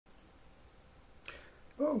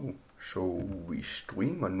Oh, so we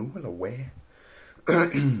streamer nu, eller hvad?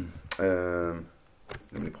 Lad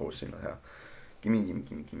mig lige prøve at se noget her. Give me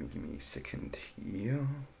a second here.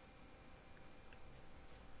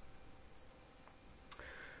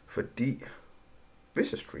 Fordi,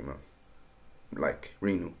 hvis jeg streamer, like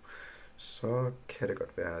lige nu, så kan det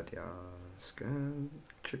godt være, at jeg skal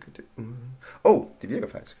tjekke det ud. Oh, det virker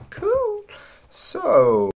faktisk. Cool!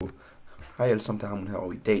 Så, hej alle sammen, der har man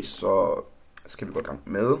herovre i dag, så skal vi gå i gang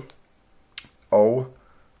med og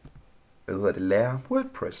lære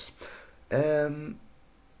wordpress.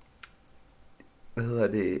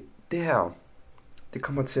 Det her, det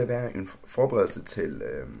kommer til at være en forberedelse til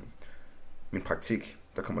min praktik,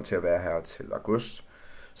 der kommer til at være her til august.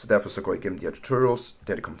 Så derfor så går jeg igennem de her tutorials.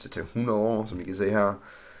 Det kommer til at tage 100 år, som I kan se her.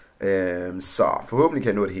 Så forhåbentlig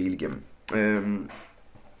kan jeg nå det hele igennem.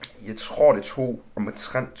 Jeg tror det tog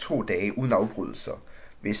omtrent 2 dage uden afbrydelser,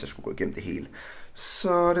 hvis jeg skulle gå igennem det hele.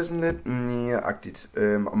 Så det er sådan lidt agtigt.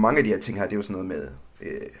 Og mange af de her ting her, det er jo sådan noget med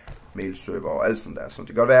mailserver og alt sådan der. Så det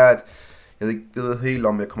kan godt være, at jeg ikke ved helt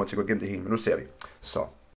om, jeg kommer til at gå igennem det hele, men nu ser vi. Så,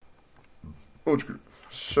 undskyld.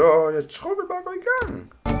 Så jeg tror, vi bare går i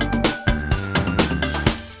gang.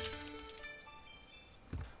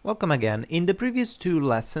 Welcome again. In the previous 2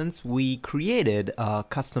 lessons, we created a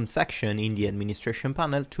custom section in the administration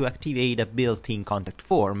panel to activate a built-in contact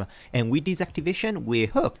form. And with this activation, we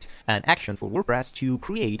hooked an action for WordPress to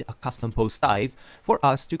create a custom post type for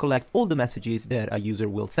us to collect all the messages that a user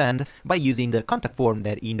will send by using the contact form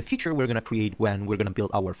that in the future we're going to create when we're going to build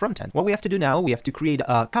our front end. What we have to do now, we have to create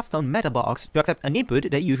a custom meta box to accept an input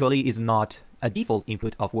that usually is not a default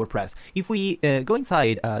input of WordPress. If we go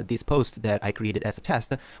inside this post that I created as a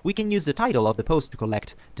test, we can use the title of the post to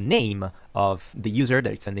collect the name of the user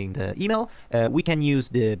that is sending the email. We can use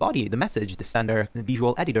the body, the message, the standard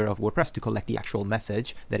visual editor of WordPress to collect the actual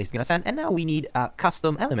message that it's going to send. And now we need a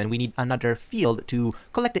custom element. We need another field to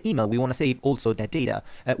collect the email. We want to save also that data.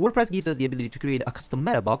 WordPress gives us the ability to create a custom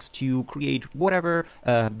meta box to create whatever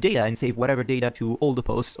data and save whatever data to all the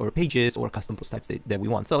posts or pages or custom post types that we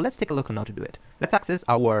want. So let's take a look on how to do it. Let's access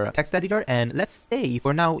our text editor and let's stay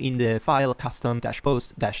for now in the file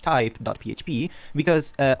custom-post-type.php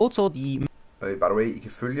because also the By the way, I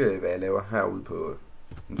kan følge, hvad jeg laver herude på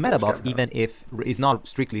meta box, even if it's not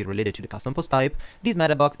strictly related to the custom post type, this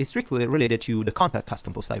meta box is strictly related to the contact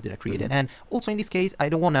custom post type that I created. And also in this case, I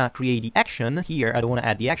don't want to create the action here. I don't want to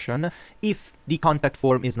add the action if the contact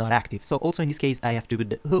form is not active. So also in this case, I have to put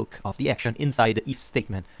the hook of the action inside the if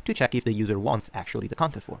statement to check if the user wants actually the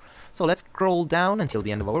contact form. So let's scroll down until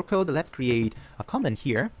the end of our code. Let's create a comment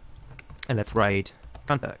here and let's write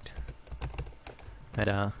contact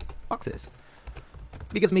meta boxes.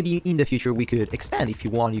 Because maybe in the future we could extend, if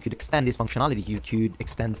you want, you could extend this functionality. You could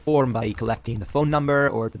extend form by collecting the phone number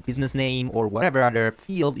or the business name or whatever other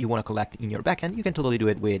field you want to collect in your backend. You can totally do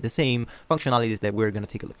it with the same functionalities that we're going to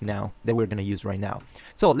take a look now, that we're going to use right now.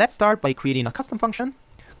 So let's start by creating a custom function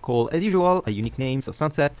called, as usual, a unique name. So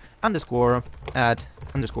sunset underscore add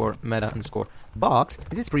underscore meta underscore box.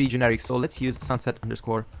 This is pretty generic, so let's use sunset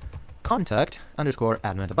underscore contact underscore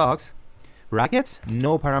add meta box. Brackets,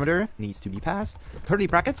 no parameter needs to be passed. Curly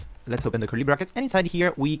brackets, let's open the curly brackets. And inside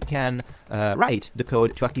here, we can write the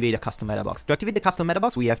code to activate a custom meta box. To activate the custom meta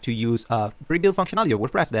box, we have to use a pre-built functionality of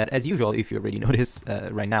WordPress that, as usual, if you already notice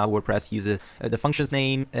right now, WordPress uses the function's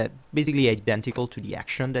name basically identical to the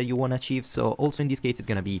action that you want to achieve. So also in this case, it's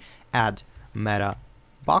going to be add meta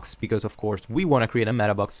box because of course we want to create a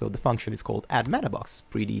meta box, so the function is called add meta box.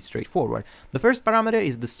 Pretty straightforward. The first parameter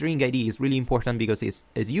is the string ID. Is really important because it's,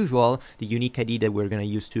 as usual, the unique ID that we're going to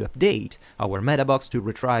use to update our meta box to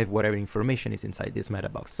retrieve whatever information is inside this meta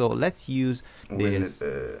box. So let's use this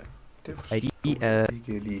ID.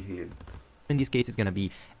 In this case, it's going to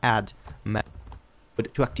be add meta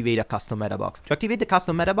to activate a custom meta box. To activate the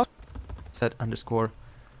custom meta box, set underscore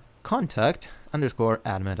contact underscore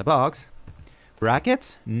add meta box.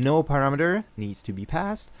 Brackets, no parameter needs to be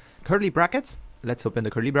passed. Curly brackets, let's open the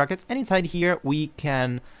curly brackets. And inside here, we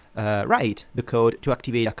can write the code to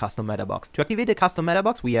activate a custom meta box. To activate the custom meta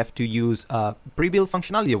box, we have to use a pre-built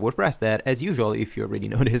functionality of WordPress that, as usual, if you already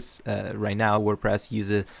notice right now, WordPress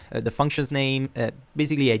uses the function's name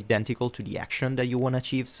basically identical to the action that you want to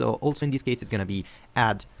achieve. So also in this case, it's going to be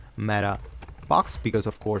add meta box because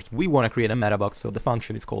of course we want to create a meta box, so the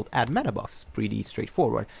function is called add meta box. Pretty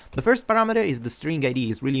straightforward. The first parameter is the string ID.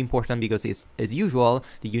 Is really important because it's, as usual,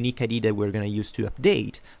 the unique ID that we're going to use to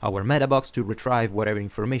update our meta box to retrieve whatever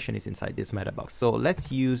information is inside this meta box. So let's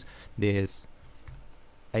use this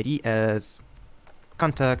ID as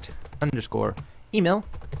contact underscore email.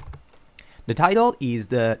 The title is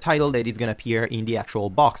the title that is going to appear in the actual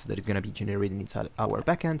box that is going to be generated inside our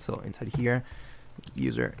backend. So inside here,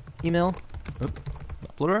 user email,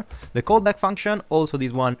 uploader. The callback function, also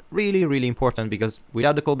this one really important, because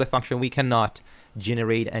without the callback function we cannot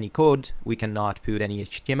generate any code, we cannot put any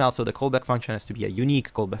HTML. So the callback function has to be a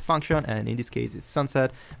unique callback function, and in this case it's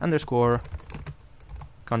sunset underscore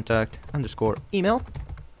contact underscore email.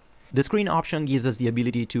 The screen option gives us the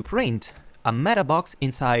ability to print a meta box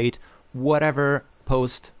inside whatever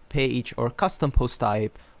post, page, or custom post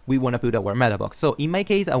type we want to put our meta box. So in my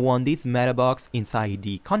case, I want this meta box inside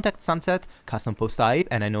the contact sunset custom post type,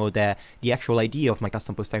 and I know that the actual ID of my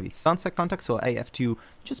custom post type is sunset contact, so I have to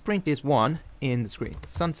just print this one in the screen,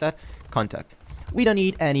 sunset contact. We don't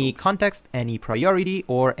need any context, any priority,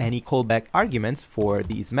 or any callback arguments for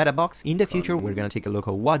these meta box. In the future, we're going to take a look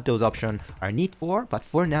at what those options are neat for, but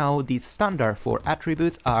for now, these standard for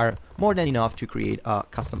attributes are more than enough to create a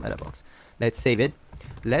custom meta box. Let's save it.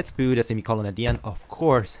 Let's put a semicolon at the end, of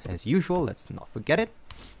course, as usual. Let's not forget it.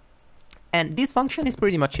 And this function is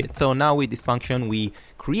pretty much it. So now with this function we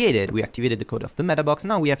activated the code of the meta box.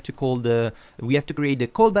 Now we have to create the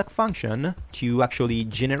callback function to actually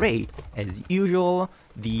generate, as usual,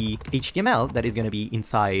 the HTML that is going to be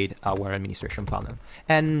inside our administration panel.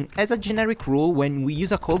 And as a generic rule, when we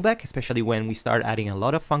use a callback, especially when we start adding a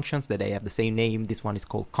lot of functions that they have the same name, this one is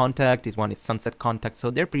called contact, this one is sunset contact,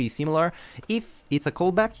 so they're pretty similar. If it's a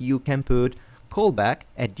callback, you can put callback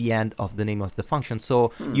at the end of the name of the function,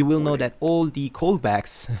 so you will know that all the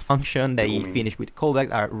callbacks function that you finish with callback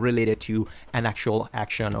are related to an actual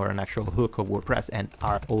action or an actual hook of WordPress and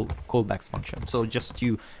are all callbacks function. So just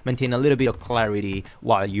to maintain a little bit of clarity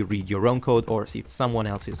while you read your own code or see if someone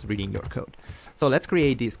else is reading your code. So let's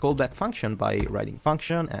create this callback function by writing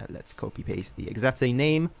function, and let's copy paste the exact same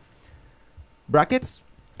name, brackets.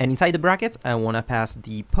 And inside the brackets, I want to pass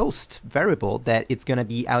the post variable that it's going to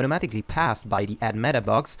be automatically passed by the add meta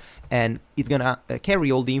box, and it's going to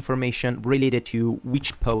carry all the information related to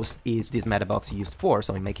which post is this meta box used for.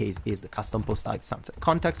 So in my case is the custom post type sunset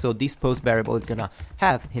contact. So this post variable is going to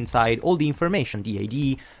have inside all the information, the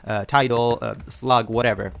ID, title, slug,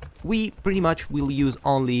 whatever. We pretty much will use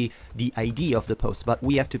only the ID of the post, but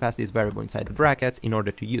we have to pass this variable inside the brackets in order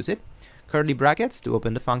to use it. Curly brackets to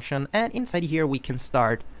open the function, and inside here we can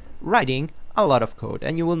start writing a lot of code.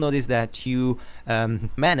 And you will notice that you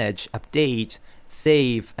manage, update,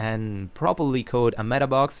 save, and properly code a meta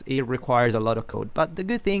box, it requires a lot of code. But the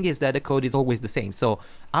good thing is that the code is always the same. So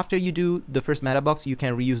after you do the first meta box, you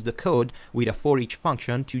can reuse the code with a for each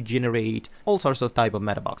function to generate all sorts of type of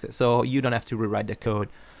meta boxes. So you don't have to rewrite the code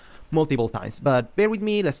multiple times. But bear with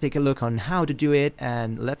me, let's take a look on how to do it,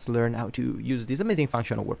 and let's learn how to use this amazing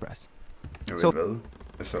function of WordPress. Jeg ved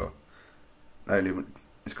altså, nej, jeg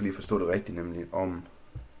skulle lige forstå det rigtigt, nemlig om,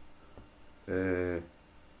 hvad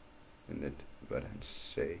han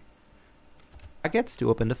sagde. Brackets to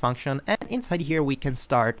open the function, and inside here we can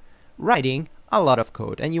start writing a lot of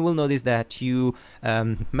code. And you will notice that you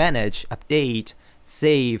manage, update,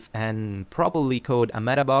 save, and properly code a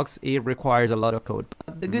meta box, it requires a lot of code.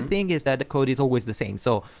 But the good thing is that the code is always the same.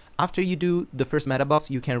 So after you do the first meta box,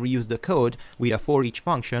 you can reuse the code with a for each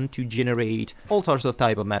function to generate all sorts of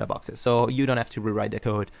type of meta boxes. So you don't have to rewrite the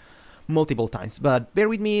code multiple times. But bear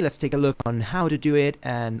with me, let's take a look on how to do it,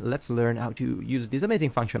 and let's learn how to use this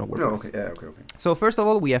amazing function of WordPress. Okay. So first of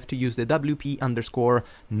all, we have to use the WP underscore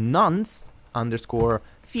nonce underscore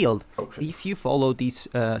field. If you follow this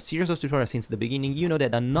series of tutorials since the beginning, you know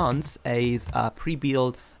that a nonce is a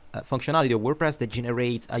pre-built functionality of WordPress that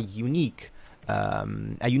generates a unique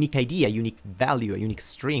ID, a unique value, a unique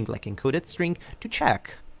string, like encoded string, to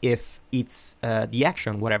check if it's the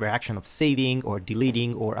action, whatever action of saving or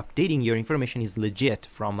deleting or updating your information is legit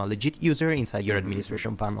from a legit user inside your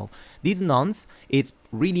administration panel. These nonce, it's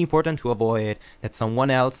really important to avoid that someone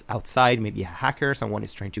else outside, maybe a hacker, someone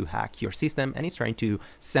is trying to hack your system and is trying to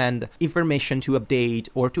send information to update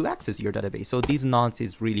or to access your database. So these nonce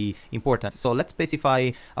is really important. So let's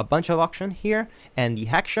specify a bunch of options here, and the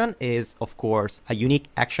action is of course a unique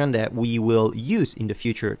action that we will use in the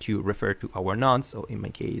future to refer to our nonce. So in my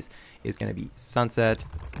case, is going to be sunset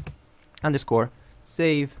underscore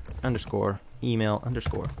save underscore email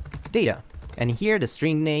underscore data. And here the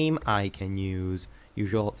string name, I can use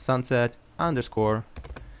usual sunset underscore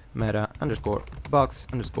meta underscore box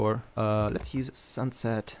underscore let's use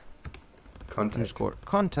sunset Contact. underscore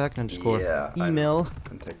contact underscore email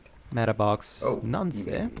Contact. meta box nonce.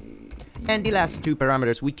 And the last two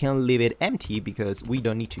parameters, we can leave it empty because we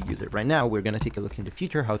don't need to use it right now. We're going to take a look in the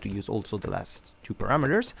future how to use also the last two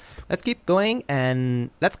parameters. Let's keep going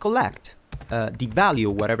and let's collect the value,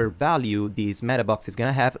 whatever value this meta box is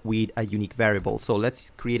gonna have, with a unique variable. So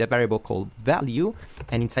let's create a variable called value,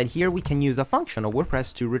 and inside here we can use a function of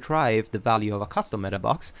WordPress to retrieve the value of a custom meta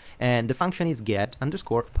box, and the function is get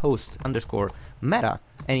underscore post underscore meta,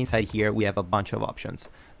 and inside here we have a bunch of options.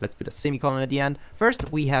 Let's put a semicolon at the end.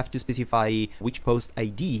 First, we have to specify which post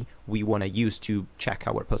ID we want to use to check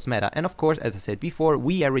our post meta. And of course, as I said before,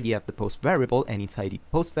 we already have the post variable, and inside the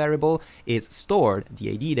post variable is stored the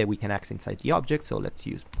ID that we can access inside the object. So let's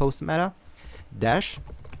use post meta dash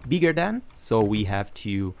bigger than. So we have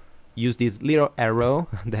to use this little arrow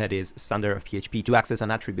that is standard of PHP to access an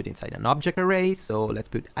attribute inside an object array. So let's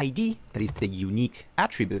put ID, that is the unique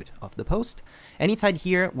attribute of the post. And inside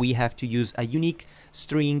here, we have to use a unique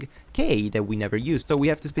string k that we never used. So we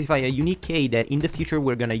have to specify a unique k that in the future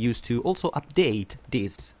we're going to use to also update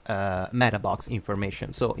this meta box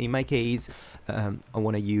information. So in my case, I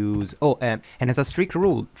want to use, and as a strict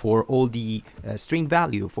rule for all the string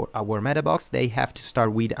value for our meta box, they have to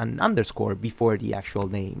start with an underscore before the actual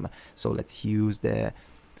name. So let's use the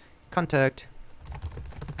contact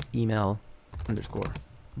email underscore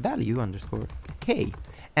value underscore k.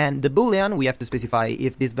 And the boolean, we have to specify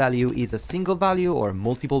if this value is a single value or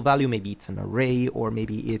multiple value. Maybe it's an array, or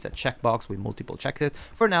maybe it's a checkbox with multiple checklists.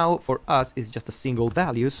 For now, for us, it's just a single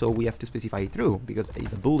value, so we have to specify through because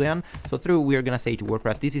it's a boolean. So through, we're gonna say to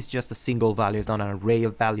WordPress, this is just a single value, it's not an array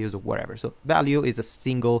of values or whatever. So value is a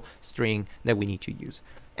single string that we need to use.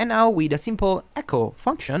 And now with a simple echo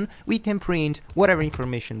function, we can print whatever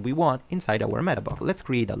information we want inside our meta box. Let's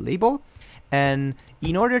create a label. And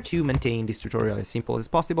in order to maintain this tutorial as simple as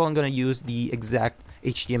possible, I'm going to use the exact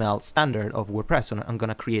HTML standard of WordPress. So I'm going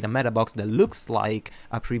to create a meta box that looks like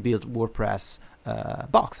a pre-built WordPress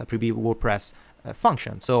box, a pre-built WordPress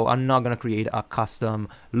function. So I'm not going to create a custom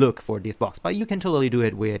look for this box, but you can totally do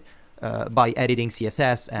it with by editing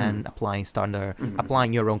CSS and applying standard,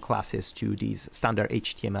 applying your own classes to these standard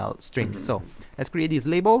HTML strings. So let's create this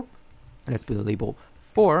label. Let's put a label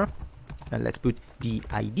 4, and let's put the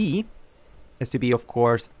ID. Has to be, of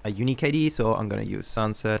course, a unique ID, so I'm going to use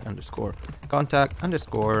sunset underscore contact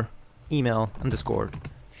underscore email underscore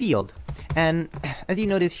field. And as you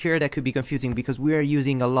notice here, that could be confusing because we are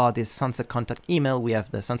using a lot this sunset contact email. We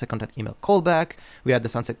have the sunset contact email callback, we have the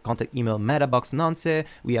sunset contact email meta box nonce,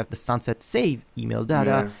 we have the sunset save email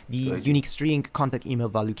data, the unique string contact email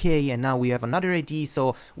value k, and now we have another ID.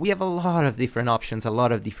 So we have a lot of different options, a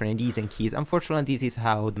lot of different IDs and keys. Unfortunately, this is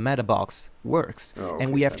how the meta box works,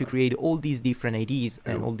 and we have to create all these different IDs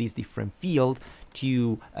and all these different fields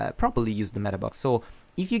to properly use the meta box. So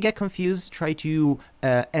if you get confused, try to,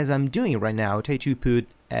 as I'm doing right now, try to put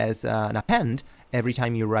as an append every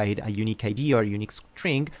time you write a unique ID or a unique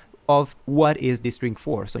string of what is this string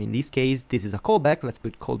for. So in this case, this is a callback. Let's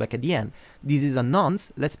put callback at the end. This is a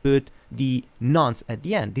nonce. Let's put the nonce at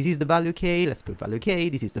the end. This is the value k. Let's put value k.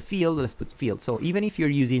 This is the field. Let's put field. So even if you're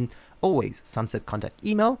using always sunset contact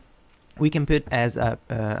email, we can put as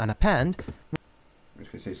an append. Jeg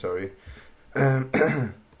skal se, sorry.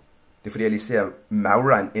 Det er fordi, jeg lige ser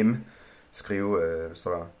Maurine M skrive, hvad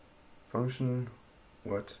står der? Function,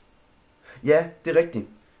 what? Ja, det er rigtigt.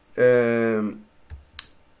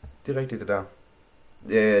 Det er rigtigt, det der.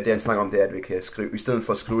 Det han snakker om, det er, at vi kan skrive, i stedet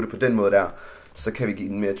for at skrive det på den måde der, så kan vi give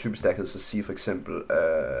den mere typestærkhed, så sige for eksempel,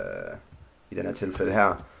 i den her tilfælde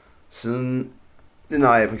her, siden,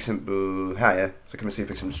 nej, for eksempel her, ja, så kan man sige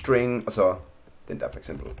for eksempel string, og så den der for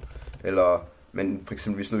eksempel, eller, men for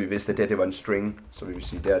eksempel, hvis nu vi vidste, at det var en string, så vil vi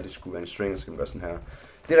sige, der det skulle være en string, og så kan vi gøre sådan her.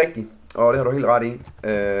 Det er rigtigt, og det har du helt ret i.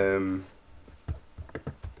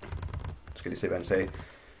 Skal lige se, hvad han sagde.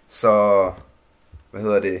 Så, hvad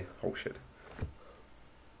hedder det? Oh shit.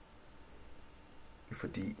 Det er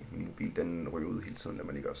fordi min mobil, den ryger ud hele tiden, når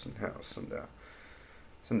man lige gør sådan her, og sådan der.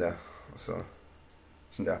 Sådan der, og så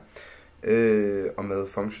sådan der. Og med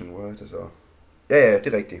function word, altså. Ja, det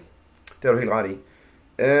er rigtigt. Det har du helt ret i.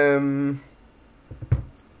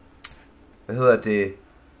 Hvad hedder det?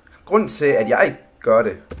 Grunden til, at jeg ikke gør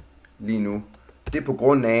det lige nu, det er på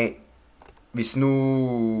grund af, hvis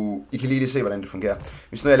nu, I kan lige se, hvordan det fungerer.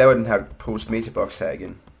 Hvis nu jeg laver den her post meta box her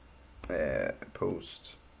igen.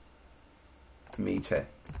 Post meta,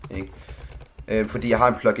 ikke? Fordi jeg har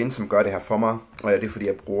en plugin, som gør det her for mig, og det er fordi,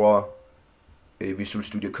 jeg bruger Visual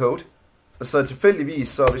Studio Code. Og så tilfældigvis,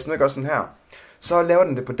 så hvis nu jeg gør sådan her, så laver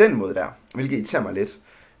den det på den måde der, hvilket irriterer mig lidt.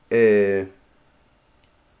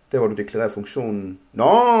 Der hvor du deklarerer funktionen.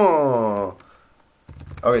 Nå!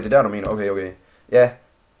 Okay, det er der du mener. Okay. Ja.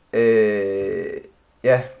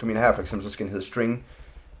 Ja, du mener her for eksempel, så skal den hedde string.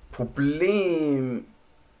 Problemet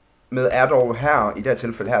er dog her, i det her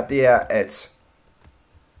tilfælde her, det er, at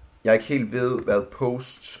jeg ikke helt ved, hvad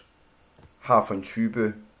post har for en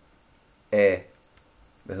type af,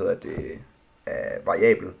 af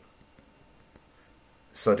variabel.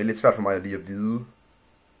 Så det er lidt svært for mig lige at vide,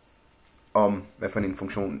 om hvad for en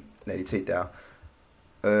funktionalitet det er.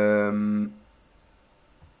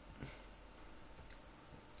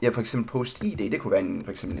 Ja, for eksempel post ID, det kunne være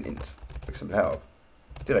for eksempel en int. For eksempel heroppe.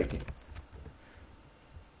 Det er rigtigt.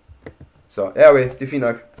 Så, ja okay, det er fint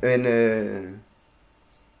nok. Men,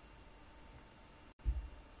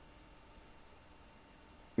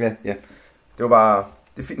 ja. Det var bare,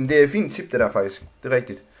 det er et fint tip det der faktisk. Det er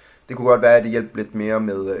rigtigt. Det kunne godt være, at det hjælper lidt mere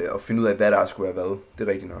med at finde ud af, hvad der skulle være hvad. Det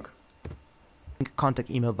er rigtigt nok. Contact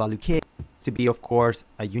email value key to be, of course,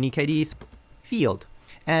 a unique IDs field.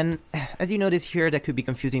 And as you notice here, that could be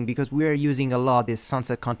confusing because we are using a lot this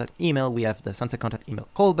sunset contact email. We have the sunset contact email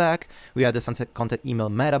callback. We have the sunset contact email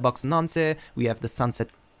meta box nonce. We have the sunset.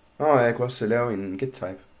 Jeg kunne også lave en get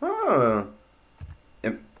type.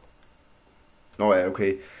 Ja,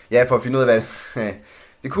 okay. Ja, for at finde ud af, hvad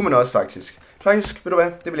det kunne man også faktisk. Faktisk, ved du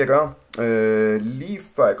hvad, det vil jeg gøre. Lige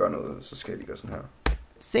før jeg gør noget, så skal jeg lige gøre sådan her.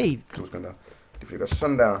 Save. 2 sekunder. Det vil jeg gøre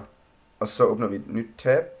sådan der. Og så åbner vi et nyt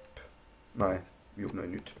tab. Nej, vi åbner et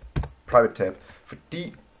nyt private tab.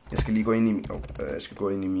 Fordi jeg skal lige gå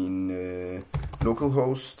ind i min,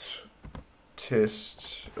 localhost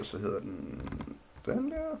test. Og så hedder den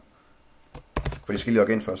der. For jeg skal lige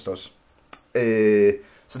logge ind først også.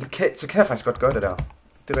 Så kan jeg faktisk godt gøre det der.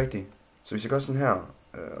 Det er rigtigt. Så hvis jeg gør sådan her,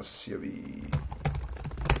 og så siger vi, jeg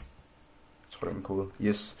tror det er min kode,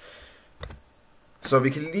 yes. Så vi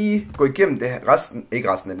kan lige gå igennem det her,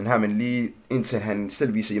 ikke resten af den her, men lige indtil han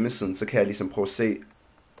selv viser hjemmesiden, så kan jeg ligesom prøve at se,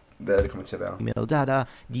 hvad det kommer til at være. Email data,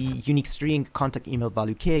 the unique string, contact email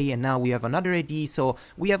value key, and now we have another ID. So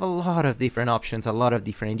we have a lot of different options, a lot of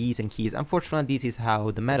different IDs and keys. Unfortunately, this is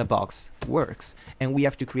how the meta box works, and we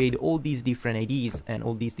have to create all these different IDs and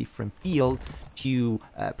all these different fields to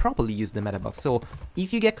properly use the meta box. So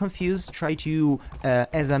if you get confused, try to,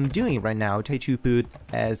 as I'm doing right now, try to put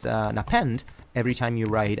as an append every time you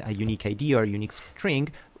write a unique ID or a unique string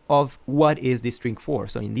of what is this string for.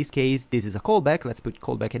 So in this case, this is a callback. Let's put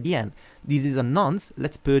callback at the end. This is a nonce.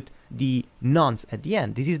 Let's put the nonce at the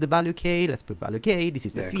end. This is the value k. Let's put value k. This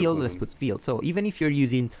is the field. Let's put field. So even if you're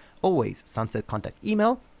using always sunset contact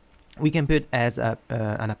email, we can put as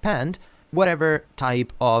an append whatever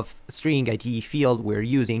type of string ID field we're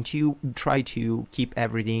using to try to keep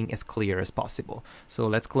everything as clear as possible. So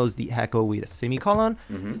let's close the echo with a semicolon.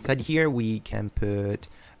 Inside here, we can put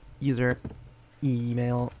user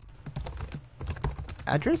email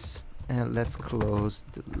address, and let's close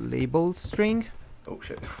the label string. Oh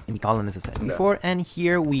shit. Semicolon, as I said before, and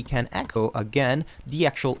here we can echo again the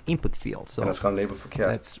actual input field. So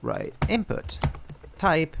let's write input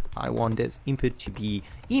type. I want this input to be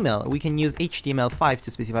email. We can use HTML5 to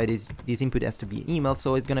specify this input as to be an email,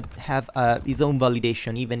 so it's gonna have its own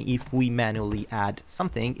validation even if we manually add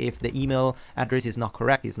something. If the email address is not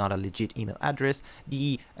correct, it's not a legit email address,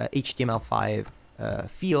 the HTML5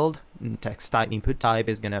 field text type input type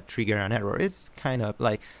is gonna trigger an error. It's kind of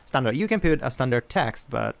like standard. You can put a standard text,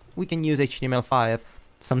 but we can use HTML5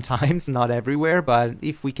 sometimes, not everywhere, but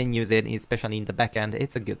if we can use it, especially in the backend,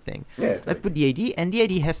 it's a good thing. Yeah, let's put the ID, and the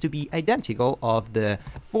ID has to be identical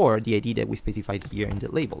for the ID that we specified here in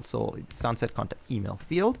the label. So it's sunset contact email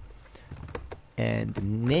field, and the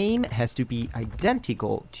name has to be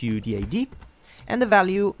identical to the ID. And the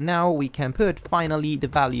value, now we can put finally the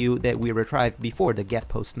value that we retrieved before the get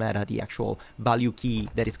post meta, the actual value key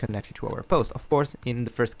that is connected to our post. Of course, in the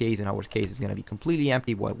first case, in our case, it's going to be completely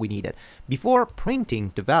empty what we needed. Before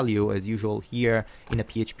printing the value, as usual here in a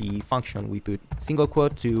PHP function, we put single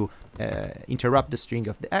quote to interrupt the string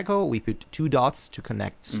of the echo. We put 2 dots to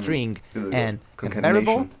connect string and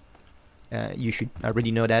variable. You should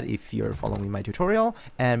already know that if you're following my tutorial.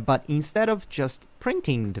 But instead of just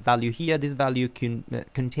printing the value here, this value can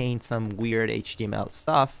contain some weird HTML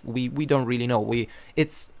stuff. We don't really know.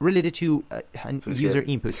 It's related to user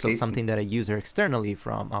input, so something that a user externally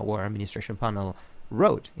from our administration panel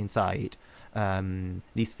wrote inside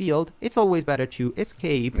this field. It's always better to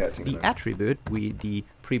escape the attribute with the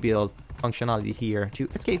pre-built functionality here to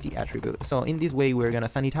escape the attribute. So in this way, we're going to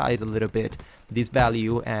sanitize a little bit this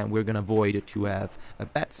value, and we're going to avoid to have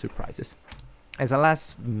bad surprises. As a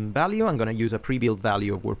last value, I'm going to use a pre-built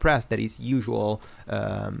value of WordPress that is usual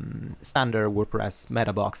standard WordPress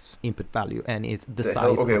meta box input value, and it's the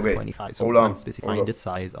size of 25. So I'm specifying the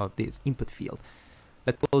size of this input field.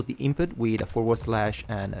 Let's close the input with a /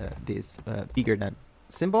 and this bigger than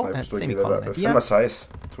symbol and semicolon at the end.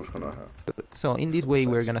 So in this way,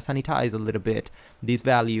 we're going to sanitize a little bit this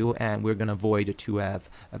value, and we're going to avoid to have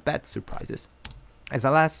bad surprises. As a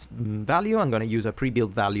last value, I'm going to use a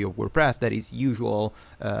pre-built value of WordPress that is usual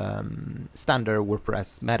standard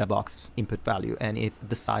WordPress meta box input value, and it's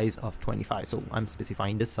the size of 25. So I'm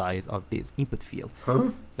specifying the size of this input field.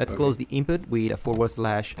 Let's close the input with a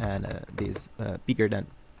 / and this bigger than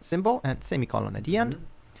symbol and semicolon at the end.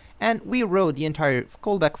 And we wrote the entire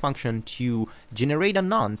callback function to generate a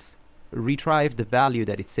nonce, retrieve the value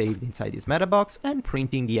that is saved inside this meta box, and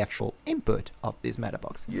printing the actual input of this meta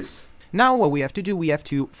box. Yes. Now what we have to do, we have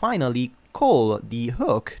to finally call the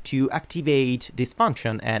hook to activate this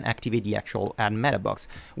function and activate the actual add meta box.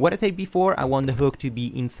 What I said before, I want the hook to be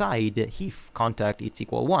inside if contact is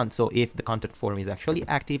equal 1. So if the contact form is actually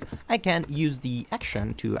active, I can use the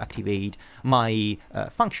action to activate my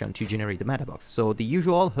function to generate the meta box. So the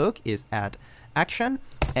usual hook is add action,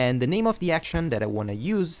 and the name of the action that I want to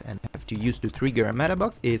use and have to use to trigger a meta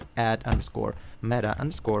box is add _ meta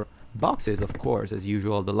 _ boxes. Of course, as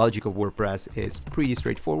usual, the logic of WordPress is pretty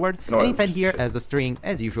straightforward. And inside here, as a string,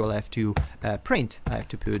 as usual, I have to print. I have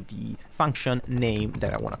to put the function name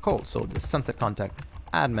that I want to call. So the sunset contact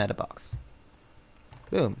add meta box.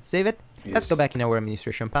 Boom. Save it. Yes. Let's go back in our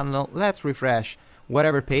administration panel. Let's refresh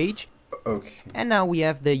whatever page. Okay. And now we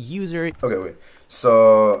have the user. Okay.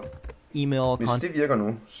 Så email. Hvis det virker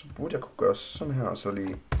nu, så burde jeg kunne gøre sådan her, så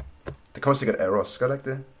lige. Det kommer sikkert errors, skal det ikke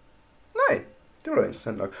det? Nej. Det var da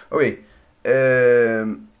interessant nok. Okay.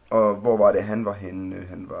 Og hvor var det, han var henne?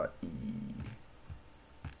 Han var i...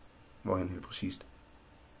 Hvor er han helt præcist?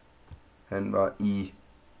 Han var i...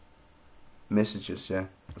 Messages, ja.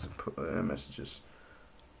 Altså på messages.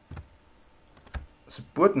 Så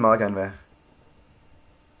burde den meget gerne være...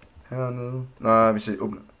 Hernede. Nej, hvis jeg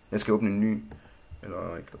åbner... Jeg skal åbne en ny.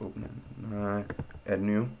 Eller ikke åbne... Nej. Add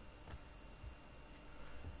new.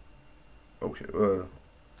 Okay.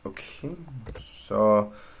 Okay. Så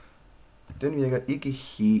den virker ikke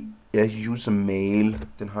helt. Jeg user mail.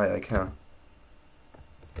 Den har jeg ikke her.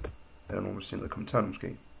 Er der nogen, der siger noget kommentar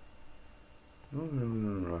måske? I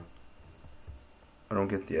don't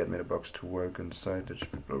get the add meta box to work on the site. That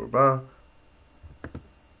should be blah blah blah.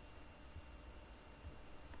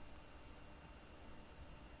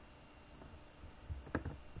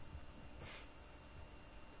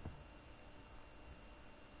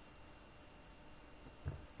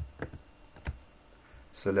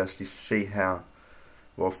 Så lad os lige se her,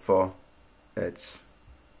 hvorfor at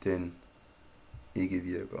den ikke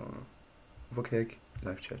virker. Hvorfor kan jeg ikke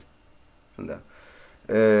live chat? Sådan der.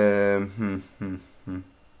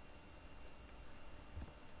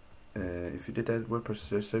 If you did that,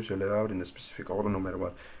 WordPress saves your layout in a specific order no matter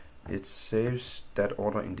what. It saves that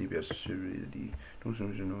order in DBS security. Don't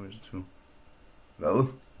you know it too. Hvad?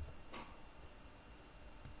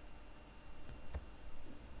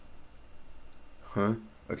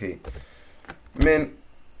 Okay. Men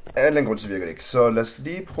af den grund så virker det ikke. Så lad os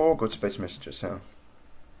lige prøve at gå tilbage til messages her.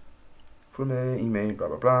 Fuld med e-mail, bla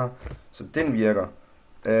bla bla. Så den virker.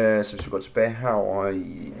 Så hvis vi går tilbage herover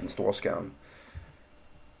i en stor skærm.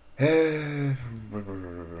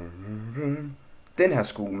 Den her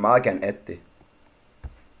skulle meget gerne add det.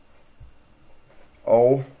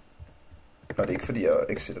 Og det er ikke fordi jeg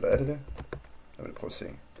exitter, er det det? Jeg vil prøve at se.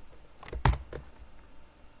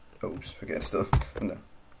 Ups, forkert sted. Sådan der.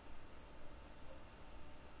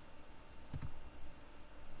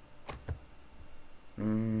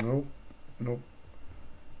 Nope.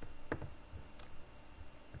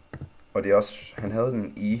 Og det er også, han havde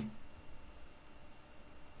den i...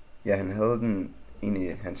 Ja, han havde den inde i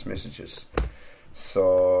hans messages.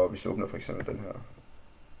 Så hvis jeg åbner for eksempel den her,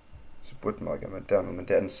 så burde den meget gerne være der nu, men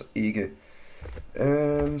det er den så ikke.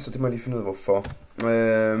 Så det må jeg lige finde ud af, hvorfor.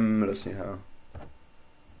 Lad os se her.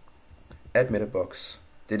 Add meta box.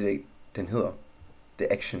 Det er det, den hedder. Det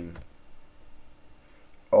er action.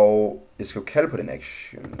 Og jeg skal jo kalde på den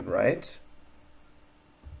action, right?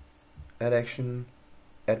 Add action.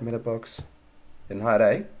 Add meta box. Den har jeg der,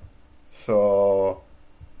 ikke? Så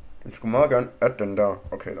den skulle meget gerne add den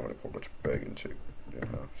der. Okay, lad mig lige prøve at gå tilbage ind til den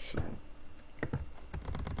her side.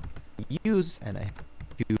 Use and I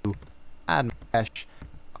do add hash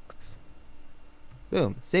box.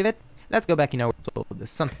 Boom. Save it. Let's go back in our the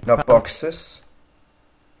sun. Nå, boxes.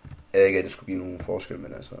 Ikke, det skulle give nogen forskel,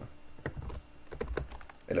 men altså...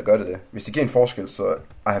 Eller gør det det? Hvis det giver en forskel, så... I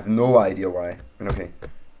have no idea why. Men okay.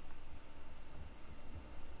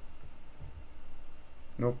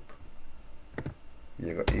 Nope.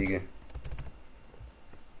 Virker ikke.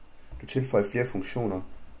 Du tilføjer flere funktioner.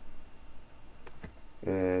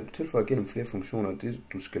 Du tilføjer gennem flere funktioner. Det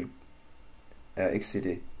du skal... er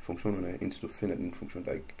exit funktionerne, indtil du finder den funktion,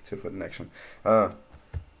 der ikke tilføjer den action.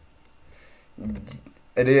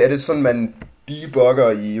 Er det sådan, man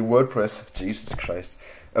debugger i WordPress. Jesus Christ.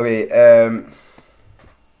 Okay,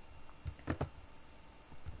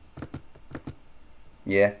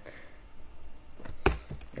 ja.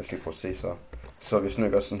 Jeg skal lige prøve at se så. Så hvis nu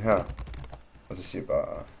jeg gør sådan her, og så siger jeg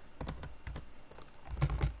bare...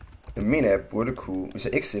 Jeg mener, jeg burde kunne... Hvis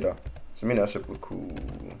jeg exitter, så mener jeg også, jeg burde kunne...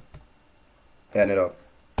 Ja, netop.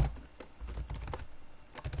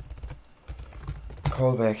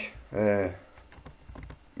 Callback.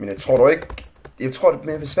 Men jeg tror dog ikke... Jeg tror, det er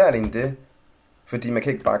mere besværligt end det. Fordi man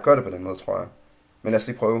kan ikke bare gøre det på den måde, tror jeg. Men lad os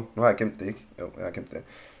lige prøve. Nu har jeg gemt det, ikke? Jo, jeg har gemt det.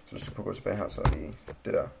 Så lad os prøve at gå tilbage her, så er lige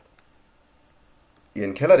det der.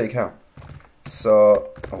 Igen, kalder det ikke her. Så...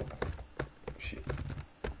 shit.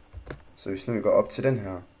 Så hvis nu vi går op til den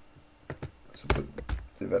her, så burde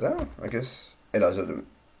det være der, I guess. Eller så er det...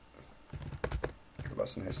 Jeg kan bare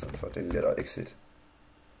sådan her i stedet for, det er lettere exit.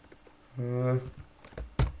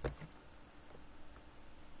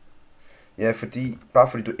 Ja, fordi... Bare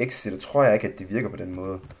fordi du exitter, tror jeg ikke, at det virker på den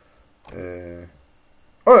måde.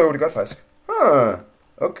 Jo, det gør det faktisk.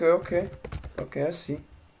 Okay, jeg siger.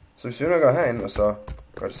 Så hvis vi nu går herind, og så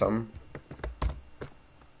gør det samme.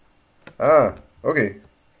 Okay.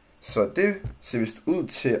 Så det ser vist ud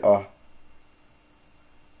til at...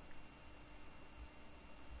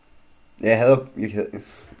 Jeg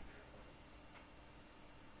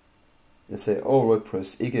sagde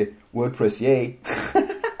WordPress, ikke WordPess, yay.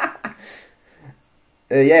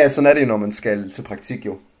 Ja, sådan er det jo, når man skal til praktik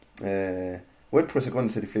jo. WordPress er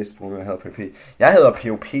grunden til, at de fleste bruger, jeg hader PHP. Jeg hader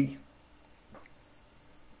PHP.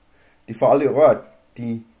 De får aldrig rørt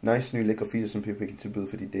de nice nye lækre features, som PHP kan tilbyde,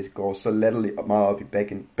 fordi det går så latterligt og meget op i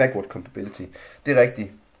backward compatibility. Det er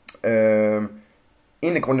rigtigt.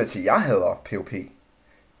 En af grundene til, at jeg hader PHP,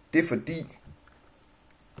 det er fordi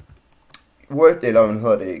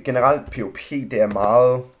generelt PHP, det er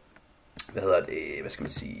meget, hvad skal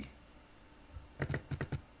man sige?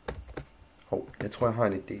 Jeg tror, jeg har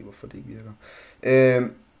en idé, hvorfor det ikke virker.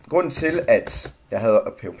 Grunden til, at jeg hader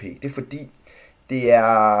PHP, det er fordi, det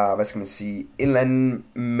er, hvad skal man sige, en eller anden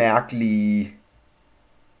mærkelig,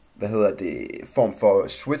 form for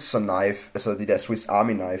Switzer knife, altså de der Swiss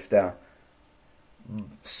Army knife der,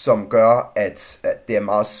 som gør, at det er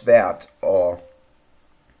meget svært at,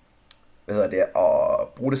 at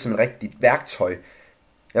bruge det som et rigtigt værktøj.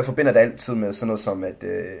 Jeg forbinder det altid med sådan noget som, at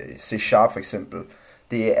C# for eksempel,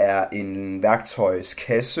 det er en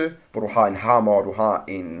værktøjskasse, hvor du har en hammer, og du har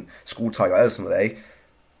en skruetrækker og alt sådan noget der, ikke?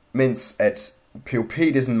 Mens at PHP,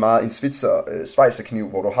 det er sådan meget en svejserkniv,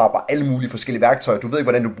 hvor du har bare alle mulige forskellige værktøjer. Du ved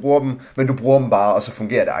ikke, hvordan du bruger dem, men du bruger dem bare, og så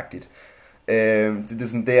fungerer det agtigt. Det er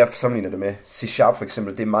sådan det, jeg sammenligner det med. C# for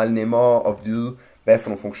eksempel, det er meget nemmere at vide, hvad for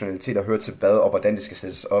nogle funktionaliteter hører til hvad, og hvordan det skal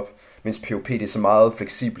sættes op. Mens PHP, det er så meget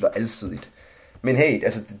fleksibelt og alsidigt. Men hey,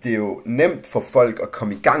 altså det er jo nemt for folk at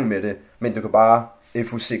komme i gang med det, men du kan bare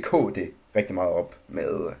FUCK det rigtig meget op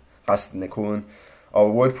med resten af koden.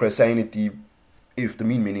 Og WordPress er en af de, efter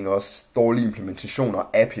min mening også, dårlige implementationer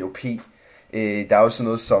af PHP. Der er også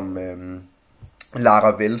noget som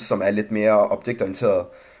Laravel, som er lidt mere objektorienteret,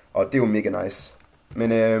 og det er jo mega nice.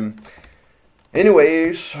 Men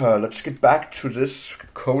anyways, let's get back to this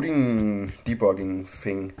coding debugging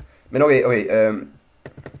thing. Men okay,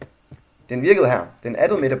 den virkede her. Den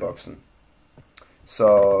addede metaboksen. Så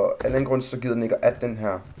af en anden grund, så gider den ikke at adde den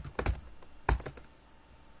her.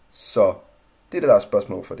 Så det er det, der er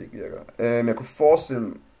spørgsmål, for det ikke virker. Jeg kunne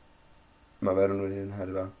forestille mig, hvad er det nu, den her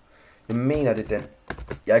det var. Jeg mener, det er den.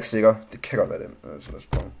 Jeg er ikke sikker. Det kan godt være den. Så lad os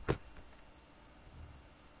prøve.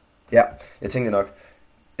 Ja, jeg tænkte nok.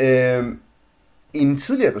 I en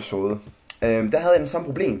tidligere episode, der havde jeg den samme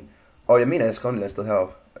problem. Og jeg mener, jeg skrev den et eller andet sted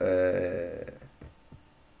heroppe.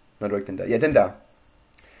 Når du ikke den der. Ja, den der.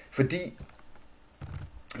 Fordi,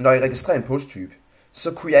 når jeg registrerer en posttype,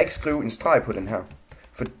 så kunne jeg ikke skrive en streg på den her.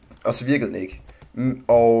 Og så virkede den ikke.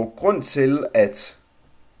 Og grund til, at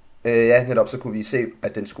netop så kunne vi se,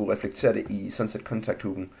 at den skulle reflektere det i Sunset Contact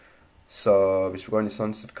hooken. Så hvis vi går ind i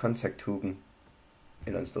Sunset Contact hooken et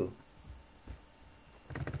eller andet sted.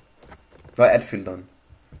 Nå, add-filteren.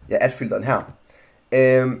 Ja, add-filteren her.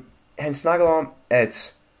 Han snakkede om,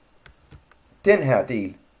 at den her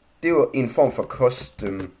del, det er jo en form for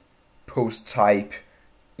custom post type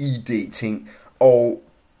ID ting. Og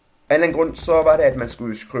af en eller anden grund, så var det, at man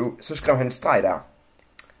skulle skrive, så skrev han en streg der.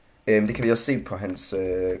 Det kan vi også se på hans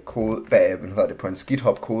kode, på hans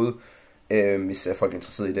GitHub kode, hvis folk er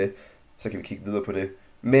interesseret i det, så kan vi kigge videre på det.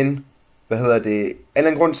 Men, af en eller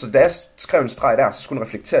anden grund, så da jeg skrev en streg der, så skulle den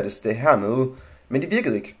reflektere det hernede, men det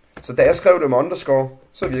virkede ikke. Så da jeg skrev det med underscore,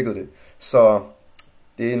 så virkede det. Så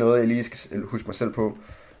det er noget, jeg lige skal huske mig selv på.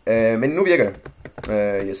 Men nu virker det.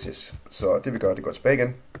 Yes. Så det vi gør, det går tilbage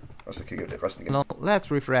igen. Og så kigger vi det resten igen. Now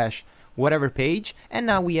let's refresh whatever page, and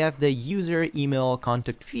now we have the user email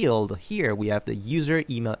contact field. Here we have the user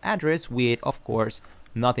email address with, of course,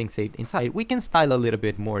 nothing saved inside. We can style a little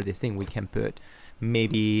bit more this thing. We can put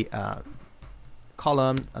maybe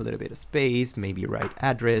columns, a little bit of space, maybe write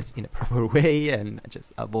address in a proper way and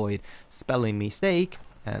just avoid spelling mistake.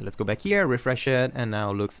 And let's go back here, refresh it, and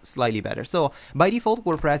now it looks slightly better. So by default,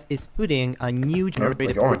 WordPress is putting a new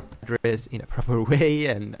generated address in a proper way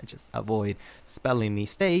and just avoid spelling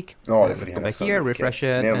mistake. Let's go back here, refresh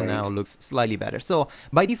it, and now it looks slightly better. So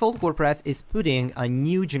by default, WordPress is putting a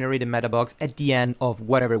new generated meta box at the end of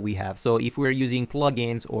whatever we have. So if we're using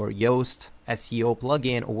plugins or Yoast SEO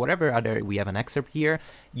plugin or whatever other, we have an excerpt here,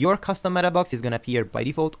 your custom meta box is going to appear by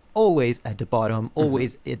default always at the bottom,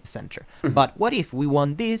 always at the center. But what if we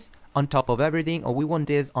want this on top of everything, or we want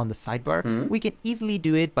this on the sidebar? We can easily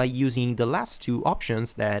do it by using the last two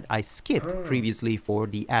options that I skipped previously for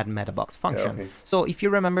the add meta box function. So if you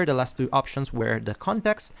remember, the last two options were the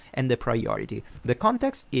context and the priority. The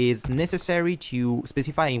context is necessary to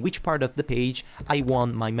specify in which part of the page I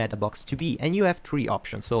want my meta box to be, and you have three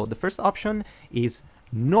options. So the first option is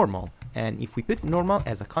normal, and if we put normal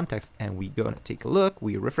as a context and we go and take a look,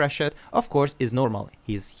 we refresh it, of course is normal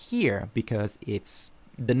is here because it's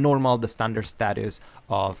the normal, the standard status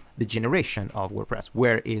of the generation of WordPress.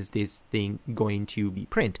 Where is this thing going to be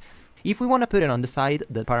print? If we want to put it on the side,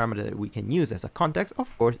 the parameter that we can use as a context,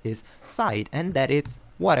 of course, is side, and that is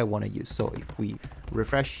what I want to use. So if we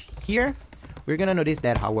refresh here, we're going to notice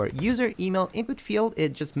that our user email input field,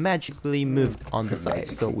 it just magically moved on the side.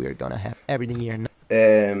 So we're going to have everything here now.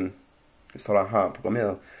 Hvis der har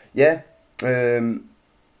programmeret. Ja,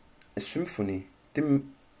 Symfony. Det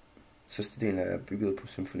så delen er bygget på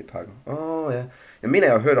Symfony-pakken. Ja. Jeg mener,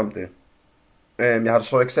 jeg har hørt om det. Jeg har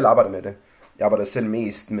så ikke selv arbejdet med det. Jeg arbejder selv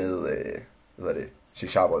mest med,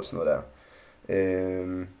 C# og sådan noget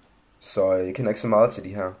der. Så jeg kender ikke så meget til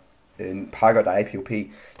de her pakker, der er i PHP.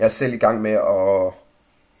 Jeg er selv i gang med at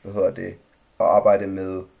arbejde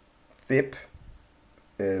med web,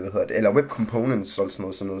 eller web components, og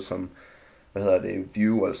sådan noget som,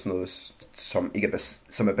 view og sådan noget, som ikke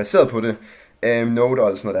som er baseret på det. Node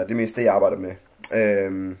og sådan noget der, det er mest det, jeg arbejder med.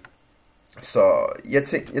 Så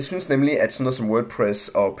jeg synes nemlig, at sådan noget som WordPress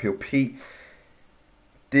og PHP,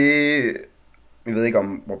 det, jeg ved ikke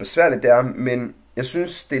om, hvor besværligt det er, men jeg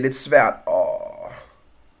synes, det er lidt svært at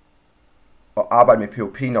arbejde med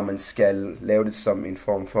PHP, når man skal lave det som en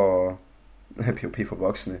form for PHP for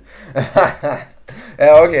voksne.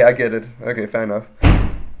 Ja, okay, I get it. Okay, fair enough.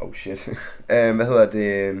 Oh shit.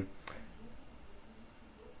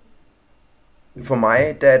 For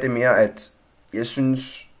mig, der er det mere, at jeg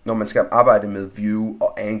synes, når man skal arbejde med Vue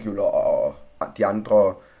og Angular og de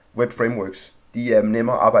andre web frameworks, de er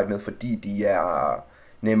nemmere at arbejde med, fordi de er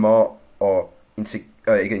nemmere at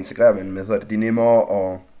ikke integrere, men de er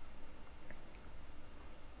nemmere at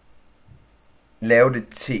lave det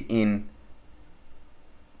til en,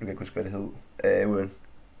 jeg kan ikke huske, hvad det hed,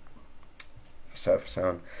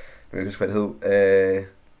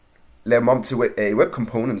 lave dem om til web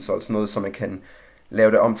components og sådan noget, så man kan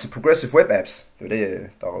lave det om til progressive web apps. Det var det,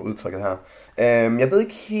 der var udtrykket her. Jeg ved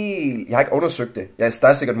ikke helt, jeg har ikke undersøgt det. Der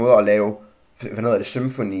er sikkert måder at lave,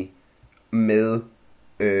 Symfony med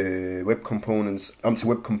web components, om til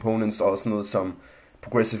web components og sådan noget som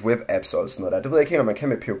progressive web apps og sådan noget der. Det ved jeg ikke helt, om man kan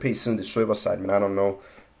med PHP siden det server side, men I don't know.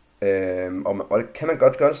 Og kan man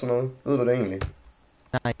godt gøre sådan noget? Ved du det egentlig?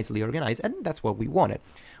 Nicely organized, and that's what we wanted.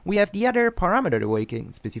 We have the other parameter that we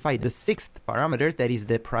can specify, the sixth parameter, that is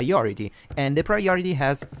the priority. And the priority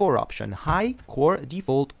has four options: high, core,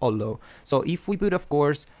 default, or low. So if we put, of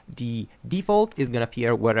course, the default is going to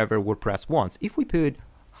appear wherever WordPress wants. If we put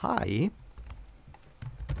high,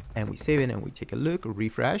 and we save it and we take a look,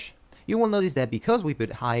 refresh, you will notice that because we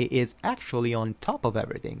put high, it's actually on top of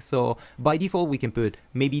everything. So by default, we can put,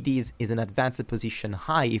 maybe this is an advanced position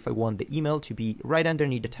high if I want the email to be right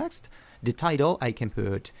underneath the text. The title, I can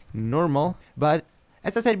put normal, but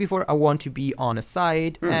as I said before, I want to be on a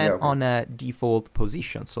side and on a default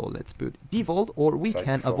position. So let's put default, or we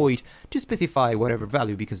can default. Avoid to specify whatever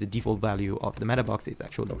value, because the default value of the meta box is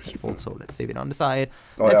actually default. So let's save it on the side.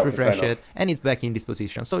 Let's refresh it, and it's back in this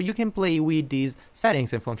position. So you can play with these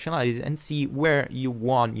settings and functionalities and see where you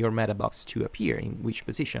want your meta box to appear, in which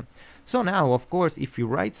position. So now, of course, if you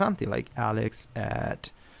write something like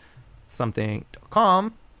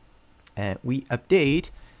alex@something.com, and we update,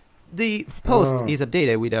 the post is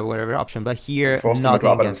updated with a whatever option, but here Forced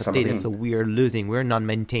nothing to gets updated, so we're losing, we're not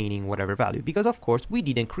maintaining whatever value, because of course we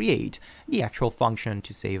didn't create the actual function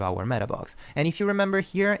to save our meta box. And if you remember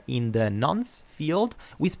here in the nonce field,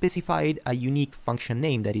 we specified a unique function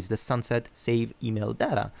name that is the sunset save email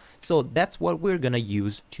data. So that's what we're gonna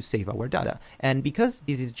use to save our data. And because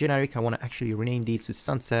this is generic, I wanna actually rename this to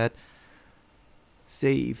sunset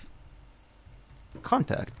save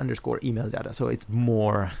contact underscore email data, so it's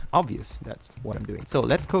more obvious. That's what I'm doing. So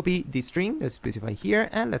let's copy the string that's specified here,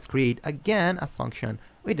 and let's create again a function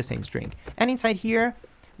with the same string. And inside here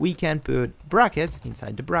we can put brackets.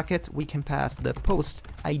 Inside the bracket we can pass the post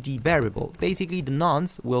ID variable. Basically the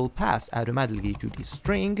nonce will pass automatically to the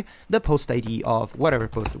string the post ID of whatever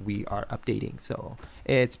post we are updating. So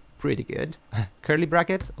it's pretty good. Curly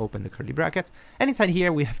brackets, open the curly brackets, and inside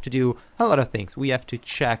here we have to do a lot of things. We have to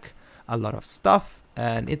check a lot of stuff,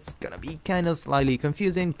 and it's gonna be kind of slightly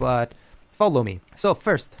confusing, but follow me. So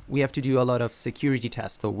first we have to do a lot of security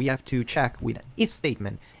tests. So we have to check with an if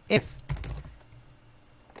statement, if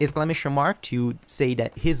exclamation mark to say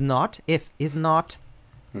that he's not, if is not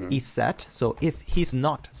is set. So if he's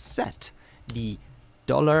not set, the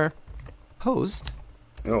dollar post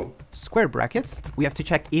square brackets, we have to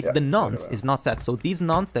check if the nonce is not set. So these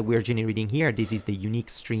nonce that we're generating here, this is the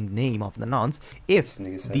unique string name of the nonce. If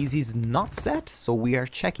this is not set, so we are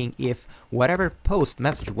checking if whatever post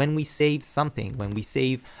message, when we save something, when we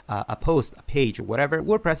save a post, a page, or whatever,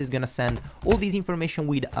 WordPress is going to send all this information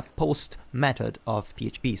with a post method of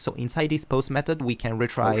PHP. So inside this post method, we can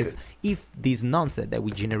retrieve if this nonce that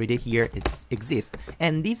we generated here exists.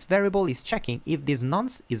 And this variable is checking if this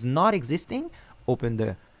nonce is not existing. Open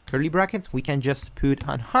the curly brackets, we can just put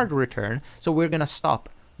on hard return. So we're gonna stop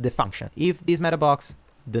the function. If this meta box,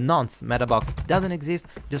 the nonce meta box doesn't exist,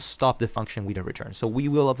 just stop the function with a return. So we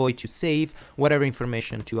will avoid to save whatever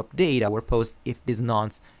information to update our post if this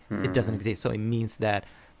nonce it doesn't exist. So it means that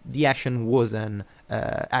the action wasn't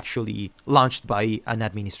actually launched by an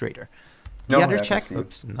administrator. The other check,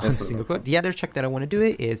 oops, not a single quote. The other check that I want to do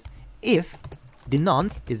is if the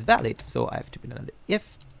nonce is valid. So I have to put another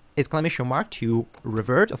if exclamation mark to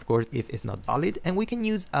revert, of course, if it's not valid. And we can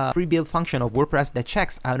use a pre-built function of WordPress that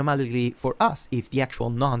checks automatically for us if the actual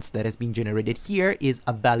nonce that has been generated here is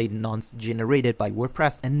a valid nonce generated by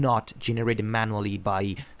WordPress and not generated manually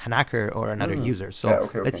by an hacker or another user. So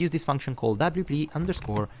let's use this function called wp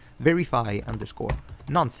underscore verify underscore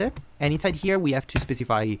nonce, and inside here we have to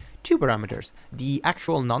specify two parameters: the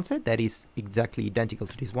actual nonce that is exactly identical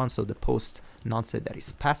to this one, så the post nonce that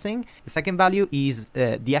is passing. The second value is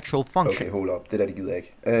the actual function. Okay, hold op, det der, det gider jeg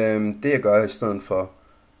ikke. Det jeg gør i stedet for,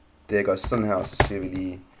 det jeg gør sådan her, så siger vi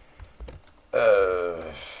lige,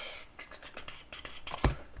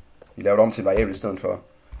 vi laver det om til en variabel i stedet for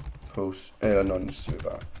post, eller nonce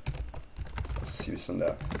bare, og så siger vi sådan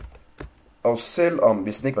der. Og selvom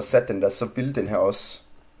hvis den ikke var sat den der, så ville den her også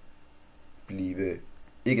blive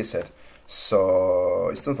ikke sat. Så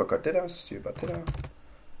i stedet for at gøre det der, så siger vi bare det der.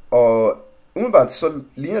 Og umiddelbart så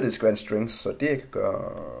ligner det skal være en string, så det jeg kan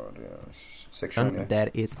gøre, det er section, ja. That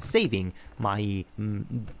is saving my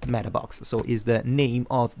meta box. So is the name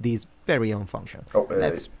of this very own function.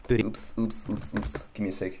 Let's put it. Oops. Give me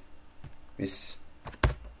a sec. Hvis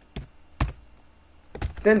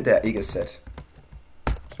den der ikke er sat,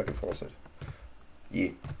 så kan jeg fortsætte.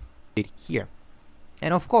 Yeah. Here.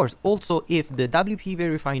 And of course, also if the WP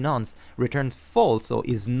verify nonce returns false, so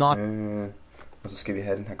is not. Og så skal vi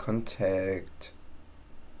have den her contact,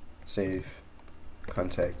 save,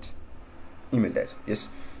 contact, email that. Yes.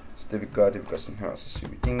 Så det vi gør sådan her, så siger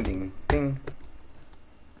vi ding, ding, ding.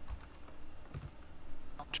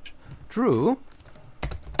 True.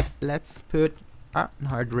 Let's put a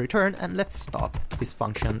hard return and let's stop this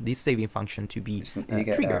function, this saving function to be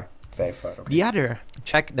triggered. Okay. The other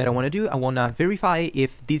check that I want to do, I want to verify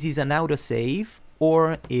if this is an autosave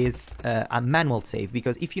or is a manual save,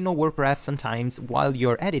 because if you know WordPress, sometimes while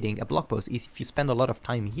you're editing a blog post, if you spend a lot of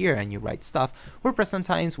time here and you write stuff, WordPress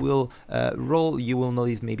sometimes will you will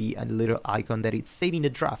notice maybe a little icon that it's saving the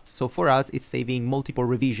draft. So for us, it's saving multiple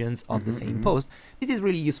revisions of the same post. This is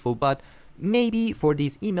really useful, but maybe for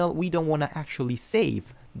this email, we don't want to actually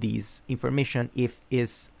save this information if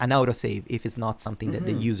it's an autosave, if it's not something that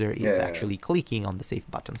the user is actually clicking on the save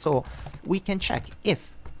button. So we can check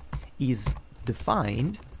if is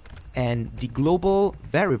defined and the global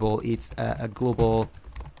variable, it's a global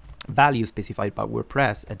value specified by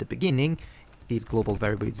WordPress at the beginning. This global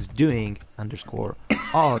variable is doing underscore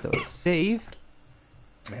autosave,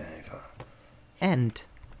 and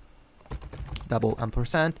double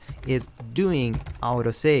ampersand is doing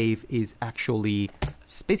autosave is actually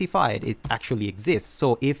specified, it actually exists. So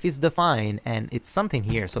if it's defined and it's something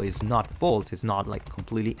here, so it's not false, it's not like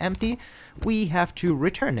completely empty, we have to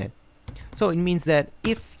return it. So it means that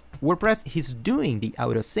if WordPress is doing the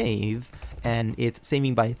autosave and it's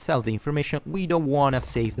saving by itself the information, we don't want to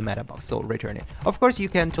save the meta box, so return it. Of course, you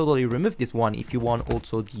can totally remove this one if you want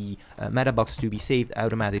also the meta box to be saved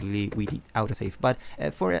automatically with the autosave, but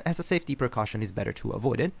as a safety precaution, it's better to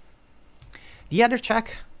avoid it. The other check,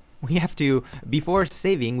 we have to, before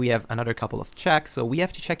saving, we have another couple of checks. So we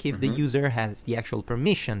have to check if the user has the actual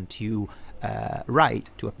permission to write,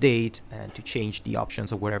 to update, and to change the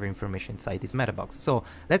options of whatever information inside this meta box. So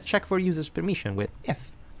let's check for user's permission with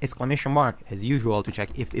if, exclamation mark, as usual, to check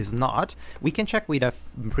if is not. We can check with a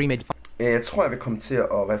pre-made function. Jeg tror, jeg vil komme til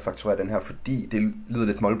at refaktorere den her, fordi det lyder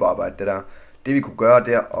lidt målbararbejde, det der. Det vi kunne gøre,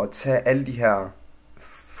 det er at tage alle de her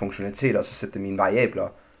funktionaliteter, og så sætte dem i en variabler,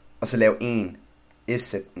 og så lave en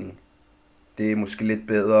if-sætning. Det er måske lidt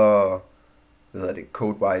bedre, hvad hedder det,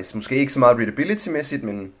 code-wise. Måske ikke så meget readability-mæssigt,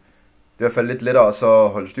 men det er i hvert fald lidt lettere at så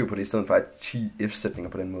holde styr på det, i stedet for at 10 if-sætninger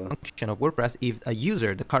på den måde. Function of WordPress if a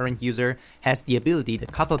user, the current user, has the ability, the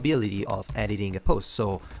capability of editing a post.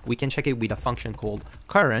 So we can check it with a function called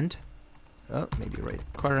current, maybe right,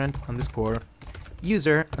 current underscore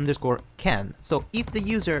user underscore can. So if the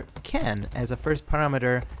user can, as a first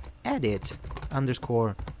parameter, edit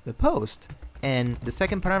underscore the post, and the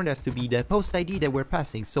second parameter has to be the post ID that we're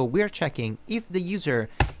passing. So we're checking if the user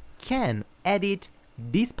can edit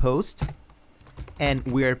this post, and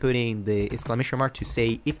we're putting the exclamation mark to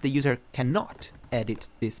say if the user cannot edit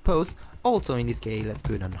this post. Also in this case, let's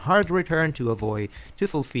put on hard return to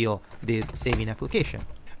fulfill this saving application.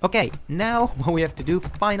 Okay, now what we have to do,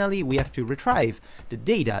 finally, we have to retrieve the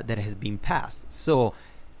data that has been passed. So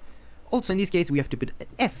also in this case, we have to put an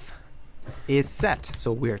if is set.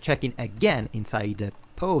 So we're checking again inside the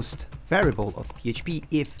post variable of PHP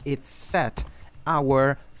if it's set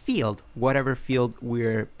our field, whatever field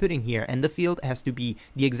we're putting here, and the field has to be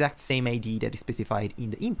the exact same ID that is specified in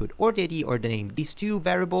the input, or the ID or the name. These two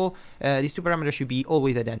parameters should be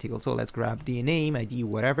always identical. So let's grab the name, ID,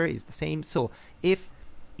 whatever is the same. So if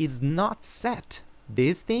is not set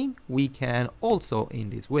this thing, we can also in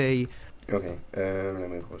this way. Okay, lad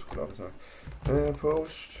mig prøve at scrolle op så.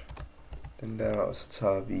 Post. Den der, og så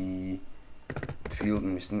tager vi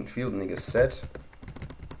fielden, hvis den fielden ikke er sat.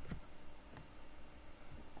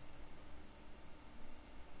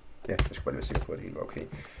 Ja, jeg skal bare lige være sikker på, at det hele var okay.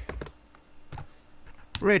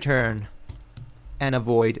 Return and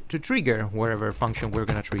avoid to trigger whatever function we're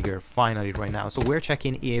gonna trigger finally right now. So we're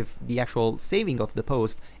checking if the actual saving of the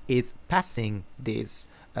post is passing this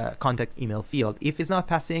contact email field. If it's not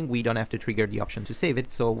passing, we don't have to trigger the option to save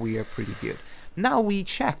it, so we are pretty good. Now we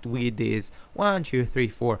checked with these 1, 2, 3,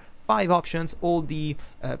 4, 5 options, all the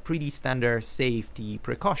pretty standard safety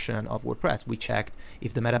precaution of WordPress. We checked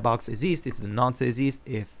if the meta box exists, if the not exist,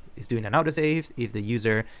 if it's doing an autosave, if the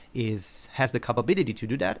user has the capability to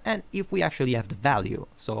do that, and if we actually have the value.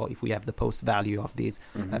 So if we have the post value of this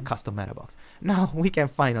custom meta box. Now we can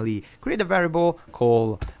finally create a variable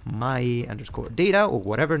called my underscore data, or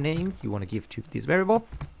whatever name you want to give to this variable,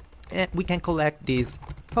 and we can collect this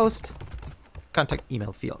post contact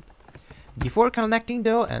email field. Before connecting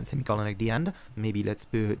though, and semicolon at the end, maybe let's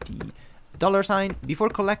put the $sign. Before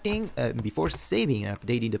collecting, before saving and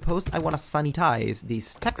updating the post, I want to sanitize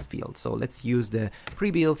this text field. So let's use the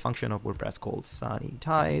pre-built function of WordPress called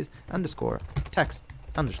sanitize underscore text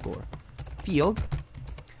underscore field.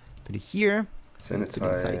 Put it here. Put it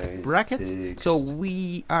inside brackets. So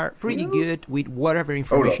we are pretty good with whatever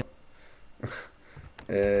information.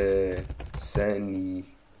 Sanitize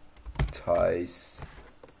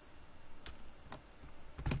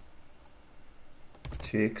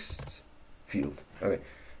text field. Okay.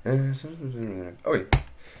 Okay.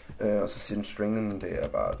 Og så siger den stringen, det er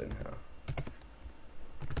bare den her.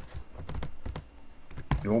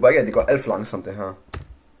 Jeg håber ikke, at det går alt for langsomt, det her.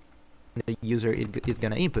 The user is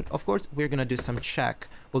going to input. Of course, we're going to do some check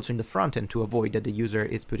also in the front end to avoid that the user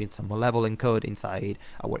is putting some malevolent code inside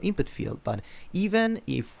our input field. But even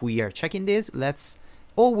if we are checking this, let's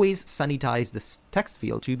always sanitize the text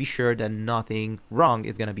field to be sure that nothing wrong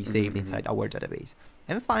is going to be saved inside our database.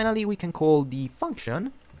 And finally, we can call the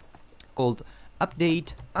function called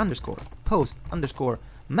update underscore post underscore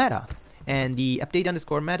meta. And the update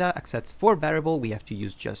underscore meta accepts 4 variables. We have to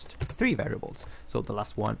use just 3 variables. So the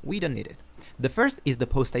last one, we don't need it. The first is the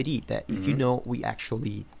post ID that if you know, we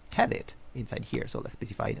actually have it inside here. So let's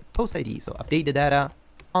specify the post ID. So update the data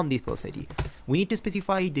on this post ID. We need to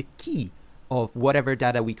specify the key of whatever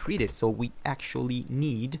data we created. So we actually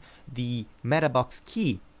need the meta box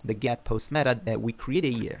key, the get post meta that we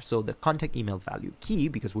created here. So the contact email value key,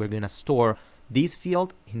 because we're going to store this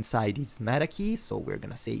field inside this meta key. So we're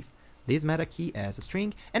going to save this meta key as a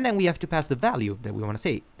string, and then we have to pass the value that we want to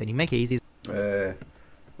save. Then in my case is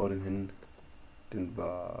hvor den henne? Den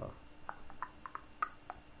var...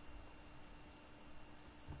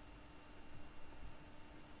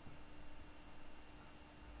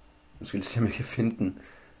 Nu skal jeg se, om jeg kan finde den.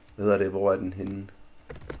 Hvad hedder det? Hvor er den henne?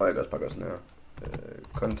 Og jeg kan også bare gøre sådan her.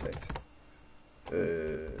 Kontakt.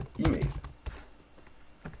 E-mail.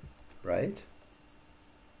 Right?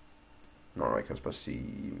 Nå, jeg kan også bare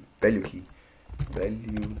sige value key.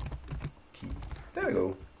 Value key. There we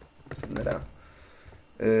go. Sådan er der.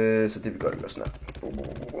 Så det vi gør, det gør sådan her. Boom, boom,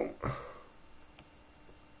 boom, boom.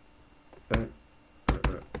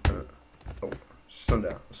 Sådan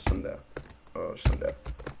der, sådan der, og sådan der.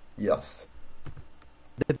 Yes.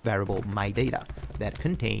 The variable myData that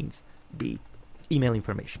contains the email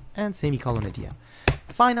information, and semicolon at the end.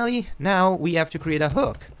 Finally, now we have to create a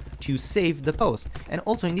hook to save the post. And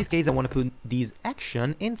also in this case, I want to put this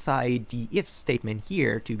action inside the if statement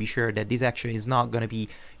here to be sure that this action is not going to be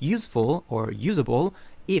useful or usable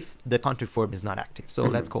if the contact form is not active. So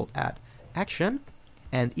let's call add action,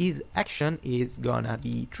 and this action is gonna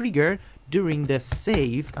be triggered during the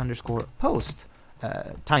save underscore post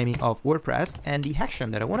timing of WordPress, and the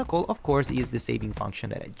action that I want to call, of course, is the saving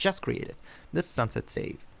function that I just created, the sunset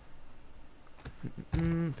save.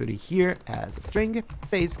 Put it here as a string,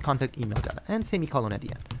 saves contact email data, and semicolon at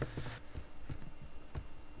the end.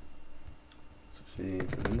 Så vi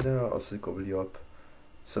tager den der, og så går vi lige op.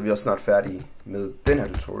 Så vi er også snart færdige med den her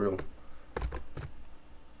tutorial.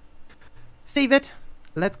 Save it.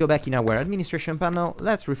 Let's go back in our administration panel.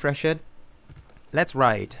 Let's refresh it. Let's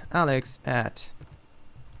write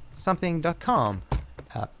alex@something.com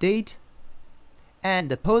update, and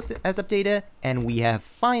the post as updated, and we have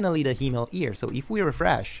finally the email here. So if we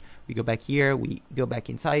refresh, we go back here, we go back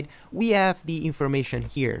inside, we have the information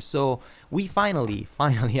here. So we finally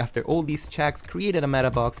after all these checks created a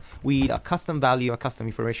meta box with a custom value, a custom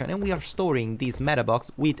information, and we are storing this meta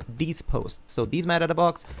box with this post. So this meta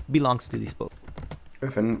box belongs to this post.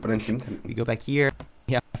 We go back here,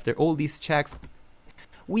 after all these checks,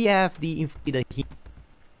 we have the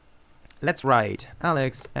let's write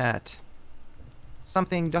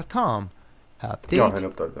alex@something.com update,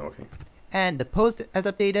 Okay. and the post as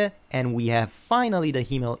updated, and we have finally the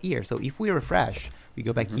email here. So if we refresh, we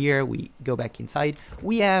go back here, we go back inside,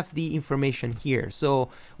 we have the information here. So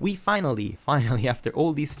we finally after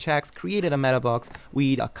all these checks created a meta box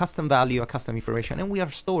with a custom value, a custom information, and we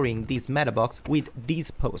are storing this meta box with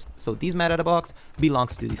this post. So this meta box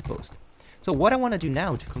belongs to this post. So what I want to do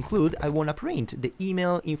now to conclude, I want to print the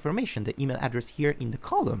email information, the email address here in the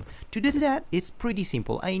column. To do that, it's pretty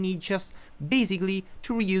simple. I need just basically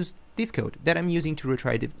to reuse this code that I'm using to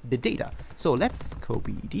retrieve the data. So let's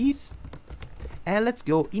copy these, and let's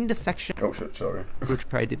go in the section. Oh shit, sorry.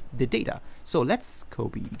 Retrieve the data. So let's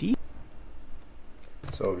copy these.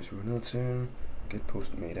 Så hvis vi går ned til get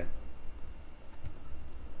post meta.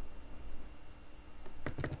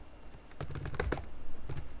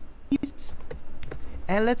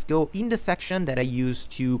 And let's go in the section that I use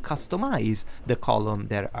to customize the column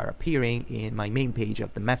that are appearing in my main page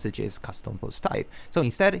of the messages custom post type. So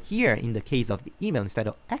instead here, in the case of the email, instead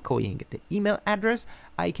of echoing the email address,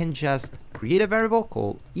 I can just create a variable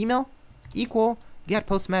called email equal get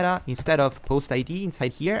post meta. Instead of post ID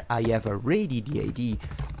inside here, I have already the ID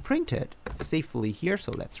printed safely here.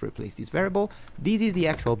 So let's replace this variable. This is the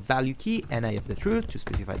actual value key, and I have the truth to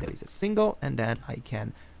specify that it's a single, and then I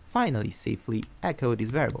can finally safely echo this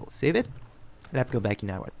variable. Save it. Let's go back in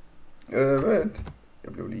our... Vent.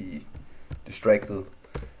 Jeg blev lige distracted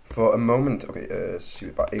for a moment. Okay, så siger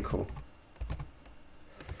vi bare echo.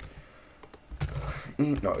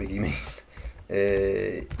 Nå, ikke e-mail.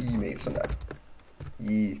 E-mail, sådan der.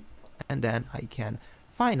 And then I can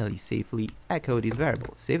finally safely echo this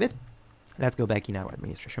variable. Save it. Let's go back in our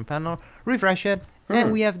administration panel, refresh it,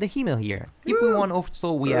 and we have the email here. If we want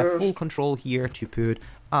also, we have full control here to put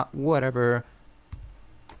whatever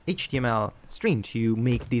HTML string to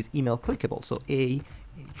make this email clickable. So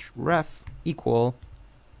ahref equal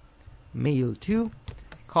mail to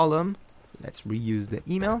column. Let's reuse the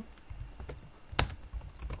email.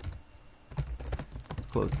 Let's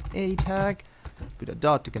close the A tag. Put a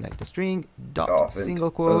dot to connect the string, dot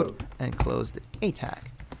single quote, and close the A tag.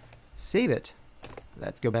 Save it.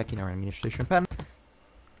 Let's go back in our administration panel.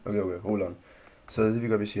 Okay, hold on. Så det vi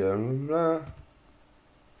gør, vi siger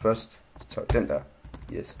først, så den der,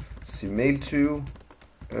 yes. Så siger mail to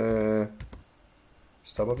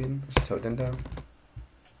stopper vi den, og så tager vi den der.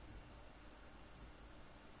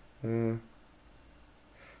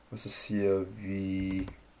 Og så siger vi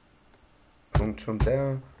punktum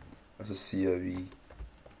der, og så siger vi, jeg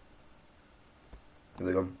ved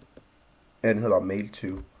ikke om, ja, den hedder bare mail to,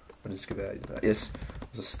 og det skal være i den der, yes, og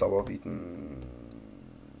så stopper vi den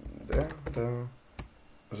der,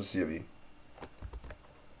 og så siger vi,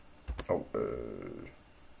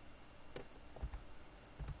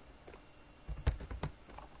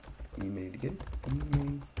 e-mail igen,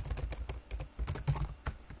 e-mail.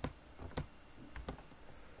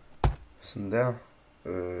 Sådan der.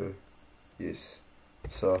 Yes.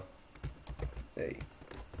 Så. Hey.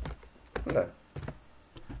 Der.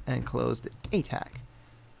 And close the A tag.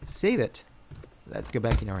 Save it. Let's go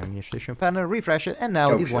back in our administration panel, refresh it, and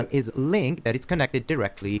now this one is linked that it's connected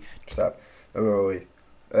directly. Stop. Ja,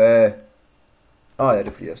 det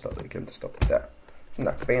er fordi jeg stoppede. Jeg glemte at stoppe der. Sådan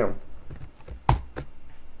der. Bam.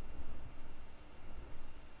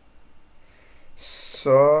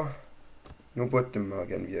 Så. Nu burde det meget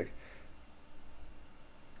gerne virke.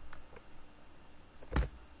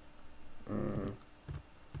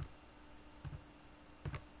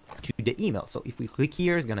 To the email. So if we click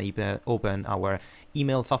here, it's gonna open our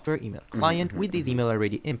email software, email client with this email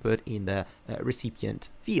already input in the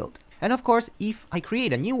recipient field. And of course, if I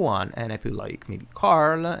create a new one and I put like maybe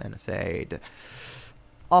Carl and I said,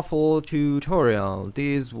 awful tutorial,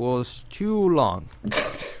 this was too long.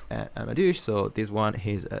 I'm a douche, so this one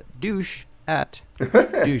is a douche at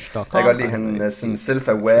douche.com. Jeg kan godt lide, han er sådan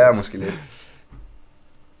self-aware måske lidt.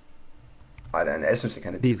 Ej, jeg synes ikke,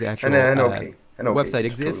 han er okay. Website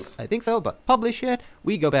exists, I think so, but publish it.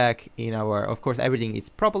 We go back in our, of course, everything is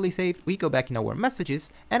properly saved. We go back in our messages,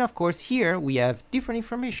 and of course here we have different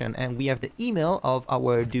information, and we have the email of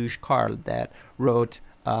our douche Carl that wrote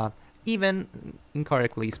even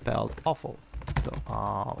incorrectly spelled awful. So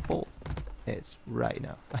awful. It's right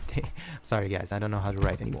now. Sorry guys, I don't know how to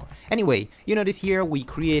write anymore. Anyway, you notice here we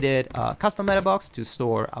created a custom meta box to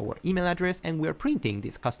store our email address, and we're printing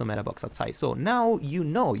this custom meta box outside. So now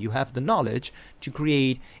you have the knowledge to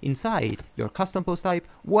create inside your custom post type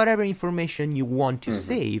whatever information you want to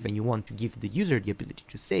save, and you want to give the user the ability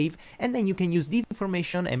to save, and then you can use this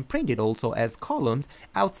information and print it also as columns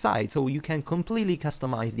outside, so you can completely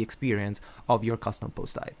customize the experience of your custom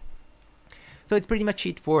post type. So it's pretty much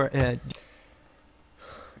it for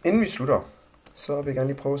Inden vi slutter, så vil jeg gerne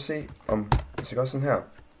lige prøve at se, om jeg skal gøre sådan her.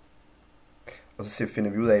 Og så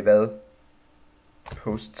finder vi ud af, hvad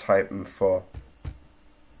post-typen for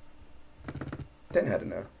den her,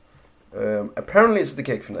 den er. Apparently, så det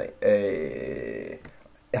kan jeg ikke finde af.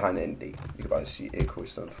 Jeg har en anden idé. Vi kan bare sige echo i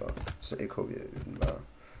stedet for. Så echo vil den bare.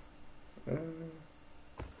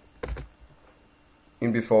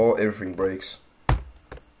 In before everything breaks.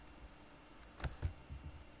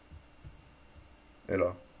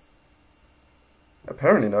 Eller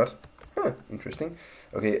apparently not. Huh, interesting.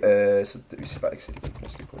 Okay, så vi skal bare ikke sætte igen.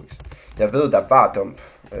 Jeg ved, der var dump.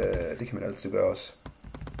 Det kan man altid gøre også.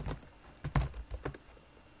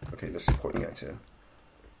 Okay, lad os prøve en gang til.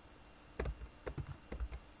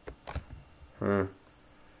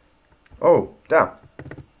 Der.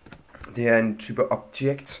 Det er en type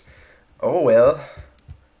object. Well.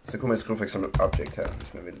 Så kunne man skrive for eksempel object her,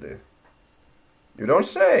 hvis man vil det. You don't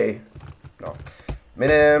say. Nå. Men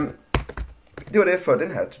det var det for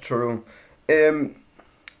den her tutorial.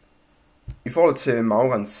 I forhold til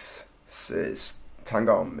Maurens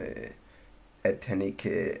tanker om, at han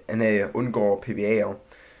undgår PVA'er.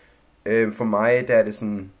 For mig der er det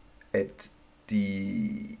sådan, at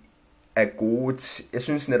de er gode jeg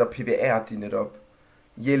synes netop PVA'er, de netop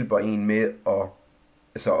hjælper en med at,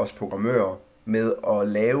 altså os programmører, med at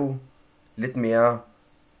lave lidt mere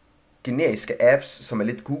generiske apps, som er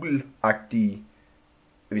lidt Google-agtige,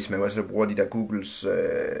 hvis man også bruger de der Googles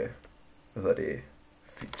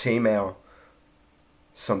temaer,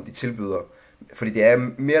 som de tilbyder. Fordi det er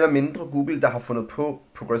mere eller mindre Google, der har fundet på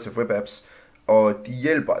Progressive Web Apps, og de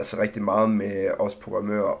hjælper altså rigtig meget med os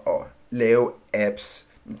programmører at lave apps,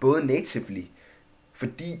 både natively,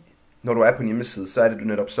 fordi når du er på en hjemmeside, så er det du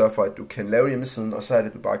netop sørger for, at du kan lave hjemmesiden, og så er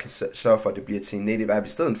det du bare kan sørge for, at det bliver til en native app i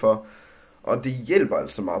stedet for. Og det hjælper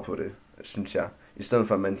altså meget på det, synes jeg. I stedet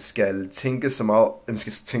for, at man skal tænke så meget, man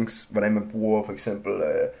skal tænke, hvordan man bruger for eksempel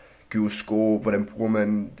gyroskop, hvordan bruger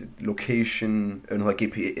man location,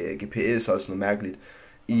 GPS og sådan noget mærkeligt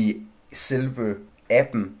i selve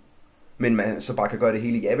appen. Men man så bare kan gøre det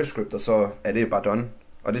hele i JavaScript, og så er det bare done.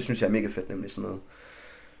 Og det synes jeg er mega fedt, nemlig sådan noget.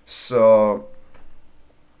 Så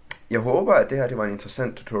jeg håber, at det her det var en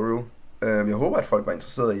interessant tutorial. Jeg håber, at folk var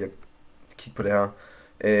interesserede i at kigge på det her.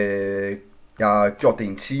 Jeg har gjort det i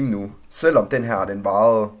en time nu, selvom den her, den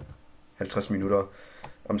varede 50 minutter.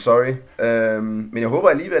 I'm sorry. Men jeg håber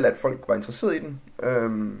alligevel, at folk var interesseret i den. Jeg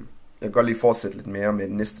kan godt lige fortsætte lidt mere med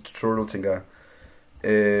den næste tutorial, tænker jeg.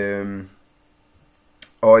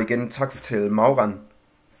 Og igen, tak til Mauran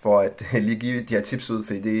for at lige give de her tips ud,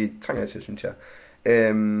 fordi det trænger jeg til, synes jeg.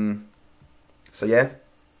 Så ja,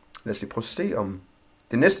 lad os lige prøve at se om...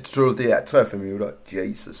 Det næste tutorial, det er 43 minutter.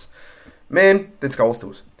 Jesus. Men den skal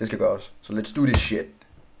overstås. Det skal gøres. So let's do this shit.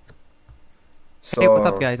 Hey,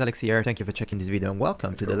 what's up guys, Alex here. Thank you for checking this video and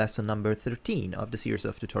welcome to the lesson number 13 of the series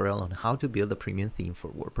of tutorial on how to build a premium theme for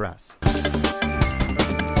WordPress.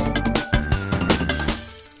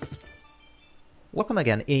 Welcome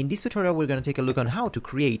again. In this tutorial we're going to take a look on how to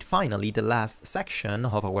create finally the last section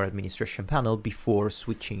of our administration panel before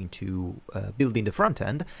switching to building the front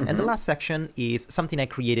end. And the last section is something I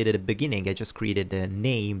created at the beginning. I just created the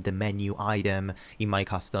name, the menu item in my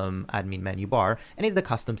custom admin menu bar, and it's the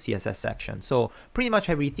custom CSS section. So pretty much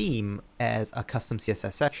every theme has a custom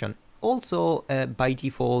CSS section. Also, by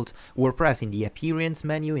default, WordPress in the appearance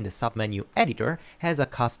menu, in the submenu editor, has a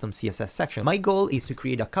custom CSS section. My goal is to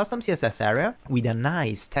create a custom CSS area with a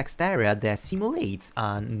nice text area that simulates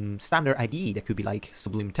a standard IDE that could be like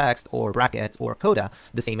Sublime Text or Brackets or Coda,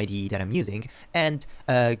 the same IDE that I'm using, and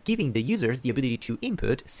giving the users the ability to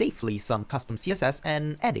input safely some custom CSS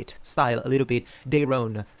and edit, style a little bit their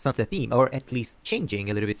own sunset theme, or at least changing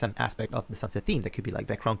a little bit some aspect of the sunset theme that could be like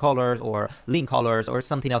background colors or link colors or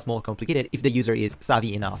something else more complicated if the user is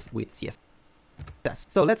savvy enough with CSS.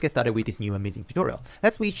 So let's get started with this new amazing tutorial.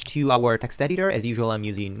 Let's switch to our text editor. As usual, I'm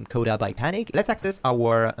using Coda by Panic. Let's access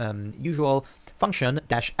our usual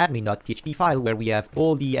function-admin.php file where we have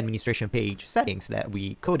all the administration page settings that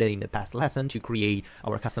we coded in the past lesson to create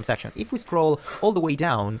our custom section. If we scroll all the way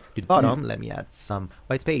down to the bottom, let me add some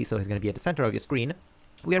white space so it's going to be at the center of your screen.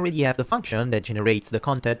 We already have the function that generates the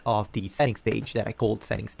content of the settings page that I called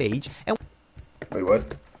settings page. And wait,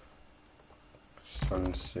 what?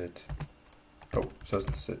 Sunset. Oh,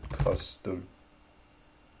 sunset custom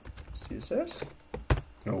CSS?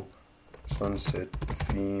 No. Sunset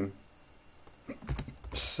theme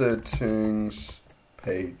settings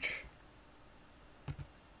page.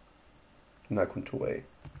 Den har kun 2 af.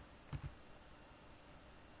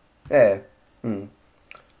 Ja.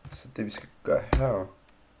 Så det vi skal gøre her.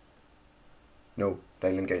 No, der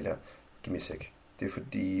er en galt her. Giv mig a sec. Det er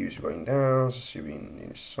fordi, hvis vi går ind der, så siger vi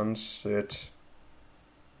en sunset.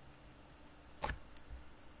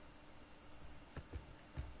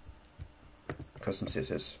 Custom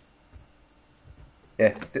CSS.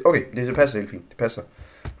 Ja, okay, det passer helt fint. Det passer.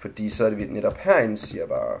 Fordi så er det vi netop herinde siger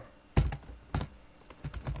bare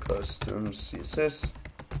Custom CSS.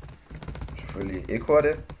 Selvfølgelig echoer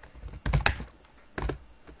det.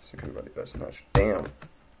 Så kan vi bare lige gøre sådan her. Damn.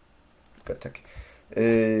 Godt, tak.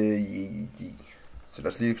 Så lad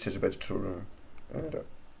os lige tage tilbage til tutorialen.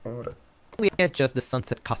 we have just the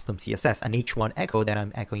sunset custom CSS, an H1 echo that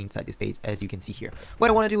I'm echoing inside this page, as you can see here. What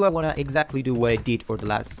I want to do, I want to exactly do what I did for the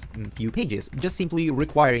last few pages, just simply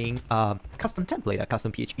requiring a custom template, a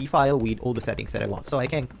custom PHP file with all the settings that I want. So I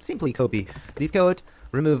can simply copy this code,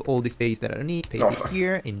 remove all the space that I don't need, paste it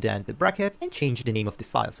here, indent the brackets, and change the name of this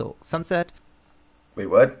file. So sunset. Wait,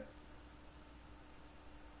 what?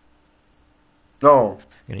 No.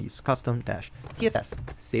 I'm going to use custom-CSS.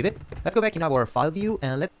 Save it. Let's go back in our file view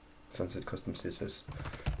and let's Sunset custom CSS.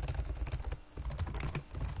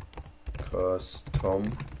 Custom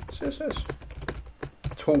CSS.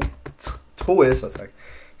 To S'er, tak.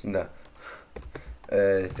 Sådan der.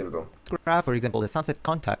 There we go. grab, for example, the sunset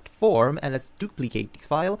contact form, and let's duplicate this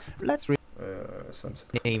file. Let's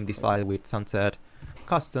name this file with sunset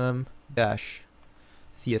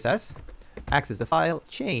custom-CSS. Access the file,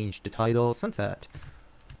 change the title sunset.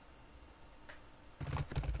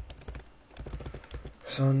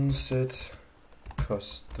 Sunset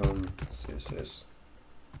custom CSS.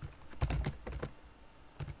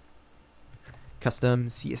 Custom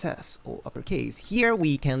CSS, all uppercase. Here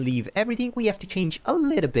we can leave everything. We have to change a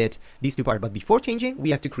little bit these two parts, but before changing, we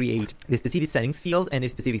have to create the specific settings fields and the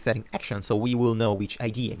specific setting action, so we will know which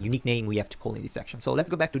ID and unique name we have to call in this section. So let's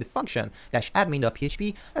go back to the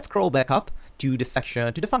function-admin.php. Let's scroll back up to the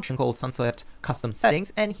section, to the function called sunset custom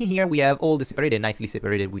settings, and in here we have all the separated, nicely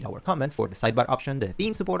separated with our comments for the sidebar option, the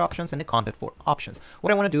theme support options, and the content form options.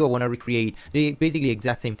 What I want to do, I want to recreate the basically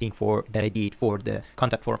exact same thing for that I did for the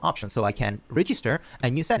contact form option, so I can register a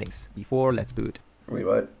new settings before let's boot. Wait,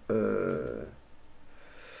 what?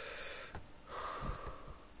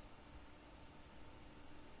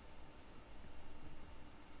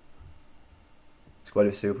 Skal bare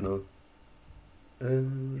lige se på noget.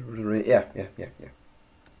 Ja.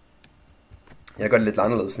 Jeg gør det lidt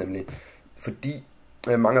anderledes nemlig, fordi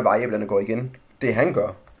mange af variablerne går igen. Det han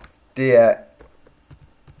gør, det er...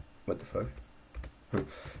 What the fuck?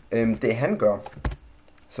 Det han gør,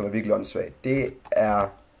 som er virkelig åndssvagt, det er...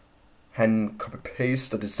 Han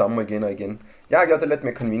copy-paster det samme igen og igen. Jeg har gjort det lidt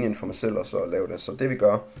mere convenient for mig selv og så lave det. Så det vi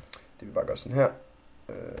gør, det vi bare gør sådan her.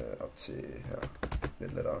 Op til her.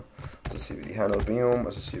 Lidt lettere. Så siger vi lige her noget biom,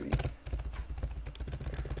 og så siger vi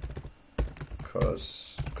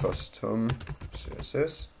custom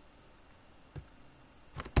CSS.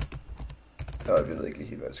 Og vi ved ikke lige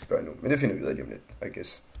helt, hvad jeg skal gøre nu. Men det finder vi ud af lige om lidt, I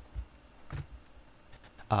guess.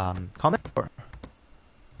 Comment or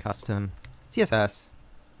custom CSS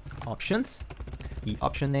options. The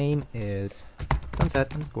option name is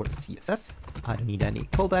sunset_CSS. I don't need any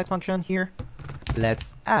callback function here.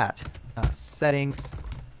 Let's add a settings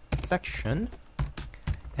section,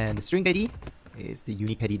 and the string ID is the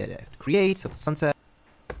unique ID that I have to create. So sunset.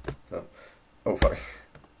 Oh fuck.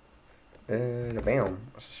 Bam.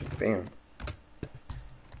 Og så siger vi bam.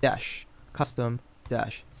 Dash custom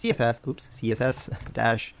dash CSS. Oops. CSS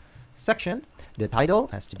dash section. The title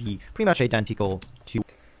has to be pretty much identical to.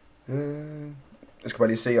 Jeg skal bare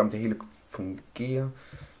lige se, om det hele fungerer.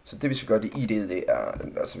 Så det vi skal gøre, det ID, det er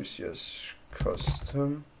den der, som vi siger,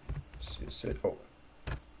 custom CSS.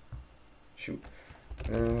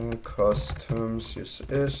 Custom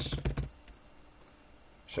CSS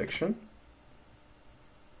section.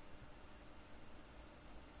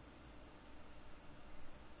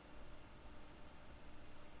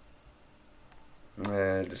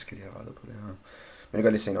 Det skal de have rettet på det her. Men det gør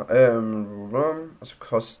lige senere. Og så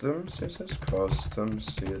custom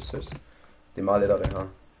CSS. Det er meget lettere det her.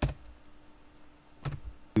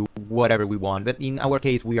 Whatever we want, but in our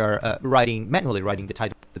case we are manually writing the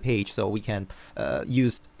title of the page, so we can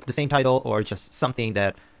use the same title or just something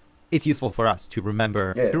that it's useful for us to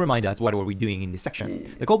remember, to remind us what were we doing in this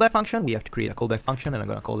section. The callback function, we have to create a callback function, and I'm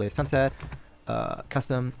going to call it sunset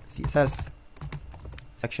custom CSS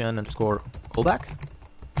section underscore callback.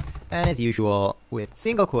 And as usual, with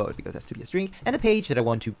single quote, because it has to be a string, and the page that I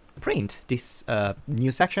want to print this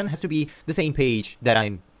new section has to be the same page that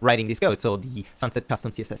I'm writing this code, so the sunset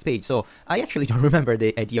custom CSS page. So I actually don't remember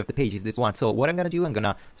the ID of the page is this one. So what I'm gonna do, I'm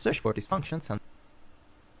gonna search for this function, sunset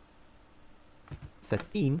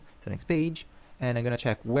theme, the next page, and I'm gonna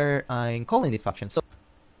check where I'm calling this function. So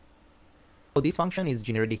this function is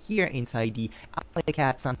generated here inside the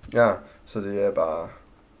applicat sunset. Ja, så det er bare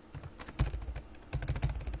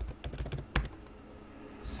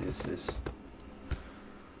CSS.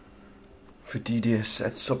 Fordi det er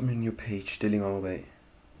sat submenu page, det ligger oppe bag.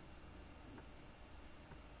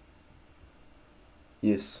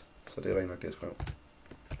 Yes, så det er rent nok det jeg skrev.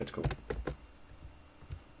 Let's go.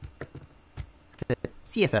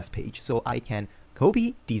 CSS page, so I can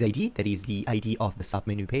copy this ID, that is the ID of the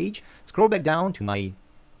submenu page, scroll back down to my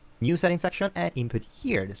new settings section and input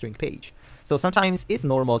here the string page. So sometimes it's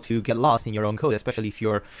normal to get lost in your own code, especially if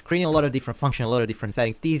you're creating a lot of different functions, a lot of different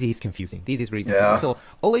settings. This is confusing. This is really confusing. So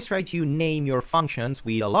always try to name your functions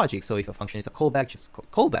with a logic. So if a function is a callback, just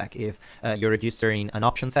callback. If you're registering an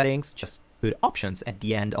option settings, just put options at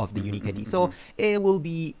the end of the unique ID. So it will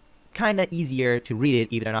be kind of easier to read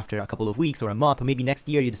it even after a couple of weeks or a month, or maybe next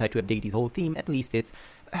year you decide to update this whole theme. At least it's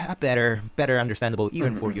better understandable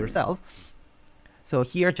even for yourself. So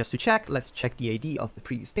here, just to check, let's check the ID of the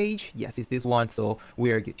previous page. Yes, it's this one, so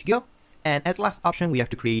we're good to go. And as last option, we have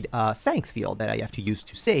to create a settings field that I have to use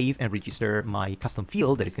to save and register my custom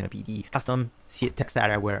field that is going to be the custom text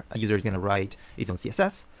data where a user is going to write his own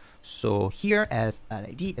CSS. So here, as an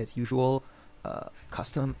ID, as usual,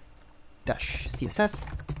 custom-CSS,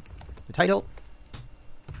 the title,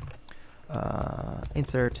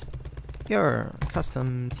 insert your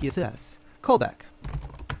custom CSS callback,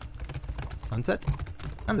 sunset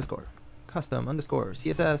underscore custom underscore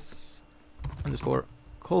CSS underscore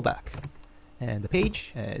callback, and the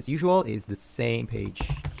page as usual is the same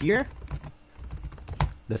page here.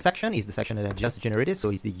 The section is the section that I just generated, so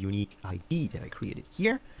it's the unique ID that I created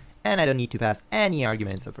here, and I don't need to pass any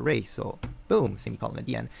arguments of array, so boom, semicolon at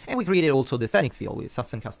the end. And we created also the settings field with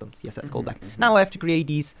custom CSS callback. Now I have to create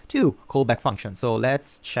these two callback functions, so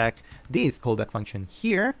let's check this callback function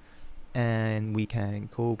here. And we can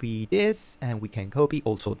copy this, and we can copy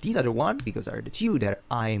also these other one, because are the two that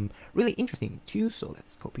I'm really interested in too. So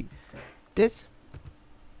let's copy this.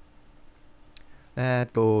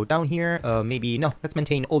 Let's go down here. Maybe no, let's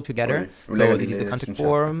maintain all together. So this is the contact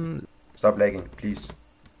form. Stop lagging, please.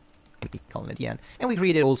 Column at the end. And we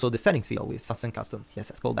created also the settings field with custom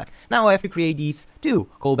CSS callback. Now I have to create these two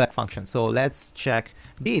callback functions. So let's check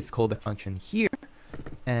this callback function here.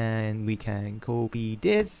 and we can copy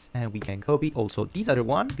this, and we can copy also this other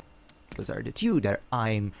one, because are the two that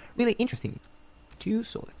I'm really interested in too.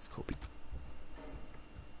 So let's copy.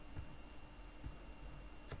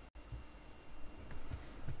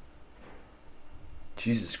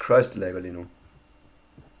 Jesus Christ, det lagger lige nu.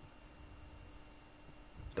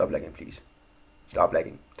 Stop lagging, please. Stop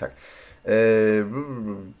lagging, tak.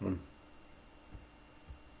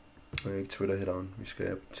 Ikke Twitter headeren. Vi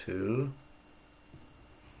skal til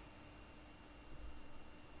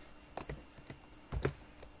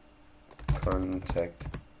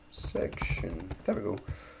contact section. Der vi go.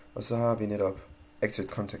 Og så har vi netop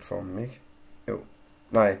activate contact formen, ikke? Jo.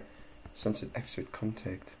 Nej. Sådan set activate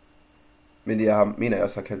contact. Men det jeg mener jeg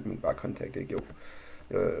også har kaldt min bare contact, ikke? Jo.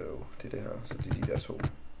 Jo, det er det her. Så det er de der to.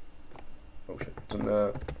 Oh shit. Sådan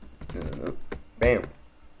der. Ned. Bam.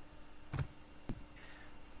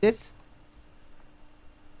 This.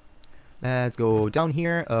 Let's go down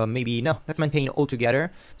here. Maybe no. Let's maintain all together.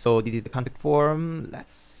 So this is the contact form.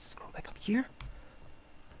 Let's scroll back up here.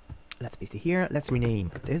 Let's paste it here. Let's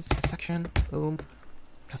rename this section. Boom.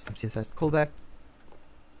 Custom CSS callback.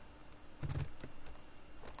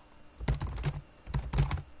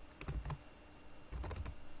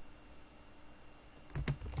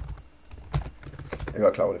 Jeg er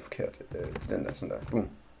godt klar over det forkert. Den der, sådan der. Boom.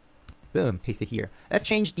 Boom, paste it here. Let's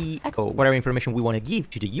change the echo, whatever information we want to give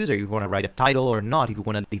to the user. If we want to write a title or not, if we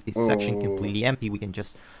want to leave this section completely empty, we can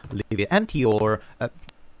just leave it empty or...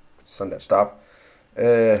 Sådan der, stop.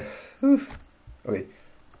 Okay.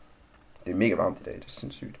 Det er mega varmt i dag, det er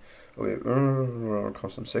sindssygt. Okay,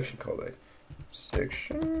 custom section callback.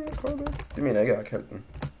 Section callback? Det mener jeg ikke, jeg har kaldt den.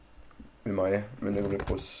 Med mig, men det kan blive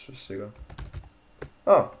brugt sikker.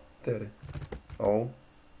 Ah, det er det. Og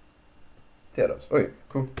det er det også. Okay,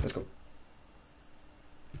 cool, let's go.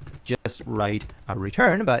 Just write a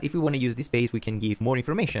return, but if we want to use this space, we can give more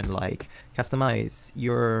information, like customize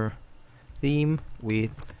your theme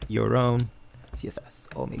with your own CSS,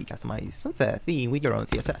 or maybe customize sunset theme with your own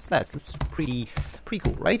CSS. That's pretty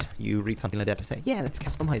cool, right? You read something like that and say, yeah, let's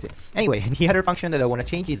customize it. Anyway, the other function that I want to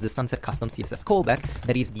change is the sunset custom CSS callback.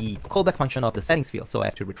 That is the callback function of the settings field. So I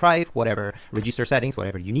have to retrieve whatever register settings,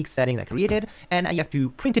 whatever unique setting I created, and I have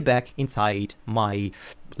to print it back inside my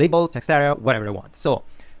label, text area, whatever I want. So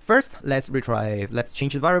first, let's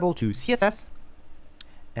change the variable to CSS,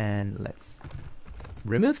 and let's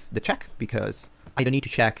remove the check, because I don't need to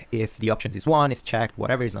check if the options is 1, is checked,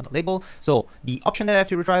 whatever is on the label. So the option that I have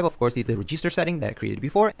to retrieve, of course, is the register setting that I created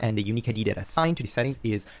before, and the unique ID that I assigned to the settings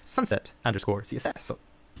is sunset_CSS. So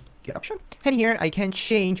get option. And here I can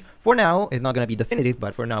change, for now, it's not going to be definitive,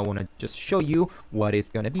 but for now I want to just show you what it's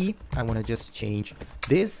going to be. I want to just change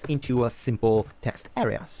this into a simple text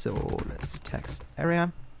area. So let's text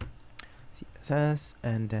area, CSS,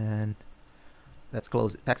 and then let's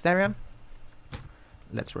close the text area.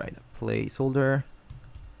 Let's write a placeholder.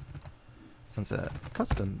 Sunset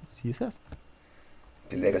custom CSS.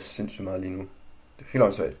 Det lægger sindssygt meget lige nu. Det er helt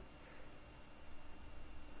åndssvagt.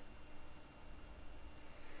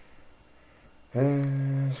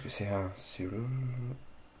 Skal vi se her.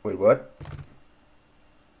 Wait, what?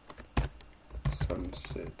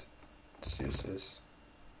 Sunset CSS.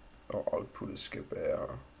 Og outputtet skal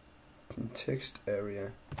være en text area.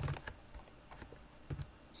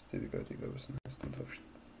 Så det vi gør, det gør vi sådan her. Sådan for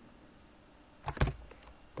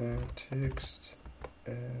text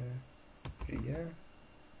area.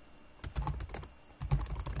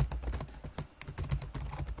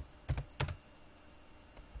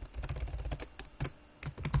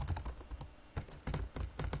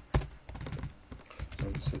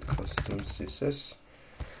 Sunset custom CSS.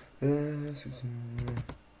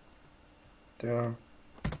 Der,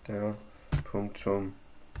 punktum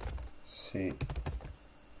CSS.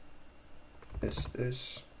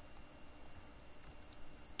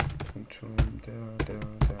 Punktum, der,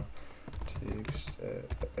 text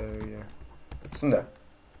area. Sådan der.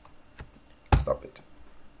 Stop it.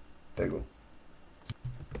 There you go.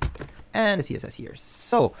 And the CSS here.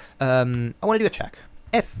 So I want to do a check.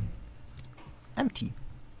 If empty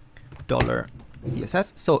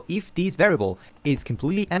 $CSS. So if this variable is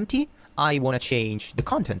completely empty, I want to change the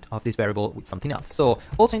content of this variable with something else. So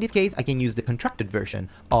also in this case, I can use the contracted version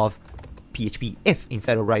of PHP if.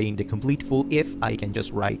 Instead of writing the complete full if, I can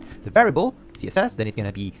just write the variable CSS. Then it's going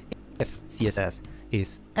to be if CSS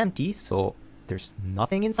is empty, so there's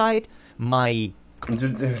nothing inside. My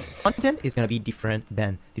content is going to be different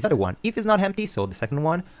than this other one. If it's not empty, so the second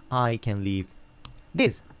one, I can leave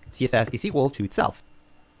this. CSS is equal to itself.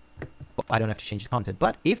 I don't have to change the content.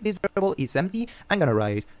 But if this variable is empty, I'm going to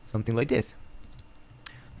write something like this.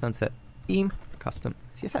 Sunset theme custom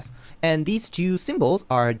CSS. And these two symbols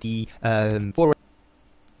are the forward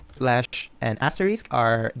slash and asterisk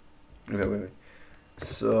are... Wait.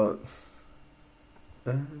 Så...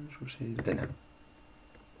 skal vi se, den her.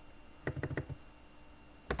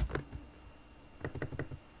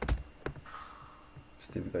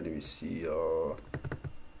 Så det vi gør, det vi siger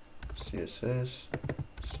CSS,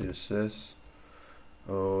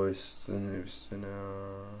 og hvis den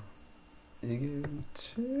er ikke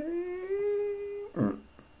til...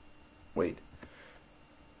 Wait.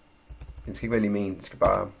 Den skal ikke være lige med en, den skal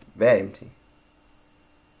bare være empty.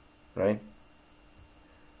 Right?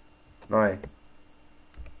 Nej.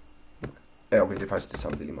 Ja, okay, det er faktisk det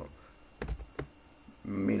samme, det er lige meget.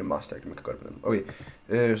 Mener meget stærkt, man kan godt på den. Okay,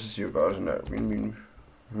 så siger vi bare sådan der, min.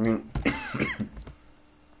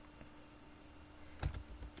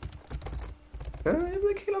 Jeg ved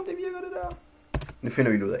ikke helt, om det virker, det der. Det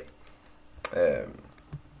finder vi ud af.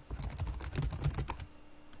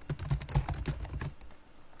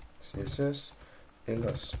 CSS,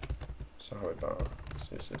 ellers så har vi bare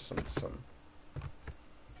CSS som det samme.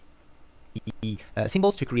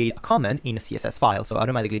 Symbols to create a comment in a CSS file. So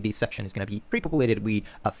automatically this section is going to be pre-populated with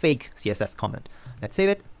a fake CSS comment. Let's save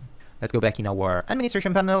it. Let's go back in our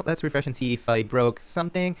administration panel. Let's refresh and see if I broke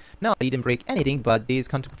something. No, I didn't break anything, but this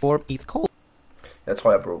content form is called. Jeg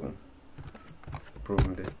tror, jeg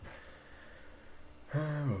broken det.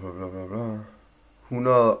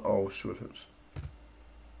 197.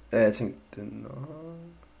 Ja, jeg tænkte nok...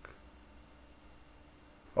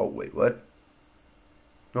 Oh, wait, what?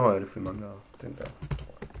 Nå, er det fordi mangler den der,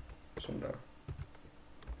 tror jeg. Sådan der.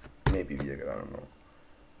 Maybe virker, I don't know.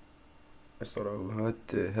 Hvad står der? What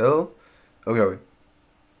the hell? Okay.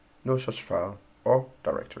 No such file or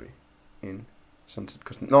directory in Sunset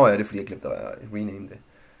Custom. Nå, ja, det er fordi jeg glemte at rename det.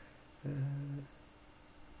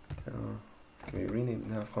 Kan vi rename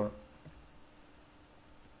den herfra?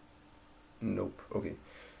 Nope, okay.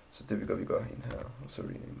 Så det vi gør hende her, og så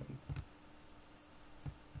rename den.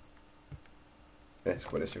 Ja, jeg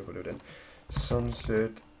skal bare lige se på det den.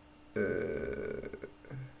 Sunset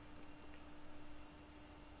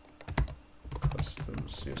Custom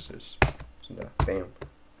CSS. Sådan der, bam.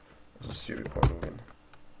 Og så siger vi på den igen.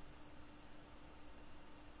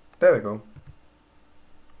 There we go.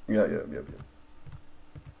 Yeah.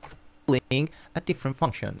 Calling a different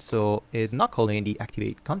function. So it's not calling the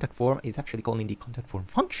activate contact form, it's actually calling the contact form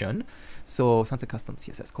function. So Sunset Custom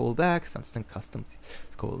CSS callback, Sunset Custom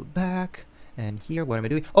CSS callback. And here, what am I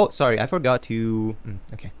doing? Oh, sorry, I forgot to...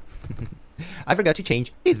 okay. I forgot to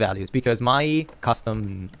change these values because my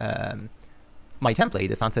custom... my template,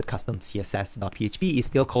 the Sunset Custom CSS.php, is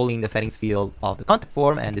still calling the settings field of the contact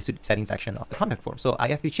form and the settings section of the contact form. So I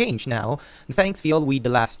have to change now the settings field with the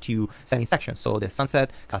last two settings sections. So the Sunset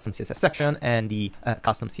Custom CSS section and the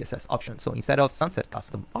Custom CSS option. So instead of Sunset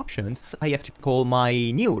Custom options, I have to call my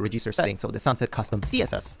new register setting. So the Sunset Custom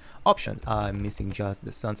CSS options. I'm missing just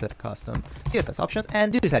the Sunset Custom CSS options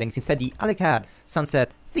and do the settings. Instead, the Alicad Sunset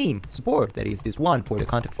theme support, that is this one for the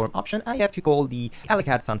contact form option, I have to call the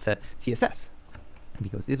Alicad Sunset CSS.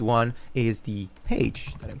 Because this one is the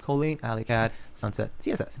page that I'm calling Alicad Sunset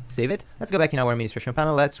CSS. Save it. Let's go back in our administration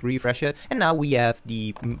panel. Let's refresh it. And now we have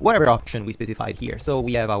the whatever option we specified here. So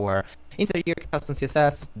we have our insert here custom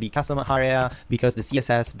CSS, the custom area, because the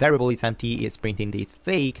CSS variable is empty, it's printing this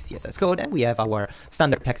fake CSS code. And we have our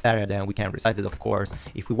standard text area. Then we can resize it, of course,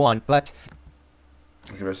 if we want. But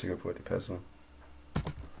jeg kan være sikker på, at det passer.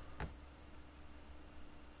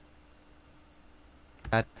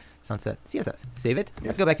 Sunset CSS. Save it.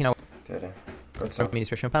 Let's go back in our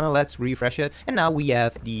administration panel. Let's refresh it. And now we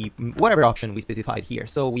have the whatever option we specified here.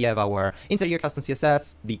 So we have our insert here custom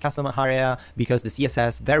CSS, the custom area, because the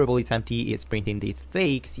CSS variable is empty, it's printing this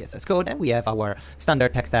fake CSS code. And we have our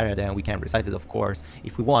standard text area. Then we can resize it, of course,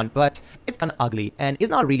 if we want. But it's kind of ugly. And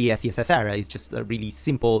it's not really a CSS area. It's just a really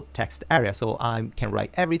simple text area. So I can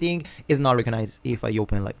write everything. It's not recognized if I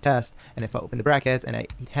open like test. And if I open the brackets and I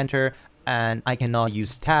hit enter, and I cannot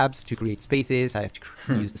use tabs to create spaces. I have to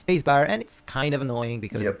use the spacebar, and it's kind of annoying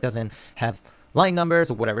because it doesn't have line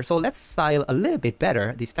numbers or whatever. So let's style a little bit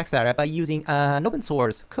better this text area by using an open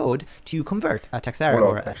source code to convert a text area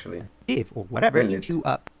or a div or whatever into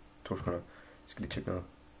a... Skal lige tjekke noget.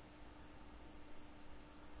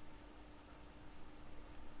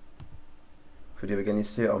 Fordi jeg vil gerne lige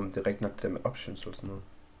se, om det er rigtigt nok det der med options eller sådan noget.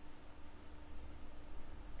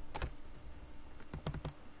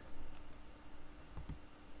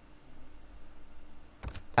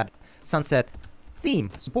 Sunset theme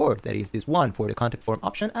support, that is this one for the contact form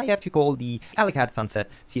option, I have to call the Alicad Sunset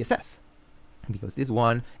CSS because this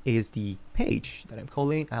one is the page that I'm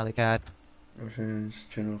calling Alicad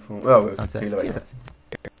General form. Oh, Sunset hele vejen. CSS.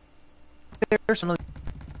 Personally,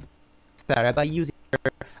 that by using,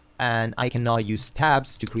 and I cannot use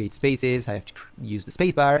tabs to create spaces. I have to use the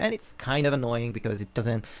spacebar, and it's kind of annoying because it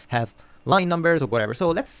doesn't have line numbers or whatever.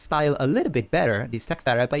 So let's style a little bit better this text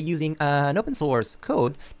data by using an open source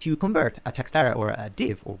code to convert a text data or a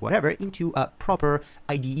div or whatever into a proper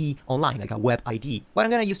IDE online, like a web IDE. What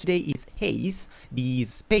I'm going to use today is Haze.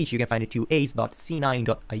 This page, you can find it to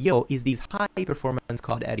haze.c9.io, is this high performance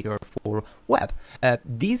code editor for web.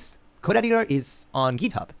 This code editor is on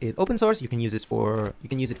GitHub. It's open source. You can use it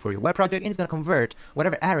for your web project, and it's going to convert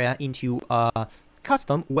whatever area into a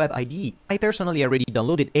custom web IDE. I personally already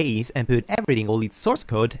downloaded Haze and put everything, all its source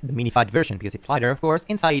code, the minified version because it's lighter, of course,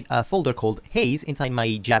 inside a folder called Haze, inside my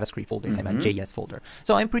JavaScript folder, inside my JS folder.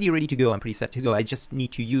 So I'm pretty ready to go. I'm pretty set to go. I just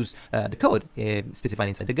need to use the code specified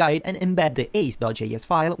inside the guide and embed the haze.js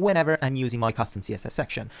file whenever I'm using my custom CSS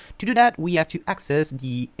section. To do that, we have to access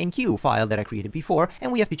the enqueue file that I created before,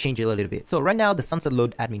 and we have to change it a little bit. So right now, the sunset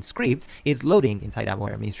load admin script is loading inside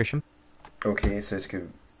our administration. Okay, så jeg skal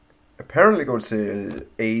apparently gå til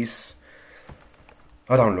Ace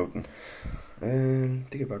og download den.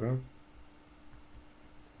 Det kan jeg bare gøre.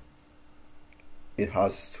 It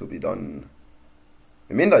has to be done.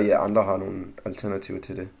 Medmindre I andre har nogle alternativer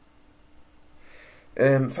til det.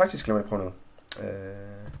 Faktisk lad mig prøve noget.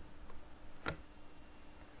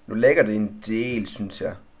 Nu lægger det en del, synes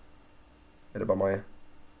jeg. Er det bare mig?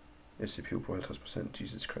 CPU på 50%.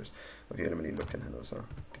 Jesus Christ. Okay, lad mig lige lukke den her ned, så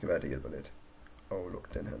det kan være, det hjælper lidt. Og lukke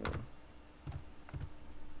den her ned.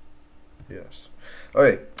 Yes.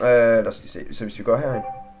 Okay, lad os lige se. Så hvis vi går herind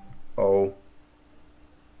og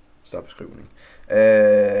start beskrivning.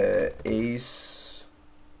 Ace.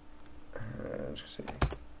 Nu skal se.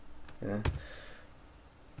 Ja.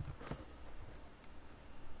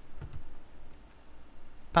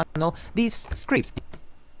 Panel, these scripts.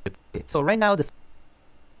 So right now, the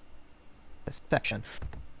section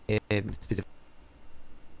specific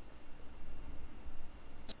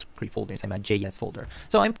script folder is in my JS folder.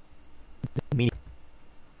 So I'm the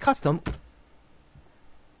custom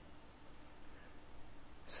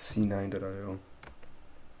C9.io.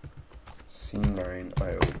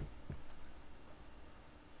 C9.io.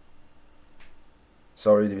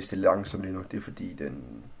 Sorry, hvis det er langsomt lige nu. Det er fordi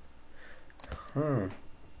den...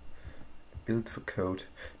 Build for code.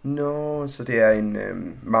 No, så det er en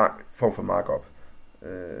form for markup.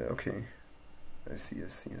 Okay. I see.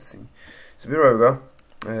 Så ved du hvad vi gør?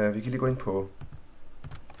 Vi kan lige gå ind på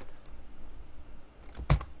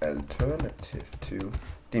Alternative to.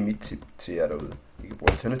 Det er mit tip til jer derude. I kan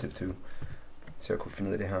bruge Alternative to til at kunne finde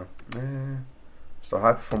ud af det her. Så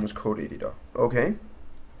High Performance Code Editor. Okay.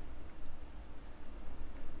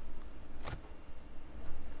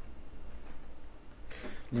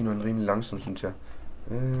 Lige nu en rimelig langsom, synes jeg.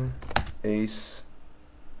 Ace.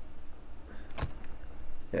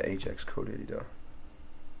 Ja, Ajax Code Editor.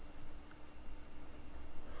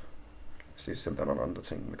 Så se, om der er nogle andre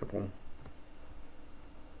ting, man kan bruge.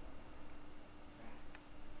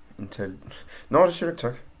 Nå, det siger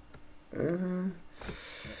tak.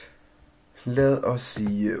 Lad os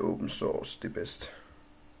sige open source, det er bedst.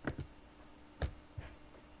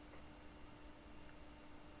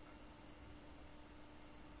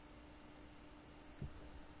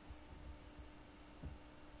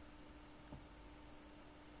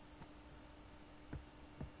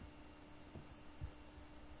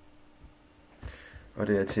 Og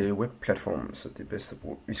det er til webplatformen, så det er bedst at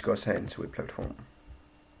bruge. Vi skal også have en til webplatformen.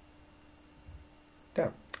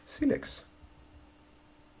 Der. Silex.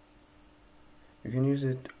 You can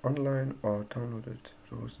use it online or download it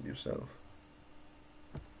to host it yourself.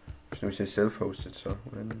 Hvis nu vi siger self-hosted, så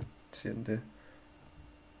hvordan siger den det?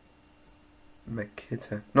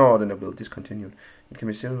 Makita. Nå, den er blevet discontinued. It can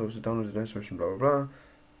be self-hosted, download the next version, bla bla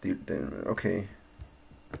bla. Okay. Lad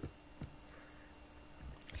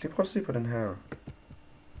os lige prøve at se på den her.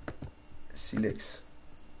 Silex.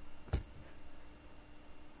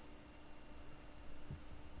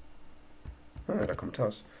 Der er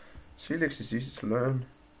kommentarer. Silex is easy to learn,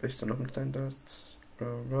 based on open standards,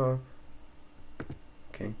 blah blah.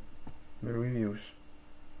 Okay, med reviews.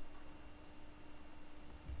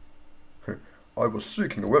 I was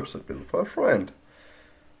seeking a website builder for a friend.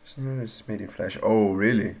 It's made in Flash. Oh,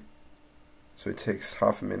 really? So it takes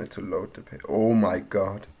half a minute to load the page. Oh my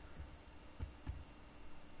god.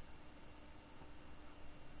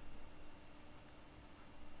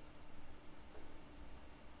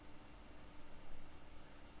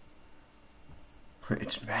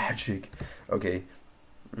 It's magic. Okay.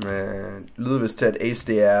 Lyder vist til, at Ace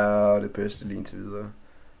det er det bedste lige indtil videre.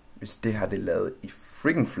 Hvis det har det lavet i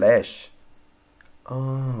freaking Flash.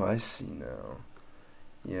 Oh, I see now.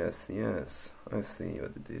 Yes, yes, I see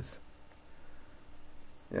what it is.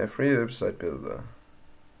 Ja, free website builder.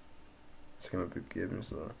 Så kan man bygge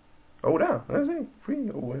hjemmesider. Der, lad os se.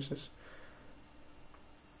 Free OSS.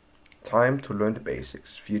 Time to learn the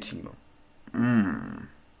basics. 4 timer.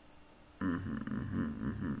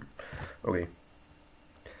 Okay.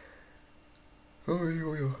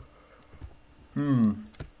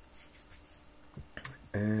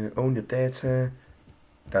 Own your data.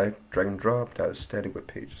 Drag and drop. Der er static web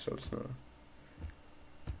pages og sådan noget.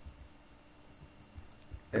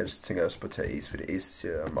 Ellers tænker jeg også på at tage Ace, fordi Ace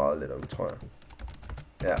ser meget lettere ud, tror jeg.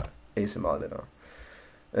 Ja, Ace er meget lettere.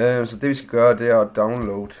 Så det vi skal gøre, det er at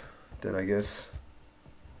download den, I guess.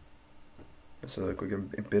 Altså gå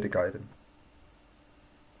igennem embedded guiden.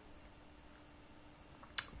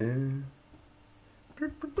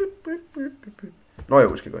 Nå,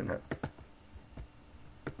 jeg skal gå ind her.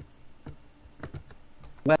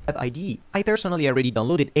 Web ID. I personally already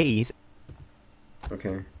downloaded Ace.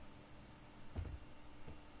 Okay.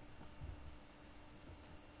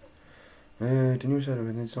 The new site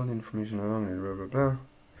needs all the information along it, blah blah blah.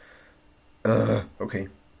 Okay.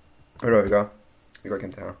 Ved du hvad vi gør? Vi går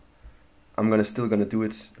igennem det her. I'm still gonna do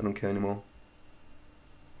it. I don't care anymore.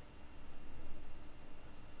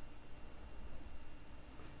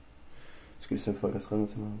 Skal vi se folk har skrevet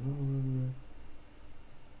til mig?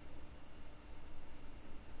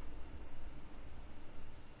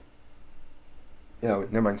 Ja, okay,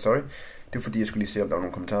 nevermind, sorry. Det er fordi jeg skulle lige se om der var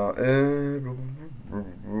nogle kommentarer.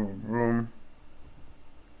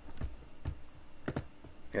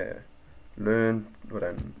 Ja, learn,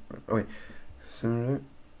 hvordan, okay. Så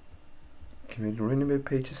can we run web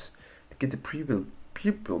pages to get the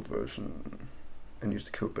pre-built version and use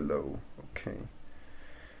the code below. Okay.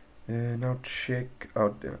 Now check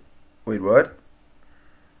out the, wait, what?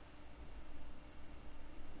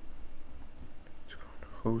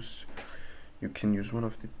 Host. You can use one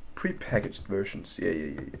of the pre-packaged versions.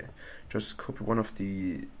 Yeah. Just copy one of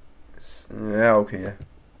the. Yeah, okay, yeah.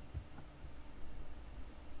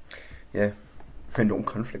 Yeah, and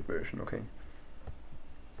non-conflict version, okay.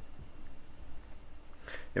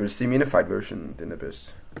 Jeg vil sige minified version, den er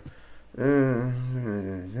bedst.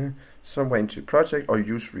 Somewhere into project or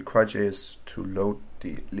use require.js to load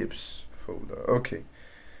the libs folder. Okay.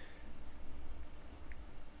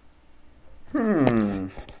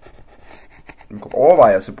 Man kunne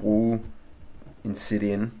overveje at bruge en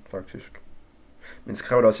CDN, faktisk. Men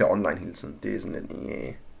skriver det også her online hele tiden. Det er sådan lidt,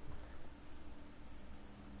 yeah.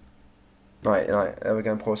 Nej, jeg vil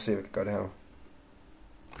gerne prøve at se, hvad jeg kan gøre det her.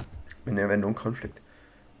 Men der er nogen konflikt.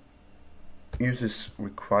 Uses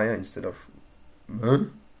require instead of...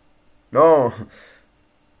 No!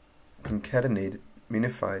 Concatenated,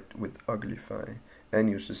 minified with uglify.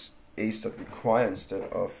 And uses ace.require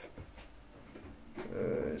instead of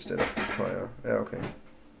require. Ja, okay.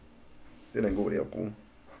 Det er da en god idé at bruge.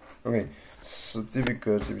 Okay, så det vi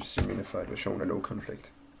gør, det vil sige minified version af no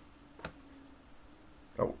conflict.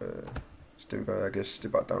 Så det vi gør, jeg guess, det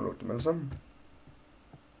er bare at downloade dem alle sammen.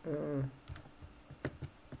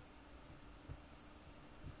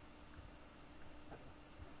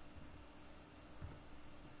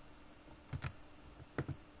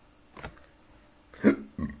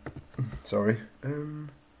 Sorry.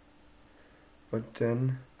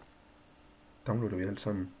 Hvordan downloader vi alt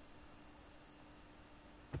sammen?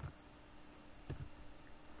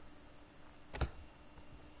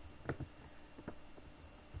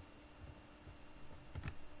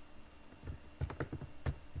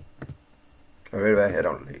 Og ved du hvad, jeg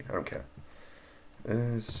downloader helt, I don't care.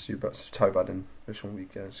 Så tager vi bare den version, vi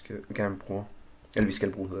gerne bruge. Eller vi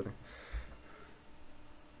skal bruge, hedder det.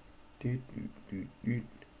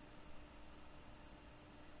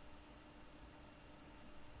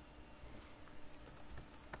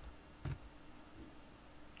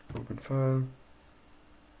 Open file.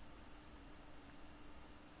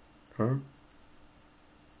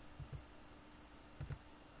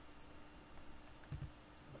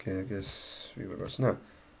 Okay, I guess vi vil gøre sådan her.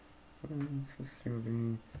 Så siger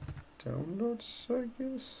vi downloads, I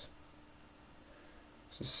guess.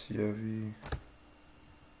 Så siger vi...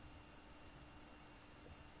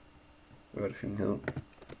 Hvad var det filen hed?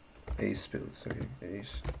 Ace spills, okay,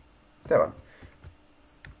 Ace. Der var den.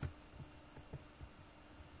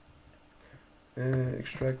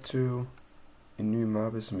 Extract to en ny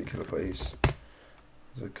mappe, som vi kalder for Ace.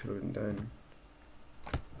 Så kalder vi den derinde.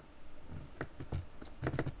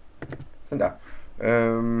 Sådan der.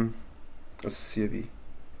 Og så siger vi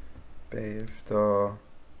bagefter...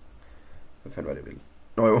 Hvad fanden var det vel?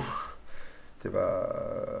 Nå jo. Det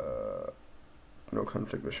var... no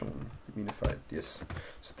conflict versionen. Minified, yes.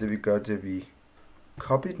 Så det vi gør, det er, vi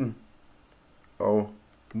copy den og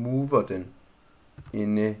mover den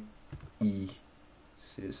inde i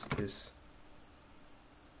CSS.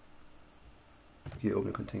 Her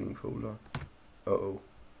åbne containing folder. Kan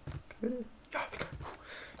vi det? Ja, vi kan.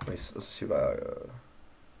 Nice. Og så siger vi bare,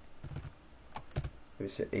 vi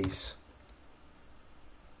siger ace.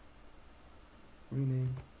 Rename.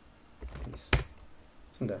 Ace.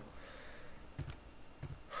 Sådan der.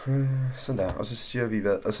 Sådan der. Og så siger vi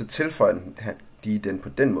hvad, og så tilføjer den på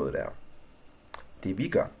den måde der. Det vi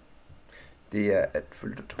gør, det er at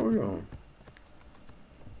følge tutorialen.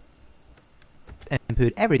 And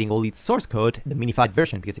put everything, all its source code, the minified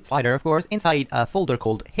version, because it's lighter, of course, inside a folder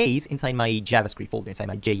called Haze, inside my JavaScript folder, inside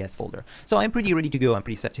my JS folder. So I'm pretty ready to go. I'm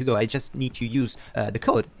pretty set to go. I just need to use the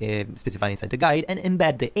code specified inside the guide and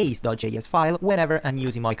embed the ace.js file whenever I'm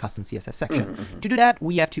using my custom CSS section. To do that,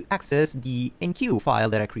 we have to access the enqueue file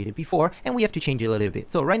that I created before, and we have to change it a little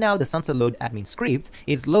bit. So right now, the sunset load admin script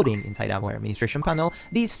is loading inside our administration panel.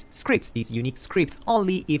 These scripts, these unique scripts,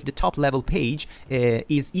 only if the top level page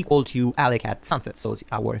is equal to alloc at sunset. So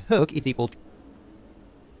our hook is equal to...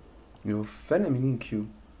 Jo, fanden er min enqueue?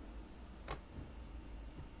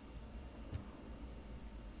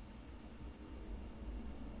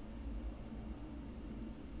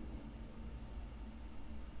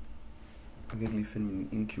 Jeg kan ikke lige finde min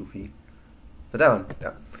enqueue-fil. Så der var den,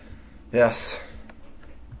 ja. Yes.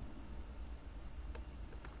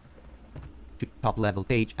 Top level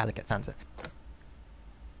page, alloc at sunset.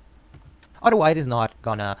 Otherwise, it's not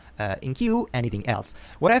gonna enqueue anything else.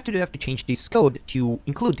 What I have to do, I have to change this code to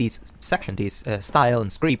include this section, this style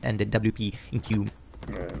and script and the WP enqueue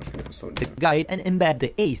guide and embed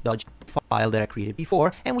the ace.js file that I created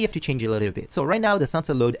before, and we have to change it a little bit. So right now, the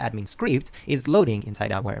sunset load admin script is loading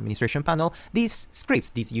inside our administration panel. These scripts,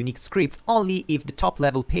 these unique scripts, only if the top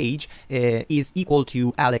level page is equal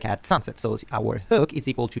to alloc at sunset. So our hook is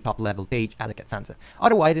equal to top level page alloc at sunset.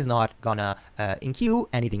 Otherwise, it's not gonna enqueue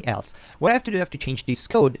anything else. What I have to do, I have to change this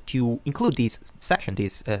code to include this section,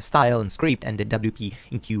 this style and script and the WP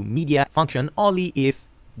enqueue media function, only if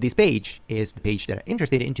this page is the page that I'm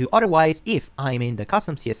interested into. Otherwise, if I'm in the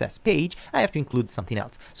custom CSS page, I have to include something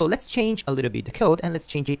else. So let's change a little bit the code and let's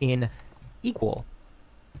change it in equal.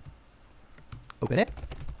 Open it.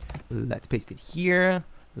 Let's paste it here.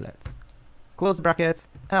 Let's close the brackets.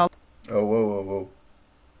 Out. Oh, whoa.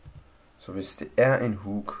 Så hvis det er en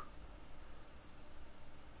hook,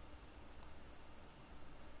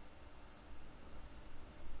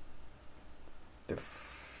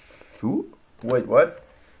 wait, what?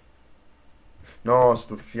 Nå, så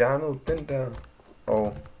du fjernede den der,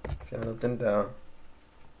 og fjernede den der,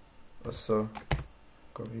 og så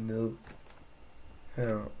går vi ned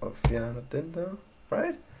her og fjerner den der,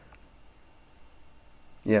 right?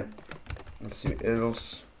 Ja, yeah. Let's see,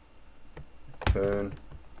 else, turn,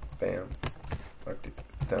 bam, like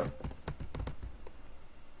der,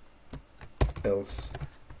 else,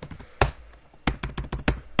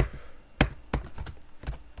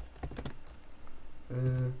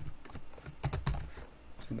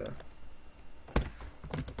 sådan der.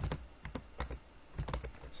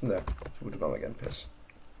 Sådan der. Så burde det bare gerne passe.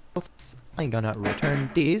 I'm gonna return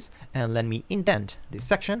this and let me indent this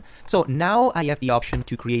section. So now I have the option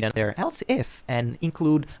to create another else if and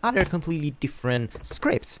include other completely different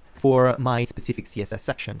scripts for my specific CSS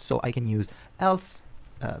section. So I can use else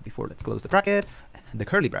before, let's close the bracket, the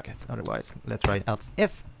curly brackets. Otherwise, let's write else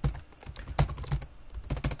if.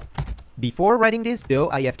 Before writing this, though,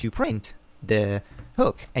 I have to print the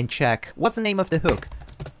hook and check what's the name of the hook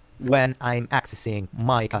when I'm accessing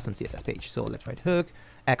my custom CSS page. So let's write hook,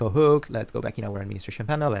 echo hook. Let's go back in our administration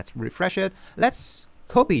panel. Let's refresh it. Let's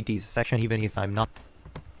copy this section even if I'm not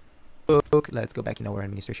hook. Let's go back in our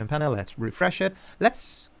administration panel. Let's refresh it.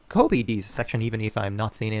 Let's copy this section even if I'm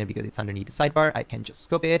not seeing it because it's underneath the sidebar. I can just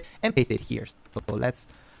copy it and paste it here. So let's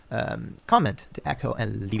comment the echo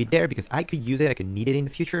and leave it there because I could use it, I could need it in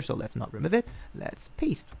the future, so let's not remove it. Let's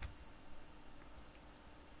paste.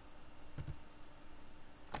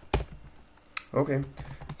 Okay,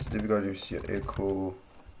 så det vi gør, det vi siger echo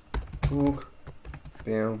hook,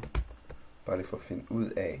 bam, bare lige for at finde ud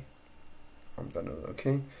af, om der er noget,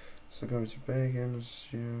 okay? Så går vi tilbage igen og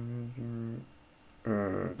siger,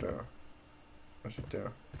 der, og så der.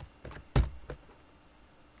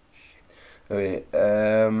 Okay,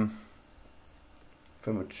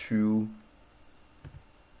 25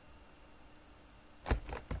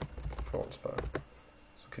 forholds bare,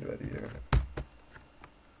 så kan det være, det virker.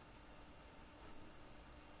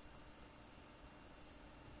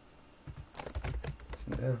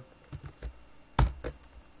 Sådan der.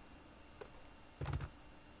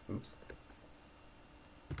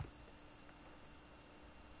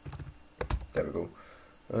 Der vi go.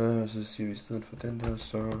 Så siger vi i stedet for den der,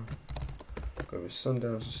 så gør vi sådan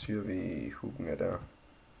der, så siger vi hooken er der.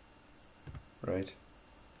 Right.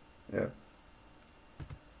 Ja.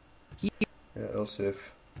 Ja, else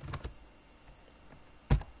if.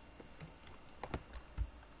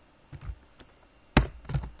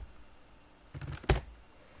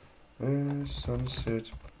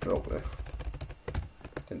 Sunset.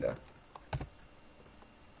 Den der.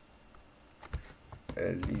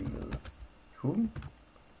 Er lige med hooken.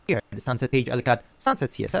 Here, the sunset page, I look at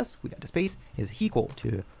sunset CSS without the space is equal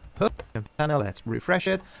to hook panel. Let's refresh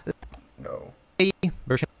it. No.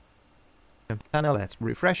 Version panel. Let's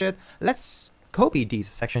refresh it. Let's copy this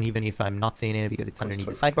section, even if I'm not seeing it because it's underneath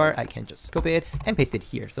the sidebar. I can just copy it and paste it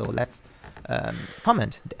here. So let's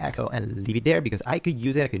comment the echo and leave it there because I could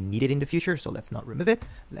use it. I could need it in the future. So let's not remove it.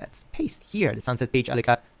 Let's paste here. The sunset page, I look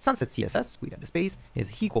at sunset CSS without the space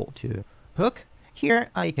is equal to hook. Here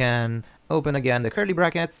I can open again the curly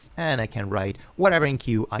brackets and I can write whatever in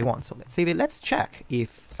queue I want. So let's save it. Let's check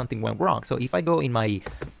if something went wrong. So if I go in my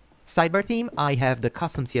sidebar theme, I have the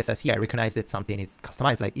custom CSS here. I recognize that something is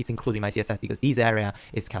customized, like it's including my CSS because this area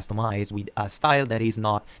is customized with a style that is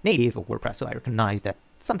not native of WordPress. So I recognize that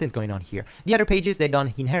something's going on here. The other pages, they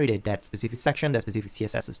don't inherit that specific section, that specific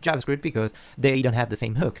CSS is JavaScript because they don't have the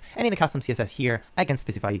same hook. And in the custom CSS here, I can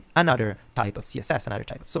specify another type of CSS, another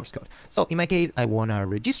type of source code. So in my case, I want to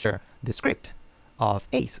register the script of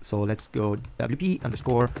ACE. So let's go wp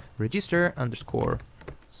underscore register underscore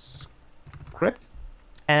script.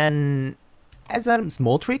 And as a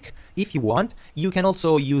small trick, if you want, you can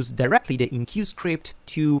also use directly the enqueue script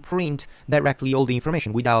to print directly all the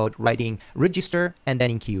information without writing register and then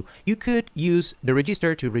enqueue. You could use the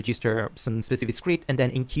register to register some specific script and then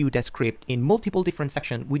enqueue that script in multiple different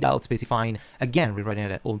sections without specifying, again,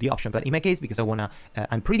 rewriting all the option. But in my case, because I wanna,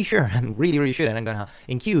 I'm pretty sure, I'm really sure that I'm gonna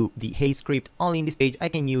enqueue the hey script only in this page, I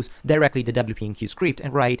can use directly the wp enqueue script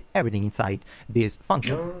and write everything inside this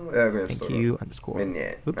function. Enqueue underscore,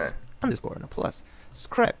 oops, underscore and a plus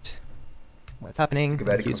script. What's happening?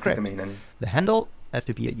 Enqueue script. The handle has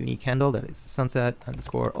to be a unique handle that is sunset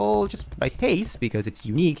underscore all. Just write paste because it's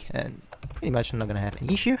unique and pretty much I'm not gonna have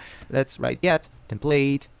any issue. Let's write get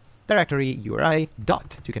template directory URI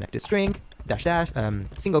dot to connect the string dash dash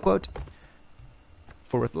single quote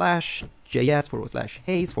 /js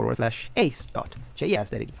 /haze /ace dot js.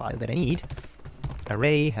 That is the file that I need.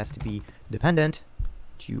 Array has to be dependent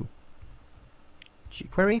to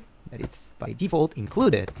jQuery, that it's by default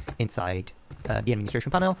included inside the administration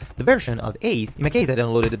panel. The version of ACE, in my case I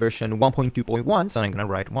downloaded the version 1.2.1, so I'm gonna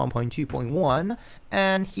write 1.2.1,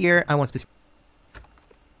 and here I want specific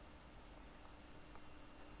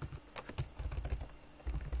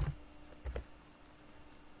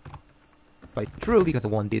by true because I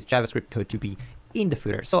want this JavaScript code to be in the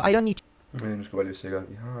footer. So I don't need to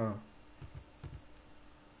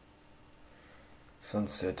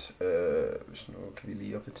Sunset, hvis nu kan vi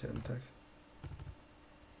lige opdatere den, tak.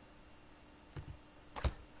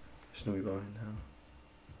 Hvis nu vi går ind her.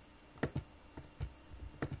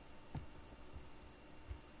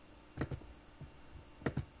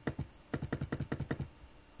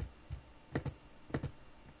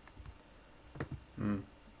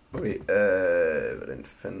 Okay, hvordan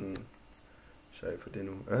fanden sørger jeg for det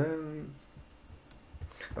nu?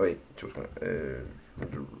 Okay, 2 sekunder.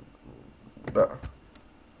 Der.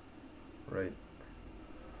 Right.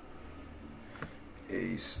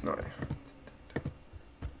 Ace, nej.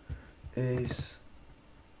 Ace.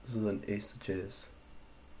 Så hedder den ace.js.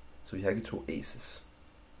 Så vi har ikke 2 aces.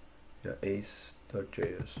 Vi har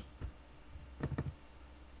ace.js.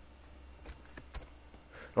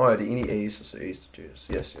 Nå ja, det er inde i ace, og så ace.js.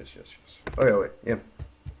 Yes. Okay, yeah.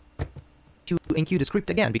 To enqueue the script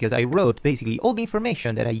again because I wrote basically all the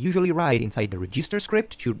information that I usually write inside the register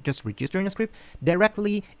script to just registering a script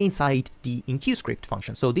directly inside the enqueue script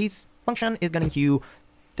function. So this function is going to enqueue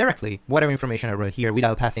directly whatever information I wrote here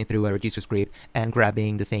without passing through a register script and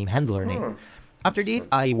grabbing the same handler name. After this,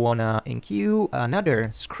 I wanna enqueue another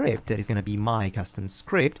script that is gonna be my custom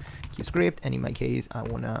script, enqueue script, and in my case, I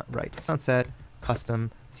wanna write sunset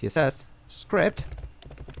custom CSS script.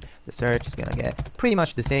 The search is gonna get pretty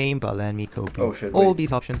much the same, but let me copy all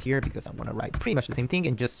these options here because I wanna write pretty much the same thing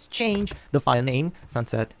and just change the file name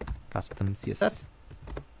sunset custom CSS.js.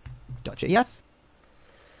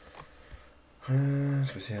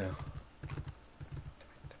 Skal vi se her.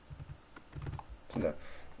 Sådan der.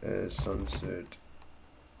 Sunset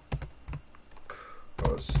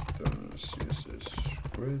custom CSS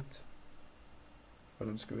script. Og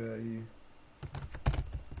den skal være i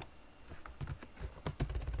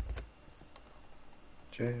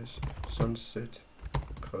JS sunset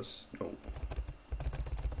custom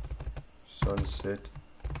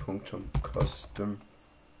sunset.custom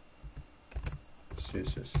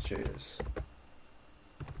css.js.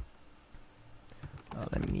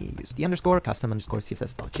 Let me use the underscore, custom underscore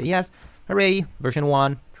css.js. Hooray, version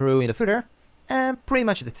 1, true in the footer. And pretty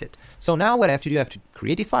much that's it. So now what I have to do, I have to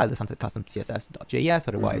create this file, the sunset custom css.js,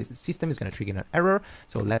 otherwise the system is going to trigger an error.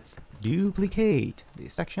 So let's duplicate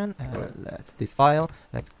this section, and this file,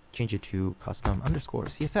 let's change it to custom underscore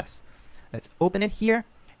css. Let's open it here,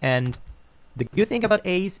 and the good thing about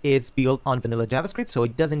Ace is built on vanilla JavaScript, so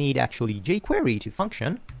it doesn't need actually jQuery to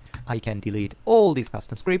function. I can delete all this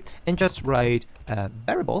custom script and just write a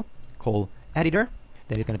variable called editor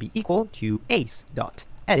that is going to be equal to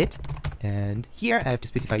ace.edit, and here I have to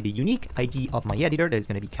specify the unique ID of my editor that is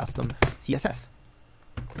going to be custom CSS,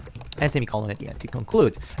 and semicolon at the end to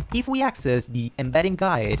conclude. If we access the embedding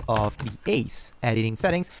guide of the Ace editing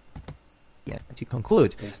settings, to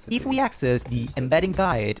conclude, if we access the embedding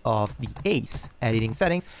guide of the Ace editing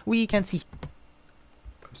settings, we can see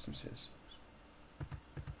Custom CSS.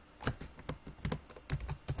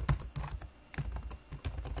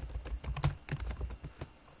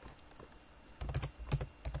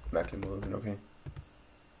 Mærkelig måde, men okay.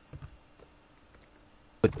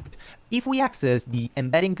 If we access the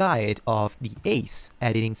embedding guide of the Ace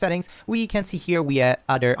editing settings, we can see here we have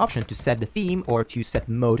other options to set the theme or to set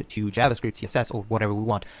mode to JavaScript, CSS, or whatever we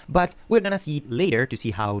want. But we're going to see later to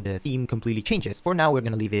see how the theme completely changes. For now, we're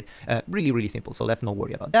going to leave it really simple, so let's not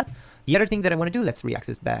worry about that. The other thing that I want to do, let's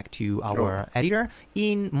re-access back to our editor.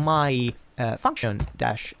 In my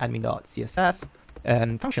function-admin.css,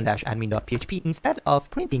 function-admin.php, instead of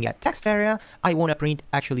printing a text area, I want to print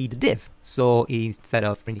actually the div. So instead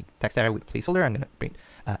of printing text area with placeholder, I'm going to print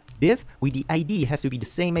div with the ID. It has to be the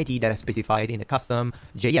same ID that I specified in the custom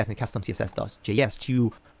JS and custom CSS.js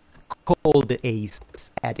to call the Ace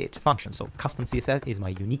edit function. So custom CSS is my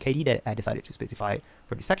unique ID that I decided to specify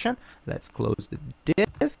for this section. Let's close the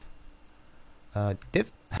div. Not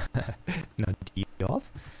div.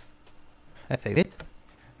 Let's save it.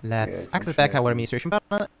 Let's access back our administration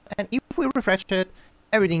panel, and if we refresh it,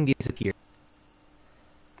 everything disappears.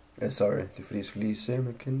 Sorry, det er fordi jeg skal lige se, om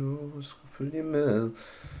jeg kan nå følge med.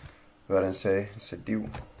 Hvad den sagde? Den sagde div.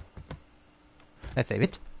 Let's save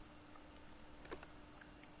it.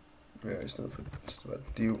 Ja, i stedet for så var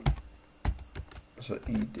det div. Og så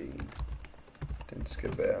ID'en. Den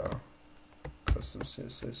skal være custom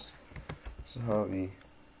CSS. Så har vi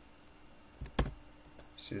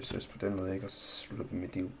CSS på den måde, ikke? Og så slutter vi med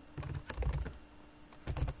div.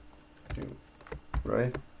 Div.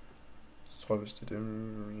 Right? Så tror jeg, hvis det er det.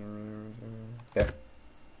 Ja.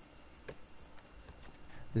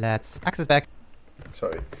 Let's access back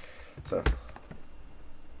Sorry. Så.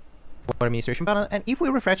 our administration panel, and if we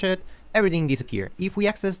refresh it, everything disappears. If we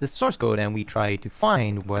access the source code and we try to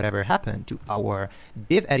find whatever happened to our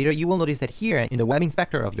div editor, you will notice that here in the web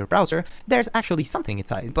inspector of your browser, there's actually something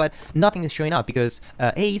inside, but nothing is showing up because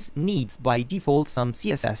Ace needs by default some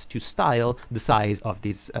CSS to style the size of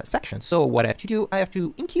this section. So what I have to do, I have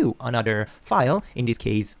to enqueue another file, in this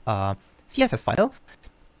case, CSS file,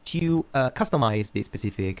 to customize the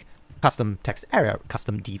specific custom text area,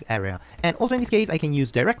 custom div area. And also in this case, I can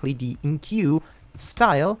use directly the enqueue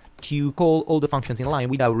style to call all the functions in line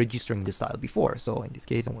without registering the style before. So in this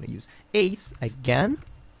case, I want to use Ace again.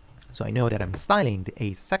 So I know that I'm styling the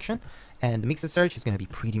Ace section, and the mixer search is going to be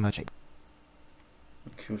pretty much a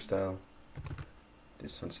Q style.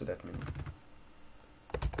 This sunset admin.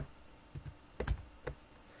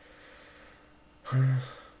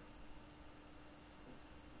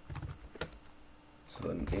 So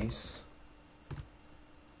then Ace.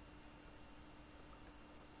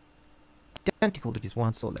 identical to this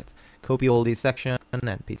one, so let's copy all this section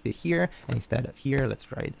and paste it here, and instead of here,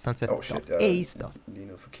 let's write sunset.ace. Lige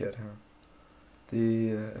noget forkert her.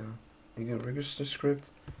 Det er ikke en register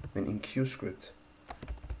script, men en queue script.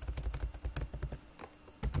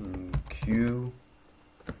 En queue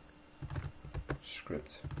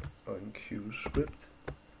script og en queue script.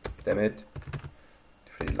 Dammit. Det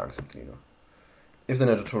er fordi det er langsomt lige nu. Efter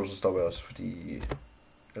den her tutorial så stopper jeg også, fordi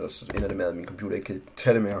ellers så ender det med, at min computer ikke kan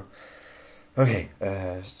tage det mere. Okay,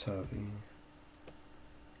 så tager vi...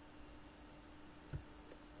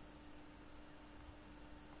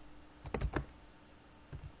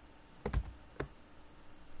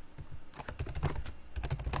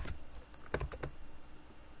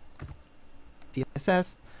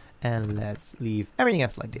 CSS, and let's leave everything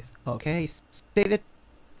else like this. Okay, save it.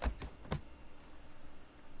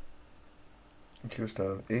 Q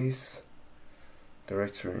style ace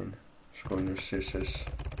directory scrolling your CSS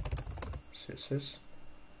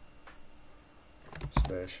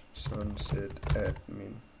 /sunset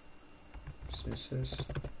admin CSS.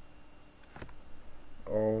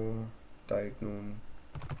 Og der er ikke nogen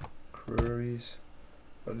queries,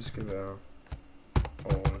 og det skal være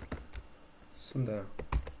all. Sådan der.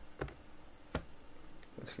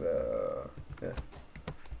 Det skal være, ja,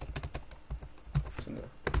 sådan der.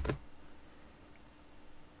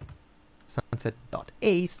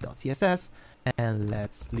 Sunset.ace.css, and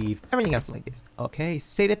let's leave everything else like this. Okay,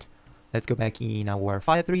 save it. Let's go back in our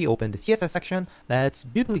file 3, open the CSS section. Let's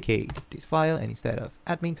duplicate this file, and instead of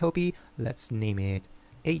admin copy, let's name it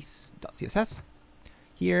ace.css.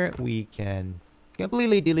 Here we can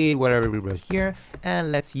completely delete whatever we wrote here,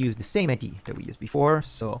 and let's use the same ID that we used before.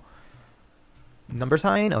 So number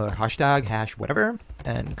sign or hashtag, hash, whatever,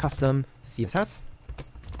 and custom CSS.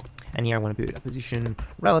 And here I want to put a position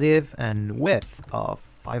relative and width of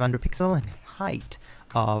 500 pixel and height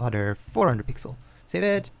of other 400 pixel. Save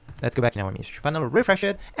it. Let's go back in our administration panel, refresh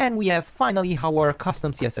it, and we have finally our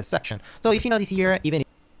custom CSS section. So if you notice here, even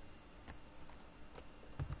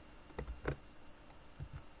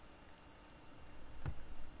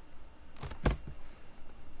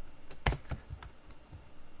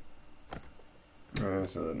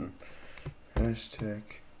så den hashtag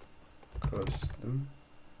custom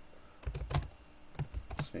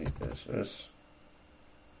CSS.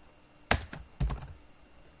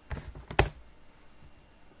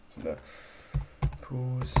 Sådan der.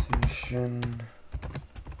 Position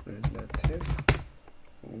relative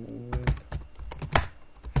with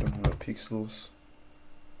 500 pixels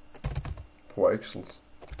per pixels.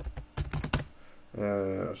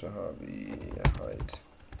 Og så har vi height,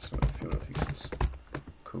 som er 400 pixels.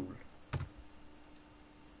 Cool.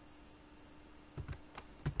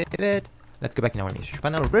 let's go back in our administration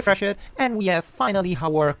panel, refresh it, and we have finally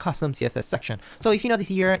our custom CSS section. So if you notice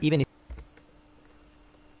here, even if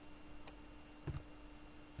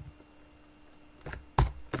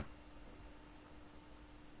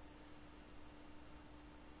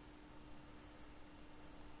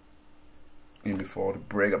before det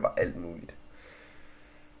breaker bare alt muligt.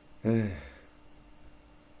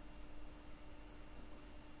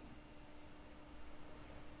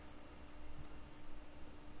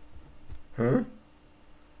 Huh?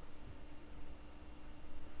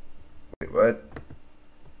 Wait, what?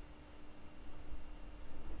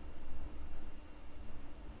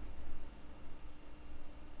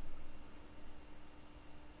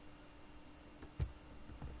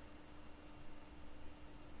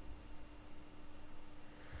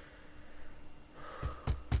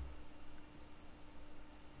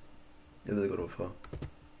 Jeg ved ikke hvorfor.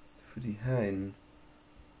 Fordi herinde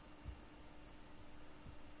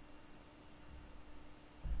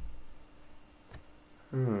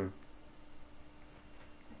den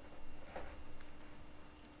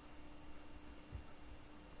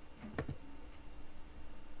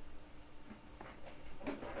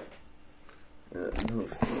hedder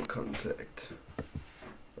full contact.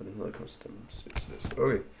 Og den hedder custom CSS.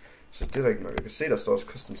 Okay, så det er rigtigt nok. Jeg kan se, der står også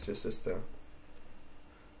custom CSS der.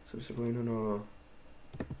 Så hvis jeg går ind under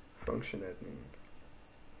function admin.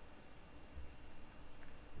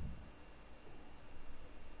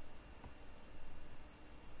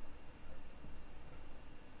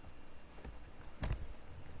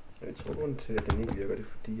 Jeg tror grunden til at den ikke virker, det er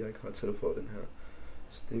fordi jeg ikke har tilføjet den her.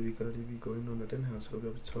 Så det vi gør, det er vi går ind under den her, så går vi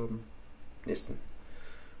op i toppen. Næsten.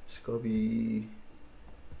 Så går vi i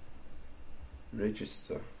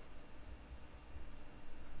register.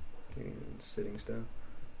 Det er en settings der.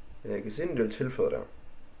 Ja, jeg kan se, at den er tilføjet der.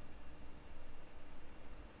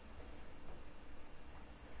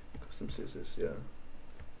 Custom CSS, ja. Den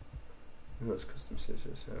hedder også custom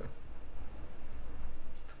CSS her.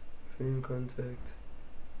 Find contact.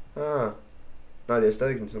 Ah. Nej, det er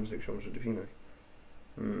stadig den samme sektion, så det er fint nok.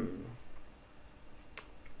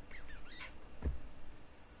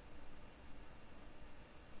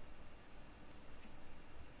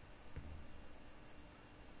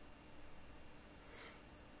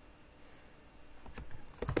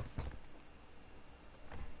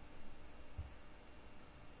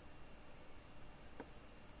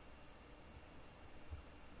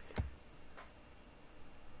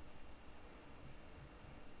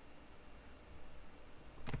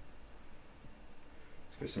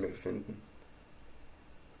 Skal vi se, om jeg kan finde den.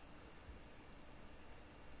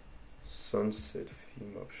 Sunset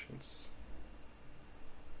theme options.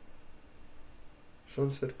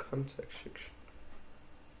 Sunset contact section.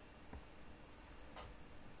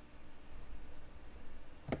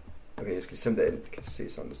 Okay, jeg skal se, om der alt kan se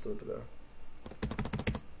sådan et sted, det der.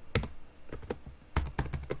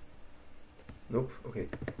 Nope, okay.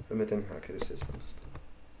 Hvad med den her, kan det se sådan et sted?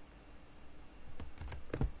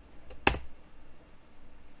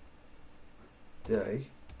 Det er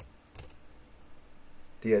ikke.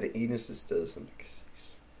 Det er det eneste sted, som det kan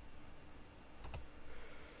ses.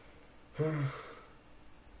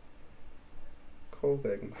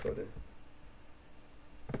 Callbacken for det.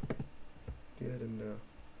 Det er den der.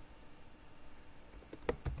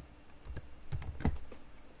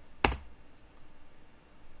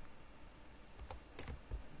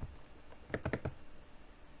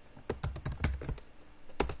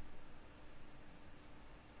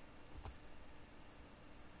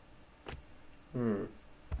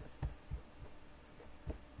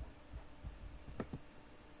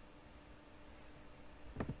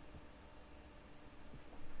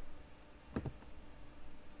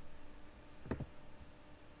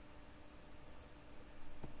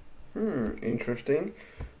 Interesting.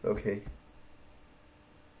 Okay.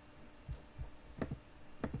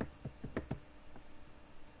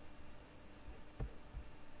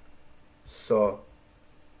 Så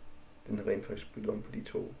den har rent faktisk byttet om på de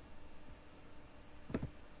to.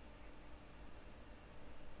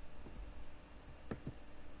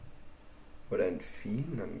 Hvordan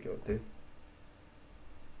filen har den gjort det?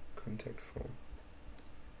 Contact form.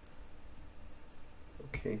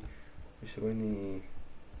 Okay. Hvis jeg går ind i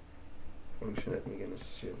funktionen igen, og så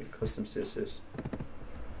siger vi custom CSS.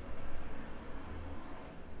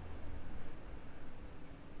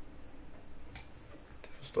 Det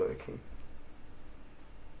forstår jeg ikke.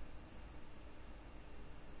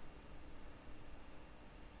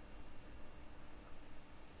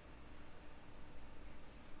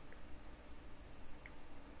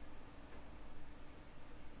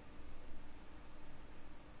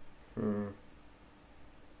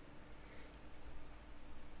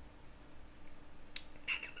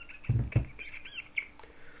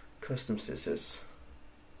 Custom CSS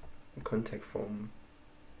og contact form.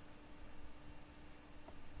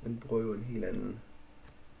 Den bruger jo en helt anden.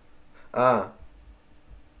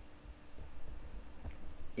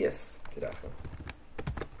 Yes, det er derfor.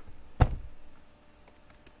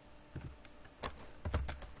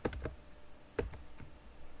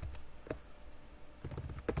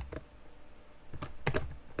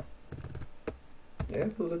 Ja, jeg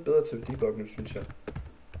er blevet lidt bedre til debug nu, synes jeg.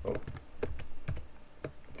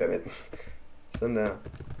 Sådan der.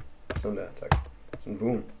 Sådan der, tak. Sådan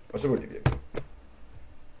boom. Og så går det virkelig.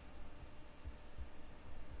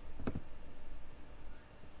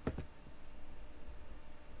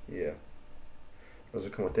 Ja. Yeah. Og så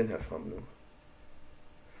kommer den her frem nu.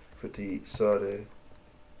 Fordi så er det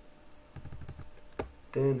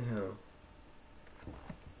den her.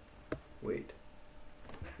 Wait.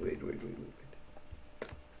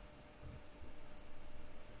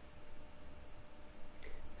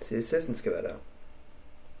 CSS'en skal være der.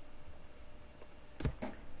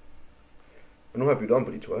 Og nu har jeg byttet om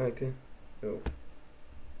på de to, er ikke det? Jo.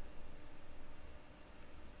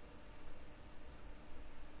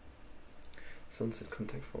 Sunset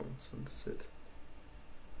contact form. Sunset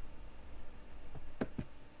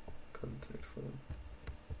contact form.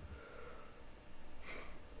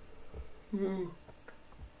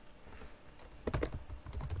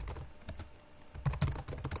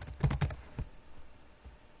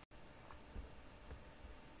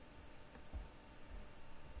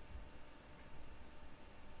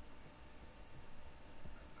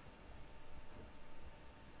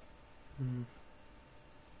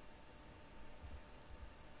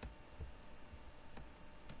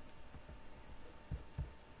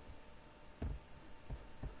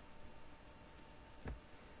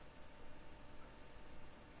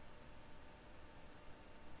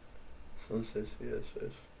 Sunset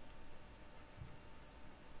CSS.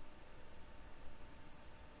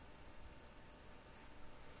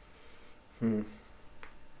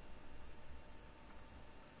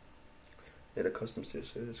 Ja, der er custom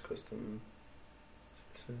CSS, custom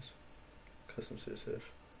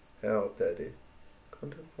CSS. Heroppe der er det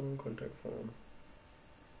contact form,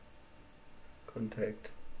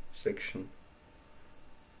 contact section,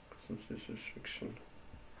 custom CSS section.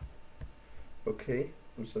 Okay,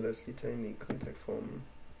 så lad os lige tage ind i contact formen.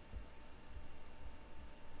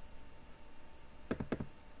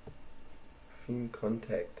 Fin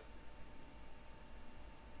contact.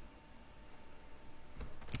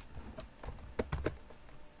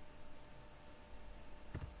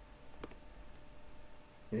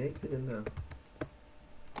 Det er ikke den der.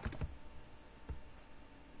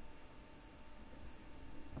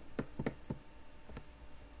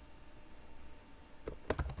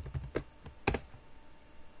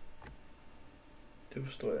 Det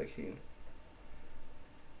forstår jeg ikke helt.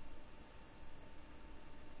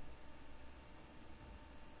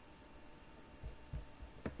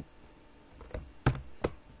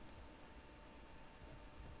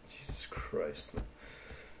 rejsende.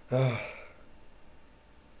 Ah.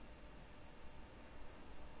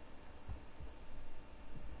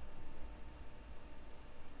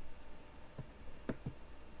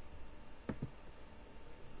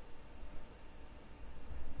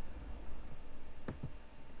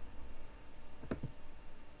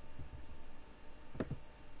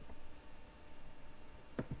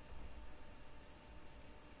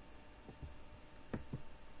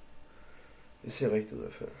 Det ser rigtigt ud i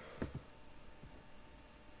hvert fald.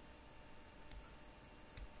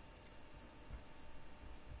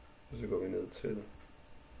 Og så går vi ned til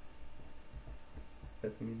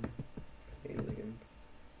admin panel igen.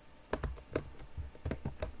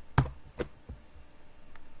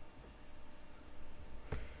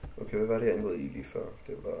 Okay, hvad var det jeg ændrede i lige før?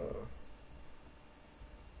 Det var...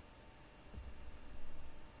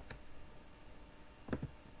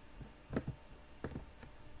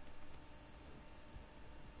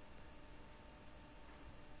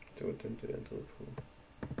 Det var den, det ændrede på.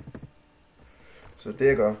 Så det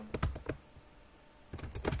jeg gør...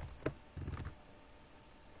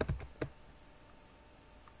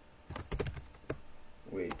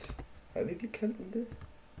 Wait. Har jeg virkelig kaldt den det?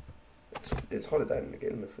 Jeg tror, det er der, den er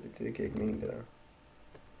gældende, fordi det giver ikke mening, det der.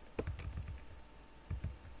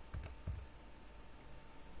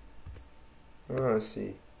 I see.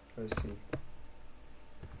 I see.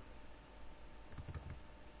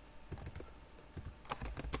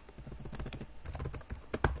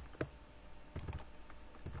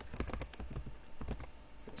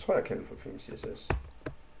 Jeg tror, jeg kalder den for film CSS.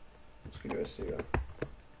 Nu skal det være sikker.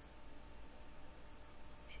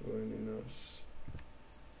 Join in os.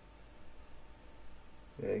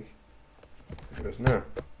 Ja, ikke? Det kan være sådan her.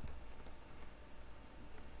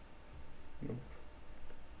 Nope.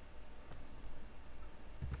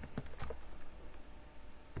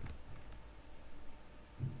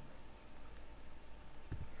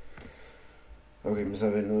 Okay, men så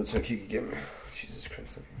er vi nødt til at kigge igennem. Jesus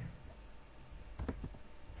Christ, okay.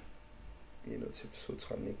 Vi er nødt til episode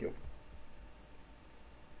 13, ikke jo?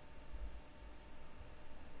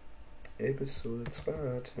 Episode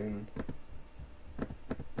 13.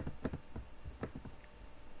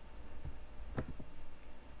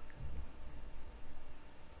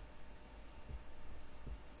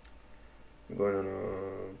 Vi går ind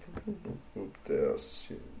under der, og så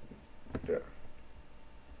siger vi der.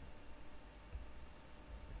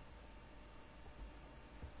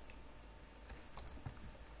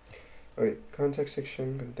 Okay, contact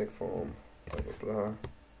section, contact form, bla bla bla.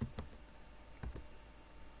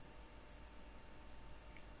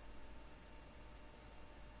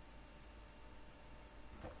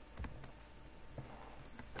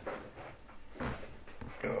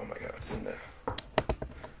 Oh my god, sådan der.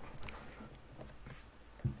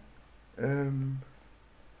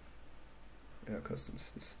 Ja, custom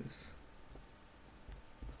CSS.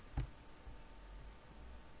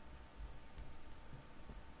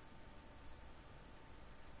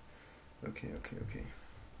 Okay.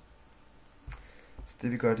 Så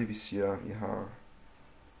det vi gør, det vi siger, vi har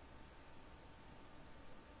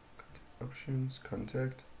options,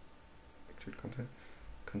 contact,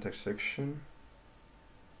 contact section,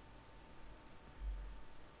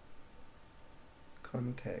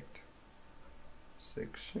 contact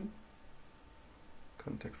section,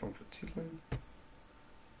 contact form for titlen,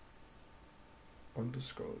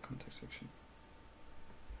 underscore contact section.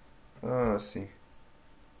 Se.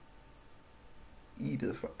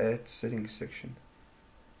 I'et for add settings section.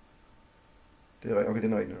 Det er okay,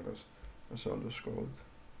 det er rigtigt nok også. Og så underscore.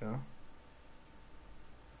 Ja.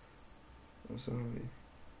 Og så har vi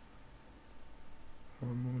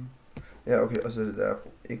hormone. Ja, okay, og så det der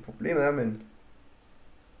ikke problemet er, men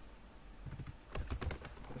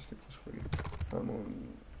lad os lige prøve at skrive hormone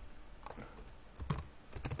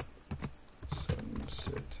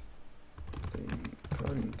sunset thing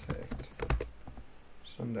contact.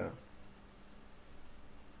 Sådan der.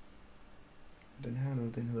 Den her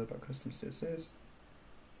nede, den hedder bare custom CSS.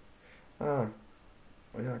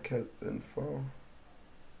 Og jeg har kaldt den for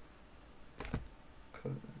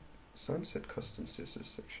sunset custom CSS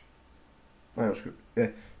section. Nej, undskyld.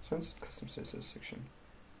 Ja, sunset custom CSS section.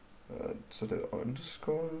 Så det er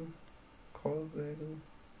underscore callbacket.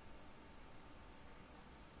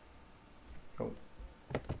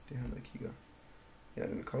 Det her, når jeg kigger. Ja,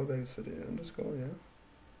 den er callbacket, så det er underscore, ja.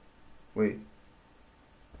 Wait.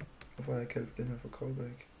 Hvorfor har jeg kaldt den her for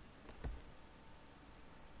callback?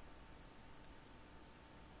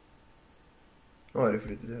 Nå, er det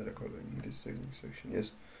fordi det der er callback? Det er setting section,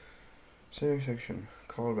 yes. Setting section,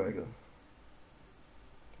 callbacket.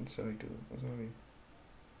 Den ser rigtig ud. Og så har vi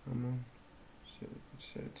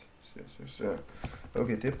Så.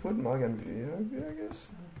 Okay, det burde meget gerne virke, I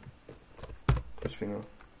guess. Kryds fingre.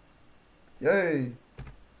 Yay!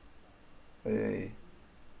 Yay.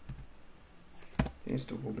 Det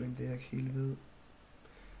eneste problem, det er jeg ikke helt ved.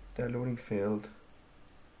 Der er loading failed.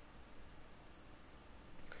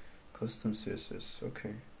 Custom CSS,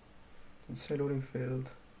 okay. Den sagde loading failed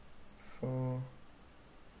for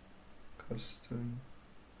custom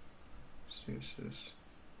CSS.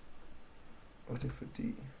 Og det er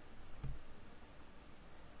fordi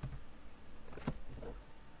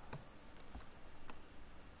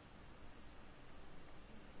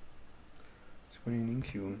så går den ind i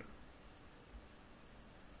queuen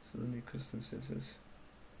siden i custom CSS.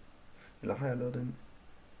 Eller har jeg lavet den?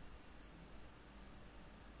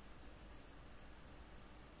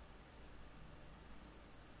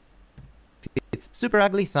 It's super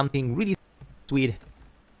ugly, something really sweet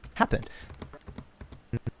happened.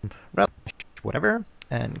 Whatever,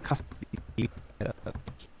 and custom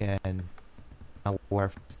can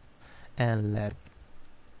work and let.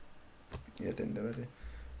 Ja, den der var det.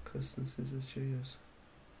 Custom CSS.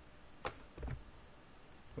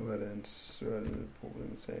 Hvad er det en svært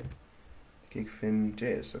problem, sagde? Jeg kan ikke finde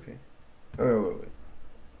JS, okay. Okay.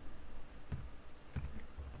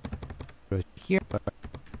 Here,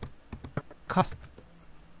 custom.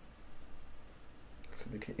 Så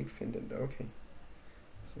det kan ikke finde den der, okay.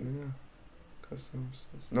 Så mere custom.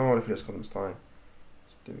 Nå, det er fordi jeg skrev en streg.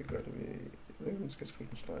 Så det vi gør, det vi... Jeg ved ikke, om man skal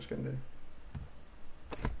skrive en streg, skal den det?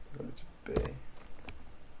 Jeg går lidt tilbage.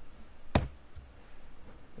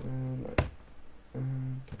 Nej.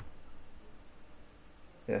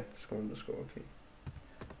 Ja, skriv underscore, okay.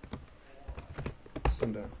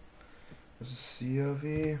 Sådan der. Og så siger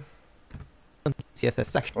vi... CSS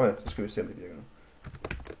section. Ja, så skal vi se om det virker nu.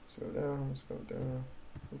 Så der, og så der.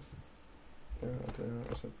 Ups. Der og der,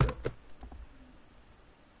 og så der.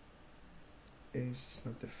 Is is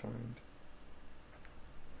not defined.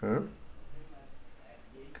 Huh?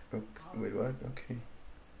 Okay, wait, what? Okay.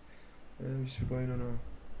 Hvis vi går ind under...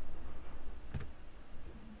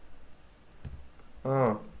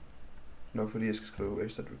 Nok fordi jeg skal skrive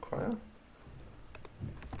is that require.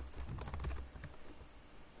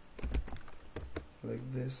 Like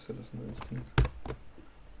this, eller sådan noget stil.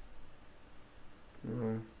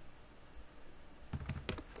 Right.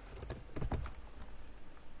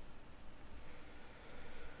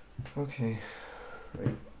 Okay,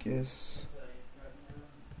 I guess.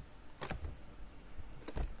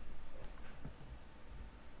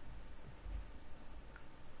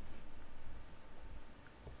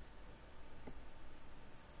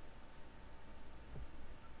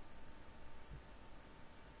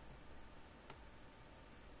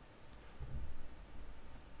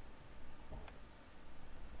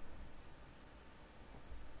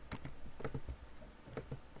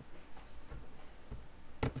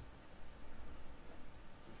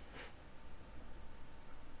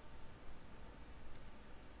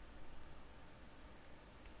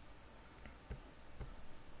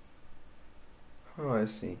 I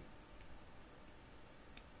see.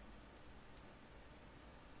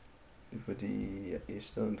 Det er fordi, i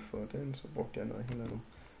stedet for den, så brugte jeg noget helt andet.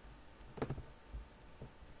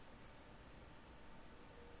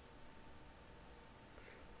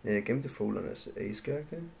 Jeg gemte folderne, så I skal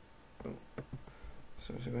ikke det?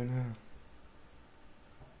 Så hvis jeg går ind her.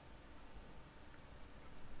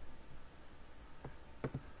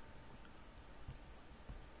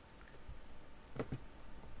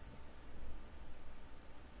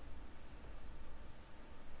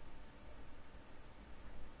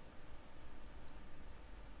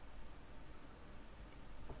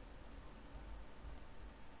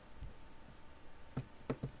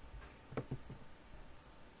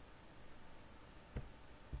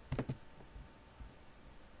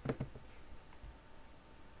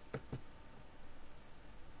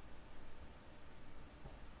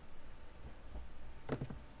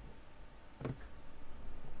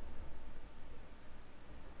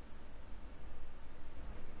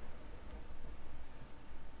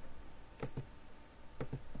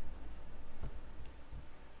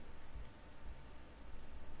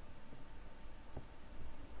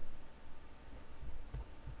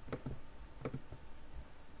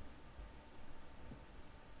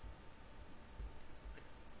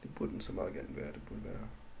 Burde den så meget gerne være, det burde være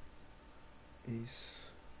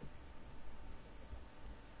is.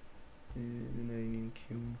 Den er inde i en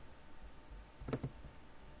queue.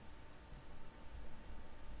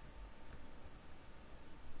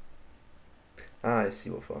 Jeg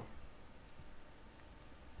siger hvorfor.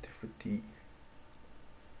 Det er fordi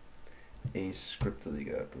scriptet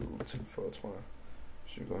ikke er blevet tilføjet, tror jeg.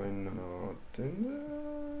 Så vi går ind under den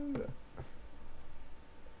der.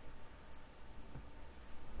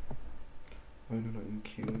 Og ind under en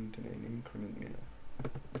queue, den er en increment mere.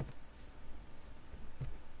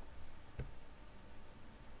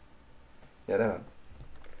 Ja, der er den.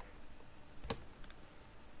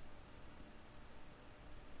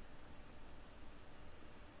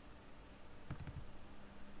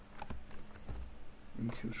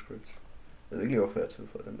 Queue script. Jeg ved ikke lige, hvorfor jeg har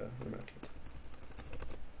tilføjet den der. Det er mærkeligt.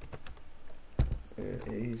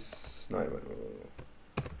 Ace. Nej, hvad var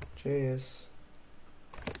det? JS.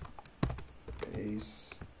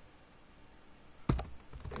 Ace.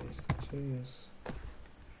 JS.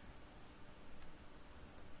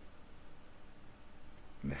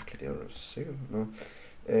 Mærkeligt, det er jo sikkert. Nå.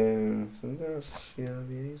 Så der siger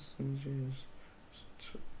vi Ace. JS.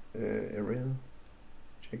 Array.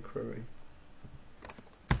 jQuery.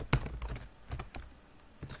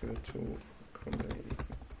 Skal være 2,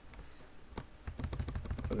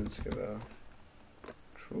 og den skal være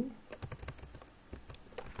true.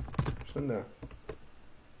 Sådan der.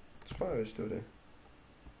 Tror jeg, hvis det var det.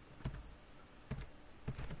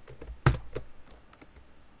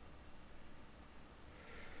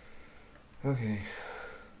 Okay.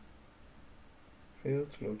 Fail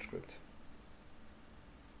to load script.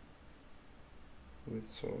 With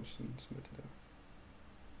source, som er det der.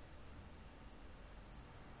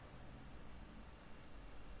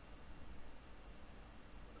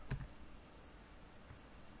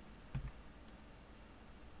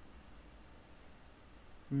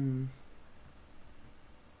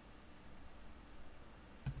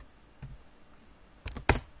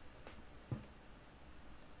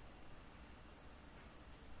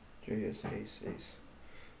 JS, Ace.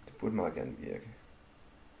 Det burde meget gerne virke.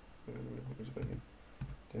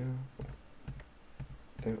 Der.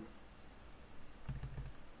 Der.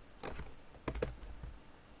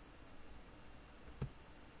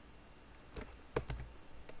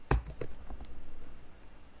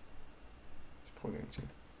 Prøv en gang til.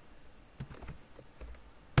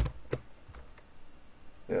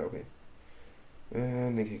 Ja, okay.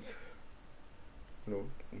 Den kan ikke load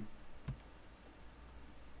den.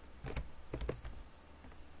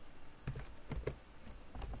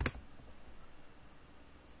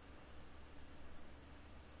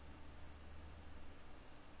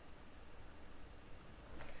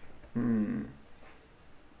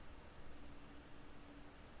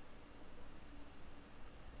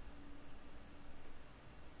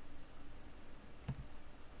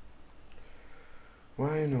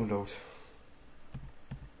 Why no load?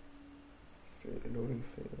 Loading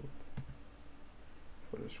failed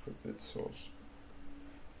for the scripted source.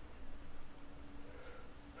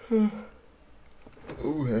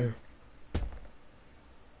 Okay.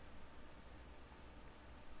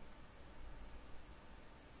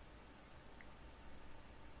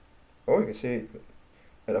 Jeg kan se,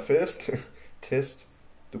 er der first test.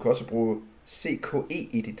 Du kan også bruge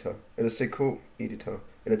CKE editor, eller CK editor,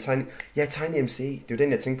 eller Tiny. Ja, Tiny MC, det er jo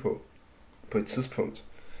den jeg tænkte på et tidspunkt.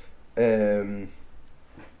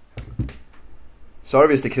 Sorry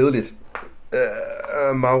hvis det er kedeligt.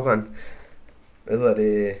 Mauran. Hvad hedder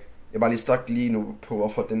det? Jeg er bare lige stak lige nu på,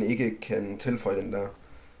 hvorfor den ikke kan tilføje den der.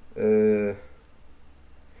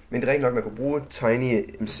 Men det er rigtig nok, man kan bruge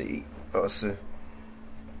Tiny MC også.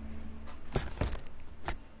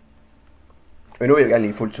 Men nu vil jeg gerne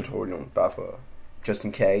lige fuld tutorial, bare for just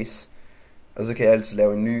in case. Og så kan jeg altid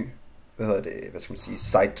lave en ny, hvad skal man sige,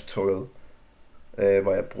 side tutorial,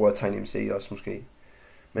 hvor jeg bruger TinyMC også måske.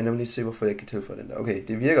 Men lad mig lige se, hvorfor jeg ikke kan tilføje den der. Okay,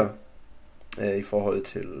 det virker i forhold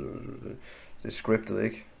til det scriptet,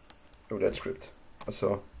 ikke? Jo, det er et script. Og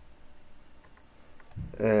så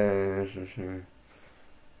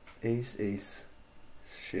Ace.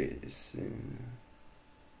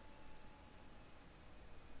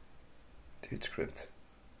 Det er et script.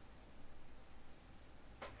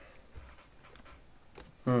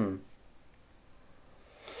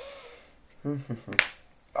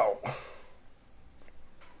 Au.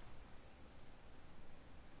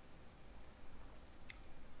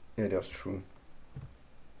 Ja, det er også true.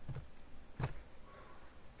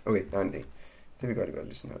 Okay, nej, det vil gøre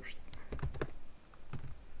lige sådan her.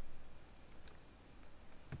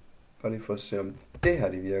 Bare lige for at se, om det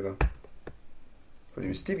her det virker. Fordi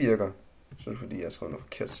hvis det virker, så er det fordi, jeg har skrevet noget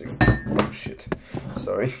forkert sikkert. Oh shit.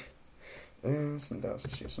 Sorry. Sådan der, så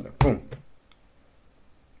siger jeg sådan der. Boom.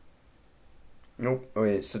 Nope.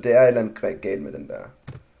 Okay, så det er et eller andet galt med den der.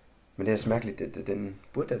 Men det er mærkeligt, den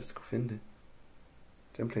burde altså kunne finde det.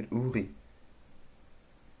 Template URI.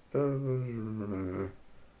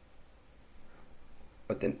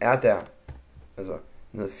 Og den er der. Altså,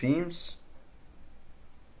 den hedder themes.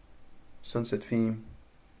 sunset theme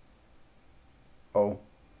og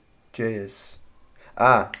JS.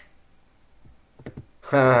 Ah.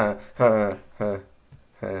 Ha ha ha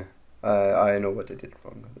ha. I know what I did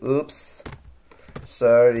wrong. Oops.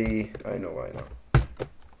 Sorry. I know.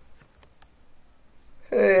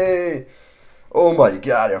 Hey. Oh my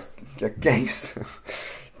god, jeg er gangster.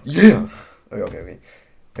 Yeah. Okay.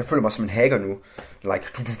 Jeg føler mig som en hacker nu. Like.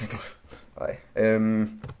 Nej.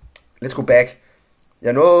 Let's go back.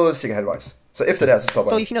 Jeg nåede cirka halvvejs. So efter det her, så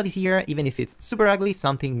stopper So jeg. if you notice here, even if it's super ugly,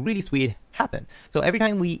 something really sweet happened. So every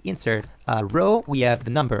time we insert a row, we have the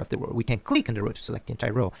number of the row. We can click on the row to select the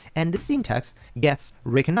entire row. And the syntax gets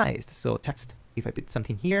recognized. So text, if I put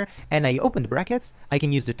something here and I open the brackets, I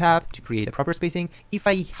can use the tab to create a proper spacing. If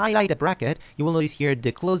I highlight a bracket, you will notice here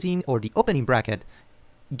the closing or the opening bracket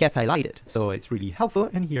gets highlighted. So it's really helpful.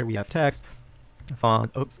 And here we have text,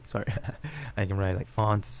 font, oops, sorry. I can write like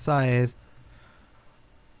font size.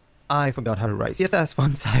 I forgot how to write CSS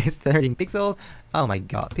font size 13 pixels. Oh my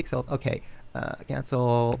god, pixels. Okay.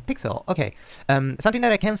 Cancel pixel. Okay. Something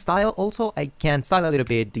that I can style also, I can style a little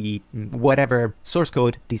bit the whatever source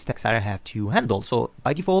code this text area have to handle. So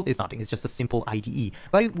by default, it's nothing. It's just a simple IDE.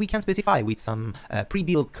 But we can specify with some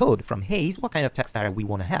pre-built code from Haze what kind of text area we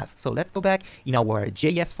want to have. So let's go back in our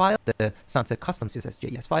JS file, the Sunset Custom CSS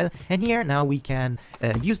JS file. And here now we can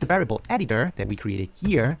use the variable editor that we created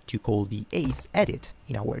here to call the Ace edit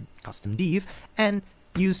in our custom div and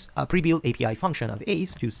use a pre-built API function of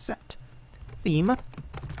Ace to set theme,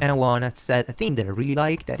 and I want to set a theme that I really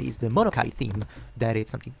like, that is the Monokai theme, that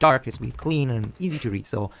it's something dark, it's really clean and easy to read.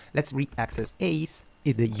 So let's read-access Ace,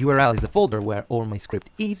 is the URL, is the folder where all my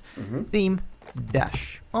script is, theme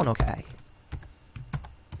dash Monokai.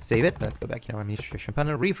 Save it, let's go back in our administration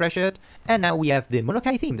panel, refresh it, and now we have the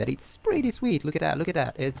Monokai theme that it's pretty sweet. Look at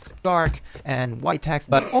that, it's dark and white text,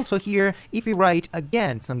 but also here, if we write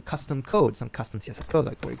again some custom code, some custom CSS code,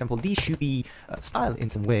 like for example, these should be styled in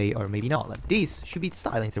some way, or maybe not, like this should be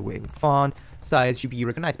styled in some way, with font size should be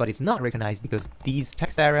recognized, but it's not recognized because these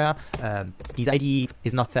text area, this IDE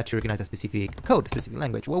is not set to recognize a specific code, a specific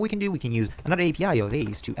language. What we can do, we can use another API of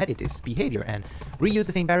Ace to edit this behavior and reuse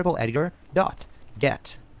the same variable editor dot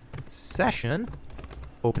get session,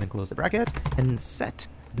 open and close the bracket, and set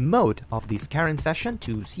the mode of this current session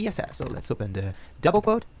to CSS. So let's open the double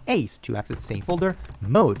quote, Ace to access the same folder,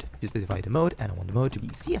 mode to specify the mode, and I want the mode to be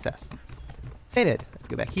CSS. Save it. Let's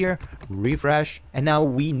go back here, refresh, and now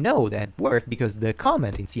we know that worked because the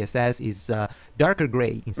comment in CSS is darker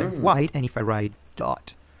gray instead of white, and if I write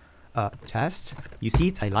dot test, you see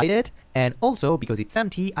it's highlighted, and also because it's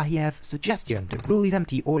empty, I have suggestion. The rule is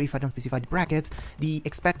empty, or if I don't specify the brackets, the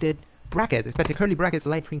expected curly brackets,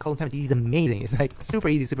 line between columns empty. This is amazing. It's like super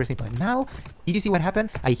easy, super simple. And now, did you see what happened?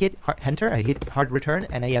 I hit enter, I hit hard return,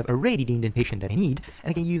 and I have already the indentation that I need,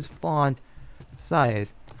 and I can use font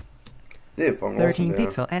size 13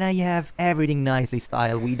 pixel, and I have everything nicely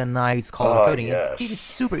styled with a nice color coding. Yes. It's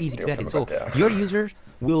super easy to edit. So your users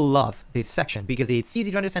will love this section because it's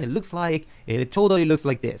easy to understand. It totally looks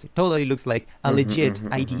like this. It totally looks like a legit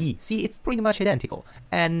IDE. See, it's pretty much identical,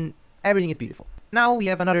 and everything is beautiful. Now we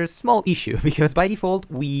have another small issue because by default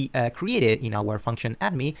we created in our function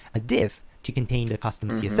addme a div to contain the custom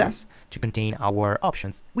CSS, to contain our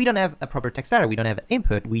options. We don't have a proper text area, we don't have an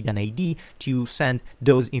input with an ID to send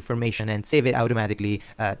those information and save it automatically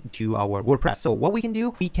to our WordPress. So what we can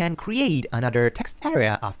do, we can create another text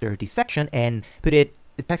area after this section and put it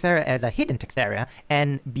the text area as a hidden text area,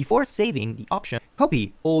 and before saving the option,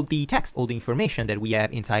 copy all the text, all the information that we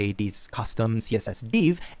have inside this custom CSS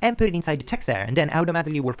div and put it inside the text area, and then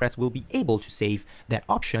automatically WordPress will be able to save that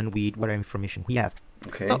option with whatever information we have.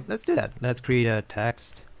 Okay. So let's do that. Let's create a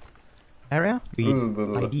text area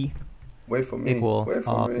with ID Wait for me. equal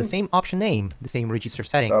the same option name, the same register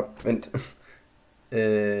setting. Stop, vent.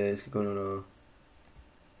 Jeg skal gå noget.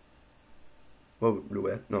 Hvor blev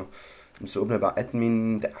jeg? Nå. Så åbner jeg bare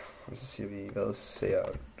admin der. Og så siger vi, hvad ser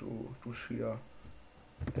du? Du siger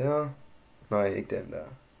der. Nej, ikke den der.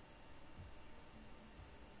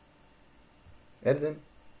 Er det den?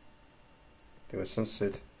 Det var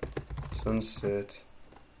sunset.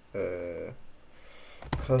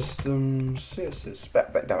 Custom CSS.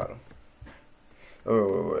 Der var den.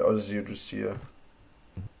 Og så siger du siger.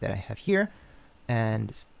 That I have here.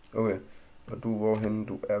 And Okay. Og du hvorhen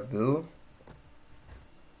du er ved?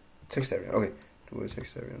 Text area. Okay. Du er i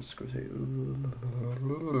text area. Så skal vi se.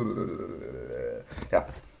 Ja.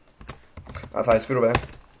 Nej, faktisk, ved du hvad?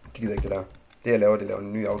 Jeg gider ikke det der. Det jeg laver, det laver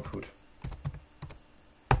en ny output.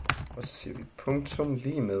 Og så siger vi punktum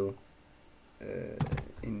lige med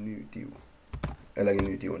en ny div. Eller ikke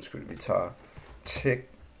en ny div, undskyld. Vi tager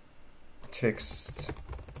text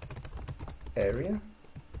area.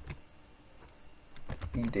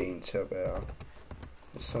 ID'en til at være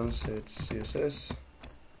sunset CSS.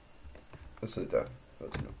 Og så der.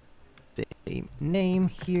 Same name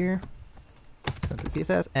here. Sunset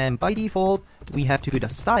CSS. And by default, we have to put a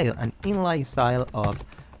style, an inline style of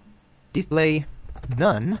display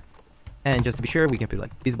none. And just to be sure, we can put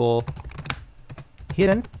like visible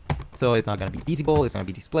hidden. So it's not going to be visible, it's going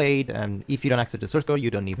to be displayed. And if you don't access the source code, you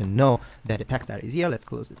don't even know that the text area is here. Let's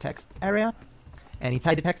close the text area. And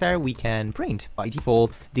inside the text area, we can print by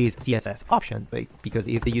default this CSS option. But because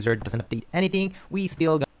if the user doesn't update anything, we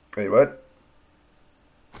still got. Wait, what?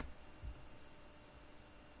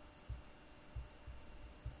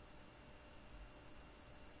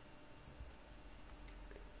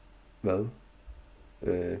 Hvad?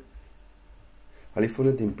 Har lige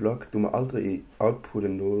fundet din blog. Du må aldrig outputte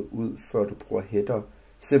noget ud, før du bruger header.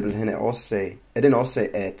 Simpelthen er den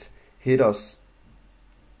årsag, at headers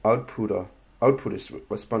outputtes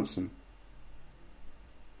responsen.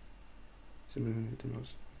 Simpelthen den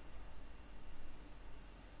også.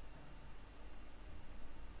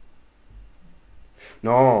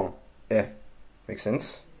 Nå, ja. Makes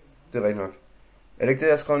sense. Det er rigtigt nok. Er det ikke det,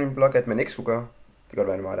 jeg skrev i min blog, at man ikke skulle gøre? Det kan godt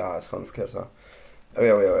være, det er mig, der har skrevet forkert så.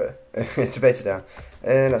 Okay. Tilbage til der.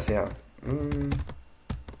 Lad os se her.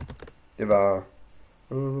 Det var...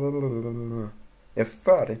 Ja,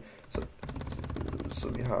 før det. Så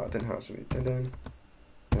vi har den her, så vi...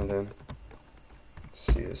 Den.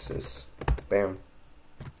 CSS. Bam.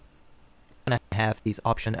 Gonna have this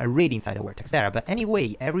option already inside our text area, but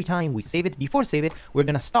anyway, every time we save it, before save it, we're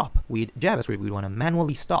gonna stop with JavaScript. We wanna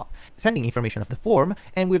manually stop sending information of the form,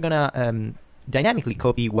 and we're gonna dynamically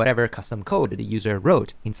copy whatever custom code the user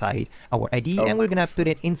wrote inside our ID, and we're gonna put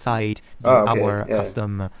it inside our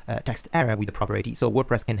custom text area with the proper ID, so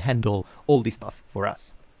WordPress can handle all this stuff for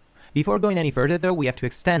us. Before going any further though, we have to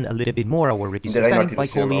extend a little bit more our register settings by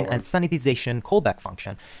calling a sanitization callback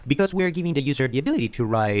function, because we're giving the user the ability to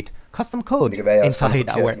write custom code inside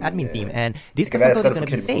our admin theme, and this custom code is going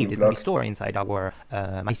to be saved, it's going to be stored inside our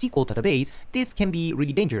MySQL database. This can be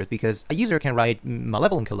really dangerous because a user can write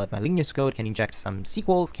malevolent code, like malicious code, can inject some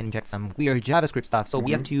SQLs, can inject some weird JavaScript stuff, so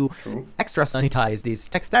we have to extra sanitize this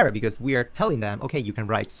text area because we are telling them, okay, you can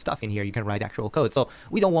write stuff in here, you can write actual code, so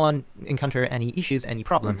we don't want to encounter any issues, any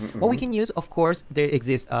problem. What we can use, of course, there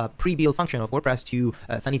exists a pre-built function of WordPress to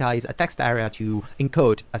sanitize a text area to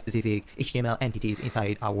encode a specific HTML entities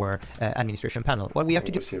inside our administration panel. What we have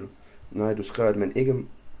to do... Nej, du skrev, at man ikke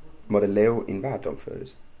måtte lave en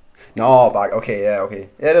vardomførelse. Nå, bare, okay. Ja, det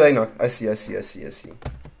er ikke nok. I see.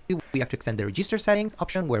 We have to extend the register settings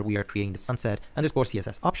option where we are creating the sunset underscore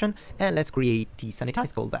CSS option, and let's create the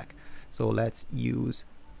sanitize callback. So let's use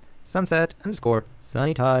sunset underscore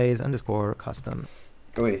sanitize underscore custom.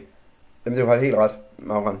 Okay. Jamen, det har helt ret,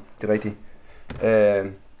 Magran. Det er rigtigt.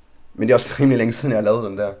 Men det er også rimelig længe siden, jeg har lavet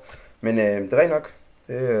den der. Men det er rigtigt nok.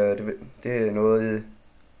 Det er noget,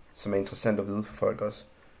 som er interessant at vide for folk også.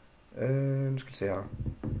 Nu skal vi se her.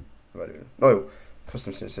 Hvad var det? Nå jo.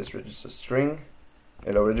 Custom CSS register string.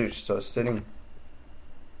 Eller register setting.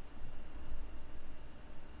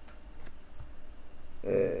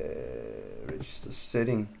 Register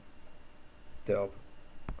setting. Deroppe.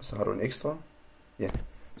 Og så har du en ekstra. Ja.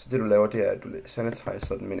 Så det du laver, det er, at du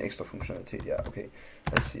sanitizer den med en ekstra funktionalitet. Ja, okay.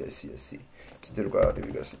 I see. Så det du gør, det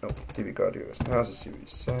vi gør sådan her. Så siger vi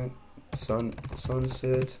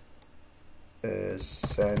sunset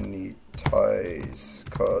sanitize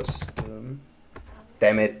custom.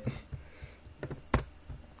 Dammit.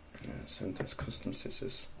 Sanitize custom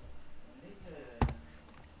CSS.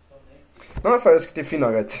 Nå, faktisk, det er fint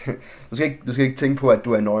nok, at du skal ikke tænke på, at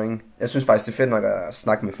du er annoying. Jeg synes faktisk, det er fedt nok at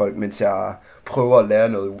snakke med folk, mens jeg prøver at lære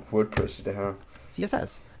noget WordPress i det her.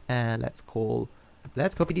 CSS. And let's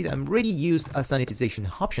copy this. I'm already used a sanitization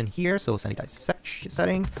option here, so sanitize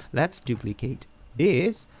settings. Let's duplicate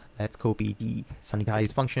this. Let's copy the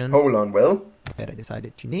sanitize function. Hold on, well. That I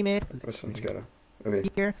decided to name it. Let's put together. Okay.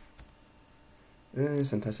 Here.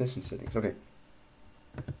 Sanitization settings, okay.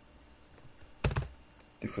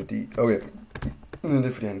 Det er fordi... Okay. Det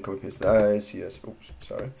er fordi han copy-paste. I see. Oops,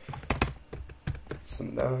 sorry.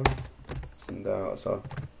 Sådan der, og så...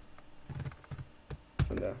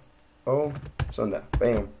 Sådan der. Og sådan der.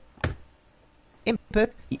 Bam. Input,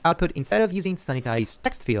 the output, instead of using sanitize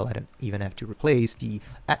text field, I don't even have to replace the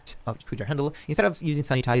 @ of the Twitter handle. Instead of using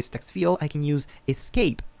sanitize text field, I can use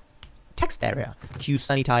escape text area to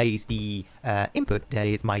sanitize the input, that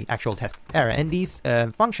is my actual text area, and this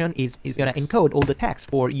function is going to encode all the text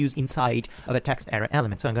for use inside of a text area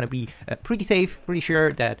element. So I'm going to be pretty safe, pretty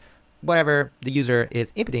sure that whatever the user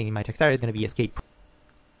is inputting in my text area is going to be escape.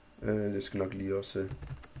 Det skal nok lige også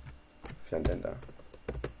Fjern den der.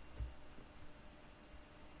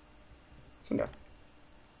 Sådan der.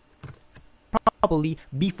 Probably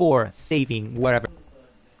before saving whatever.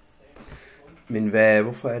 Men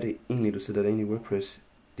hvorfor er det egentlig, du sætter det ind i WordPress?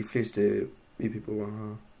 De fleste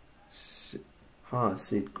WP-brugere har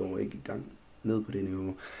set går ikke i gang ned på det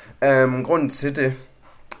niveau. Grunden til det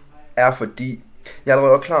er fordi, jeg er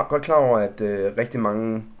allerede godt klar over, at rigtig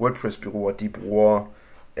mange WordPress-bureauer, de bruger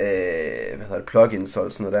plugins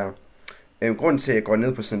og sådan noget der. Grunden til, at jeg går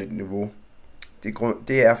ned på sådan et niveau,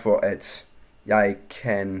 det er for, at jeg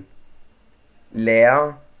kan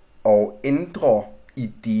lære og ændre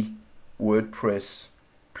i de WordPress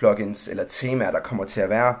plugins eller temaer, der kommer til at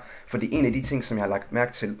være. Fordi en af de ting, som jeg har lagt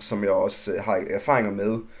mærke til, som jeg også har erfaringer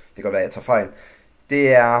med, det kan godt være, at jeg tager fejl,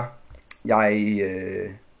 det er,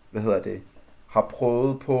 jeg har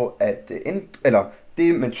prøvet på at eller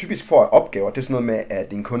det man typisk får af opgaver, det er sådan noget med,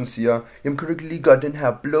 at en kunde siger, jamen kan du ikke lige gøre den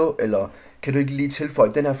her blå, eller kan du ikke lige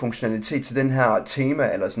tilføje den her funktionalitet til den her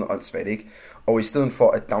tema, eller sådan noget åndssvagt, ikke? Og i stedet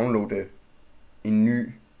for at downloade en ny,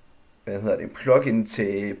 en plugin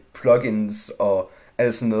til plugins og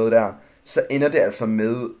alt sådan noget der, så ender det altså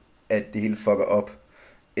med, at det hele fucker op.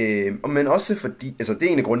 Men også fordi, altså det er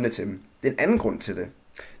en af grundene til dem. Det er en anden grund til det.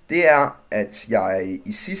 Det er, at jeg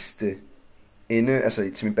i sidste ende,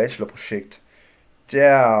 altså til mit bachelorprojekt,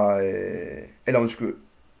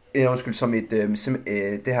 som et,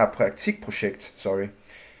 det her praktikprojekt,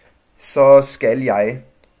 så skal jeg,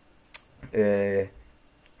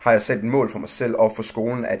 har jeg sat et mål for mig selv og for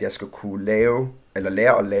skolen, at jeg skal kunne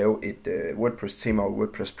lære at lave et WordPress-tema og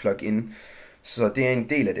WordPress-plugin. Så det er en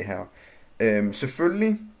del af det her.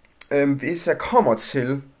 Selvfølgelig, hvis jeg kommer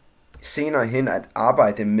til senere hen at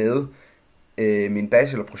arbejde med min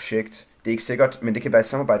bachelorprojekt, det er ikke sikkert, men det kan være et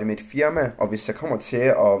samarbejde med et firma, og hvis jeg kommer til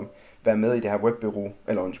at være med i det her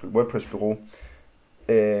WordPress-bureau,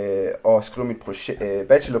 og skrive mit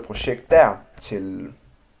bachelorprojekt der til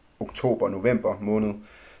oktober-november måned,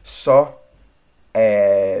 så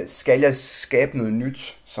skal jeg skabe noget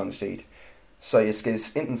nyt, sådan set. Så jeg skal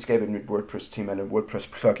enten skabe et nyt WordPress-tema, eller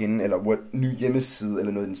WordPress-plugin, eller ny hjemmeside,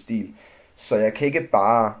 eller noget i den stil. Så jeg kan ikke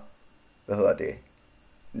bare,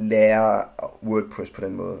 lære WordPress på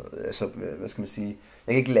den måde. Altså, hvad skal man sige?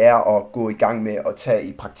 Jeg kan ikke lære at gå i gang med at tage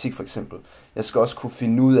i praktik, for eksempel. Jeg skal også kunne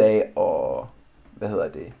finde ud af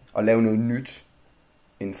at lave noget nyt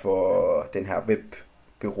inden for den her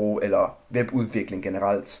webbureau, eller webudvikling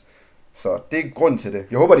generelt. Så det er grunden til det.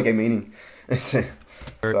 Jeg håber, det gav mening.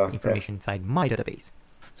 Information inside my database.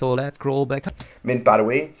 So let's scroll back. Men by the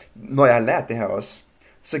way, når jeg har lært det her også,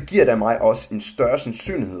 så giver det mig også en større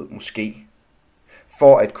sandsynlighed, måske,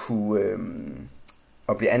 for at kunne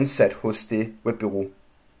at blive ansat hos det webbureau.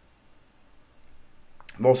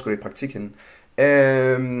 Hvor skal det i praktik hen?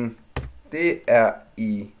 Det er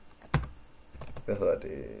i,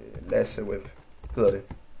 Lasse Web, hedder det.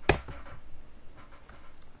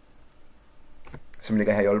 Som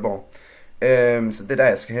ligger her i Aalborg. Så det er der,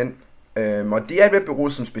 jeg skal hen. Og det er et webbureau,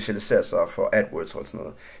 som specialiserer sig for AdWords og sådan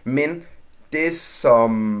noget. Men det,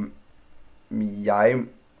 som jeg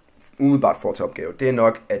umiddelbart får til opgave, det er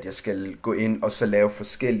nok, at jeg skal gå ind og så lave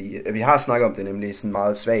forskellige. Vi har snakket om det nemlig sådan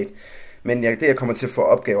meget svagt. Men det, jeg kommer til at få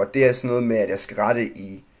opgaver, det er sådan noget med, at jeg skal rette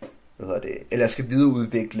i, eller jeg skal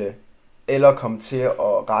videreudvikle, eller komme til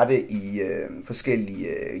at rette i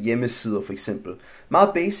forskellige hjemmesider, for eksempel.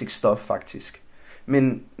 Meget basic stuff, faktisk.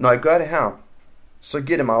 Men når jeg gør det her, så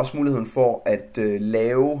giver det mig også muligheden for at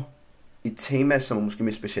lave et tema, som er måske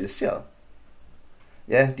mere specialiseret.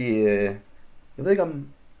 Ja, jeg ved ikke om...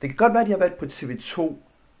 Det kan godt være, at de har været på TV2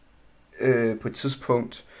 på et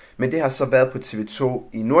tidspunkt, men det har så været på TV2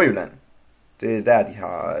 i Nordjylland. Det er der, de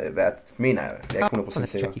har været, mener jeg. Jeg er ikke 100% Let's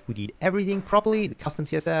sikker. check if we did everything properly. The custom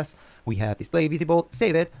CSS, we have display visible,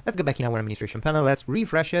 save it. Let's go back in our administration panel. Let's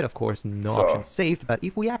refresh it. Of course, no options saved, but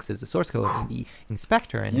if we access the source code in the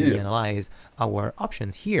inspector and we analyze our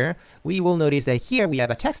options here, we will notice that here we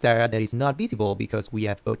have a text area that is not visible because we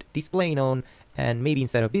have both display known and maybe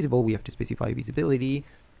instead of visible, we have to specify visibility.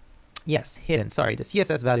 Yes, hidden. Sorry, the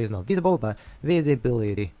CSS value is not visible, but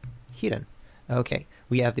visibility hidden. Okay,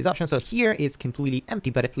 we have this option. So here it's completely empty,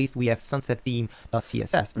 but at least we have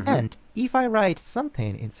sunsettheme.css. And if I write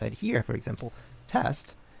something inside here, for example,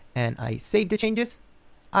 test, and I save the changes,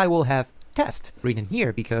 I will have test written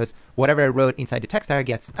here because whatever I wrote inside the text area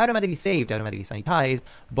gets automatically saved, automatically sanitized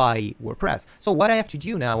by WordPress. So what I have to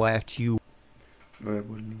do now, I have to...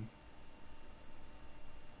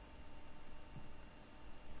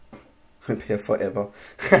 Per forever.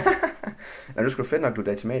 Nej, du skulle fedt nok, du er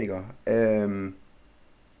datamatiker.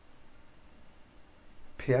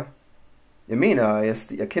 Per. Jeg mener,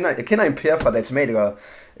 jeg kender en Per fra Datamatikere.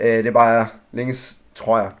 Det er bare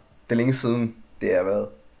tror jeg, det er længe siden, det har været.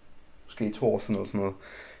 Måske 2 år siden eller sådan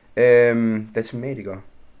noget. Datamatikere.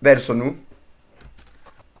 Hvad er det så nu?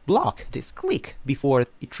 Block this click before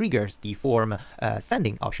it triggers the form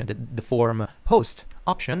sending option, the form post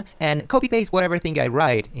option, and copy paste whatever thing I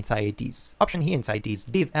write inside this option here, inside this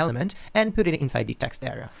div element, and put it inside the text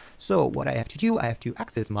area. So what I have to do, I have to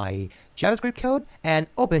access my JavaScript code and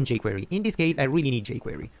open jQuery. In this case, I really need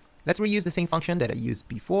jQuery. Let's reuse the same function that I used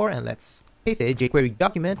before, and let's paste it, jQuery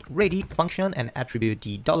document, ready function, and attribute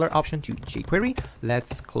the $option to jQuery.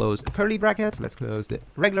 Let's close curly brackets, let's close the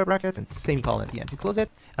regular brackets, and semicolon at the end to close it.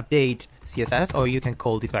 Update CSS, or you can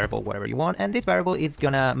call this variable whatever you want, and this variable is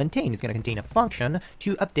gonna contain a function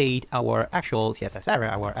to update our actual CSS area,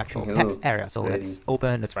 our actual text area. So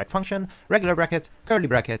let's write function, regular brackets, curly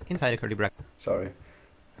brackets, inside a curly bracket. Sorry.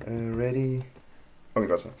 Ready. Okay,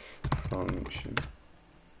 godt så. Function.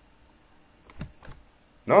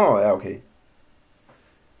 Nå, ja, okay.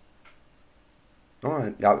 Nå,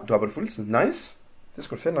 ja, du arbejder fuldtid. Nice. Det er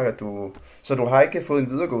sgu fedt nok, at du... Så du har ikke fået en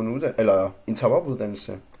videregående uddannelse, eller en top-up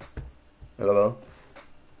uddannelse, eller hvad?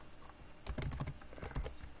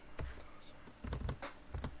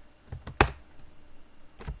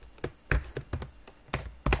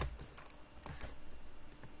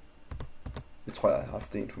 Jeg tror, jeg har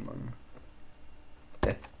haft en for mange. Ja,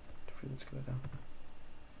 det er fordi, det skal være der.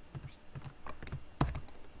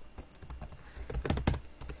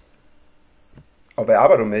 Og hvad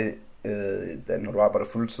arbejder du med, når du arbejder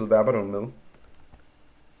fuldtid? Hvad arbejder du med?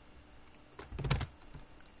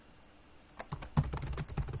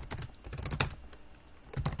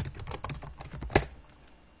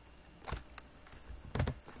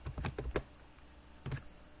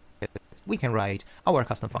 We can write our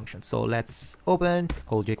custom function. So let's open,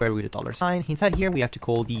 call jQuery with a $sign. Inside here, we have to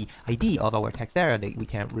call the ID of our text area that we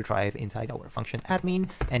can retrieve inside our function admin,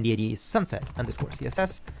 and the ID is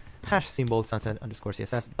sunset_css. Hash symbol sunset underscore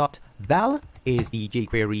CSS dot val is the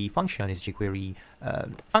jQuery function,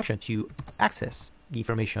 function to access the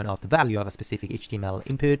information of the value of a specific HTML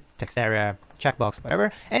input, text area, checkbox,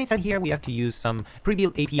 whatever. And inside here, we have to use some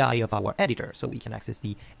pre-built API of our editor. So we can access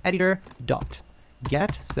the editor dot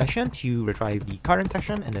get session to retrieve the current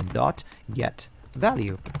section, and then dot get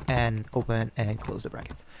value, and open and close the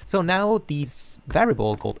brackets. So now this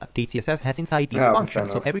variable called update CSS has inside this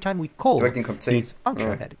function. So every time we call this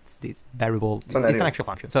function, that it's this variable, it's an actual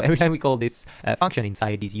function. So every time we call this function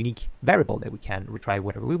inside this unique variable that we can retrieve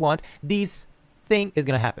whatever we want, this thing is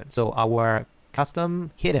going to happen. So our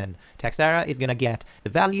custom hidden text area is going to get the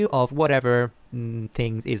value of whatever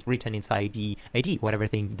things is written inside the ID, whatever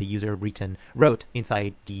thing the user wrote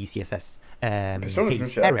inside the CSS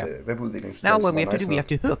case area. Now what we have to do, we have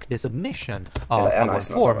to hook the submission of our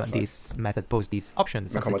form, this method post this option,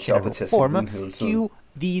 the form, to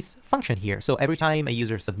this function here. So every time a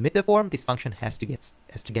user submit the form, this function has to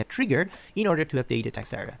get triggered in order to update the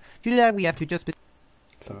text area. To do that, we have to just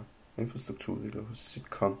infrastrukturudvikler hos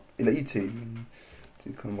Sitcom, eller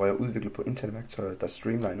IT-Sitcom, hvor jeg udvikler på interne værktøjer, der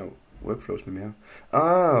streamliner workflows med mere.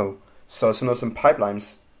 Så sådan noget som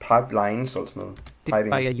pipelines og sådan noget.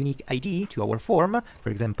 By a unique ID to our form, for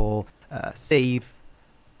example, save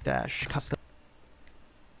dash custom.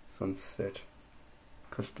 Sunset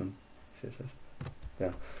custom CSS. Ja.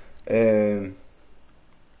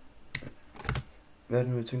 Hvad er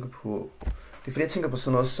det nu, jeg tænker på? Det er fordi, jeg tænker på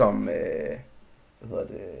sådan noget som...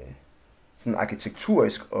 sådan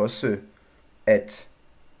arkitekturisk også, at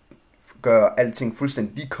gøre alting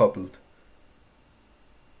fuldstændig dekoblet.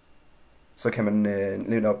 Så kan man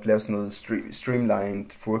lidt op lave sådan noget streamlined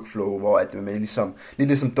workflow, hvor at man lidt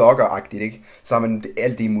ligesom Docker-agtigt, ikke? Så har man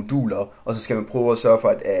alt det i moduler, og så skal man prøve at sørge for,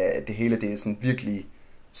 at det hele det er sådan virkelig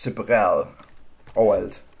separeret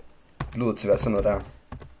overalt. Det lyder til at være sådan noget der.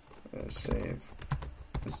 Save.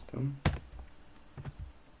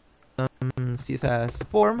 CSS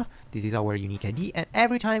form. This is our unique ID, and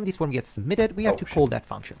every time this form gets submitted, we have to call that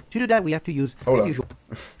function. To do that, we have to use as usual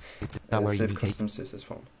our save unique custom CSS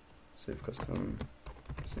form. Save custom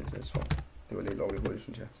CSS form. Det var lidt lovligt hurtigt,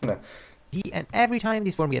 synes jeg. Sådan der. And every time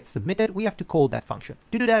this form gets submitted, we have to call that function.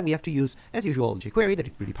 To do that, we have to use, as usual, jQuery that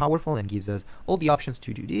is really powerful and gives us all the options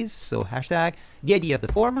to do this. So hashtag the ID of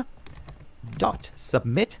the form. Dot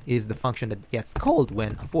submit is the function that gets called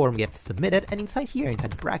when a form gets submitted, and inside here, inside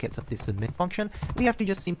the brackets of this submit function, we have to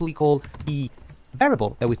just simply call the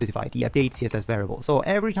variable that we specified, the update CSS variable. So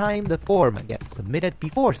every time the form gets submitted,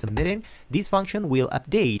 before submitting, this function will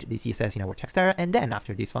update the CSS in our text area, and then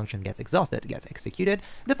after this function gets executed,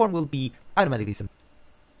 the form will be automatically submitted.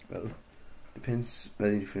 Well, depends hvad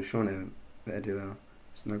er definitionen af, hvad er det der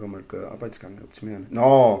Snakker om at gøre arbejdsgangen optimerende.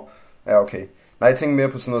 Nå, ja okay. Nej, jeg tænker mere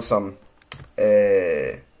på sådan noget som,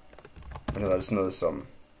 hvad hedder det, sådan noget som,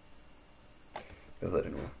 hvad hedder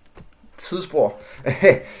det nu? Tidsspor.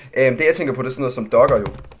 Det jeg tænker på, det er sådan noget som Docker jo.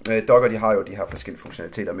 Docker, de har jo de her forskellige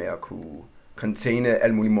funktionaliteter med at kunne containe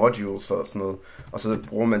alle mulige modules og sådan noget. Og så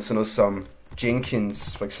bruger man sådan noget som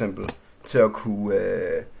Jenkins for eksempel til at kunne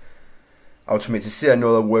automatisere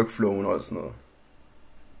noget af workflowen og sådan noget.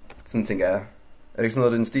 Sådan tænker jeg. Er det ikke sådan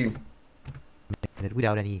noget af den stil?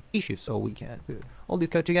 Without any issues, so we can put all this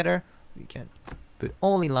code together. We can put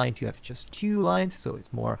all in line to have just 2 lines, so it's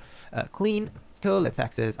more clean code. Let's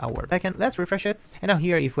access our backend. Let's refresh it. And now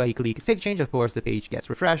here, if I click save change, of course, the page gets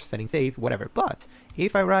refreshed, setting save, whatever. But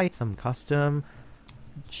if I write some custom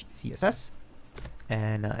CSS,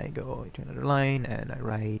 and I go to another line, and I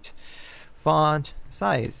write font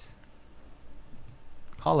size,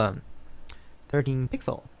 column, 13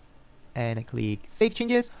 pixel, and I click save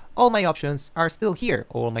changes, all my options are still here.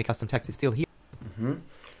 All my custom text is still here.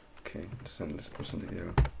 Okay, så lad os prøve sådan det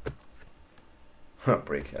virker.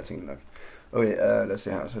 Break, jeg tænker nok. Okay, lad os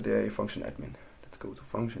se her, så det er i function admin. Let's go to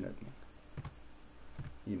function admin.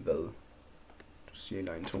 I hvad? Du siger i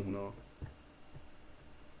line 200.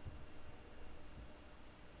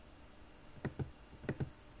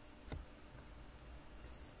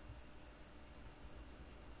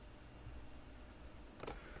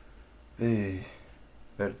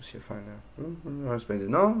 Hvad er det, du siger fejl her? Jeg har spændt det.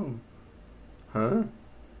 No! Huh?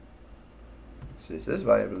 CSS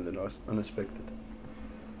variable then unexpected.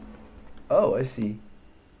 Oh, I see.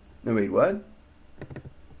 No, wait, what?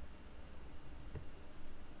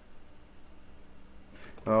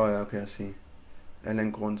 Oh, ja, okay, I see. Af en eller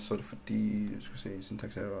anden grund, så er det fordi, jeg skal se,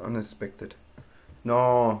 syntax error, unexpected.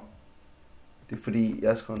 Nå, det er fordi, jeg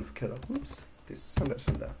har skrevet en forkert op. Ups, det er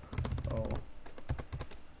sådan der. Og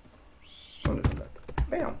sådan der.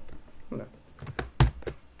 Bam! Sådan der.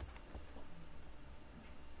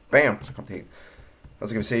 Bam! Så kom det helt. Og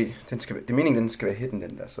så kan vi se, det er meningen, den skal være hidden,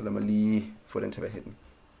 den der, så lad mig lige få den til at være hidden.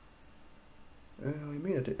 Jeg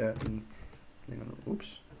mener, det er en...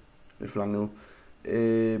 Ups, lidt for langt ned.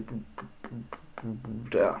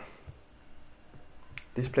 Der.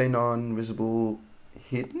 Display non-visible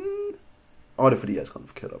hidden. Det er fordi, jeg har skrevet en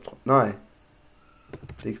forkert op, tror jeg. Nej,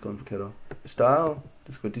 det er ikke skrevet en forkert op. Style,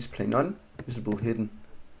 det skal være display non-visible hidden.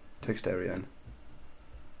 Text area.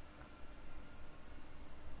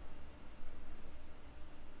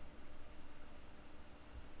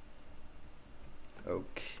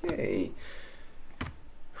 Okay.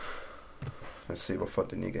 Lad os se, hvorfor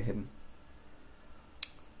den ikke er hidden.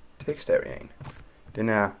 Text areaen. Den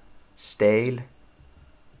er stale,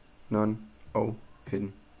 none og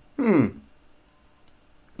hidden.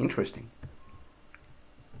 Interesting.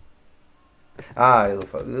 Jeg ved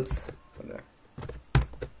for ups. Sådan der.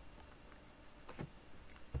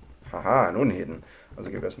 Haha, nu er den hidden. Og så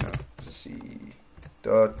kan vi være sådan her. Så sige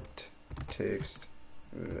dot text.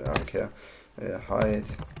 Care.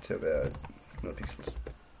 Height til at være 100 pixels.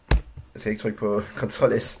 Jeg skal ikke trykke på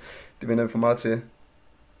Ctrl S. Det vender vi for meget til.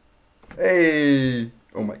 Hey!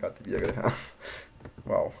 Oh my god, det virker det her.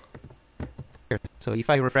 Wow. So if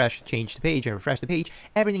I change the page, I refresh the page,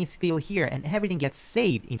 everything is still here and everything gets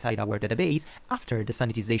saved inside our database after the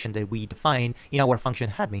sanitization that we define in our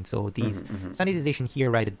function admin. So this sanitization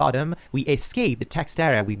here right at bottom, we escape the text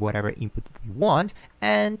area with whatever input we want,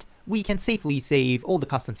 and we can safely save all the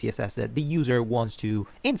custom CSS that the user wants to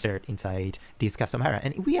insert inside this custom area.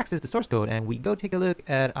 And if we access the source code and we go take a look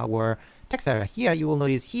at our text area here, you will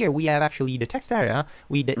notice here we have actually the text area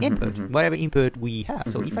with the input, whatever input we have.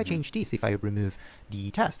 So if I change this, if I remove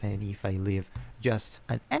the test and if I leave just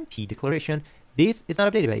an empty declaration, this is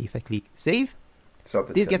not updated. But if I click save,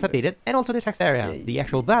 this gets updated, and also the text area, the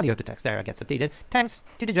actual value of the text area gets updated thanks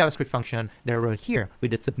to the JavaScript function that I wrote here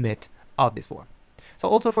with the submit of this form. So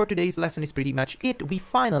also for today's lesson is pretty much it. We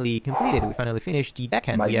finally completed, we finally finished the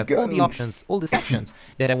backend. We have all the options, all the sections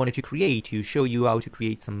that I wanted to create to show you how to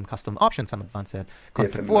create some custom options, some advanced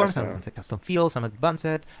content forms, some advanced custom fields, some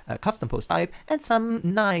advanced custom post type, and some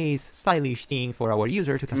nice stylish thing for our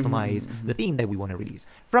user to customize the theme that we want to release.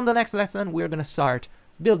 From the next lesson, we're going to start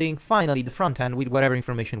building finally the front end with whatever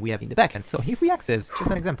information we have in the backend. So if we access,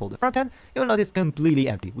 just an example, the front end, you'll notice it's completely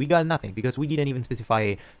empty. We got nothing because we didn't even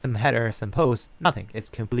specify some header, some posts, nothing. It's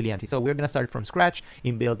completely empty. So we're going to start from scratch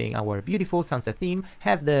in building our beautiful sunset theme,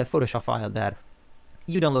 has the Photoshop file that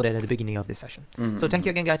you downloaded at the beginning of this session. So thank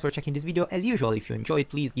you again guys for checking this video. As usual, if you enjoyed,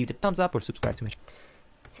 please give it a thumbs up or subscribe to my channel.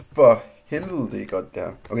 For helvede, det er godt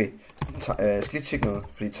der. Okay, jeg skal lige tjekke noget,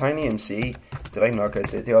 fordi TinyMCA, det er rigtig nok,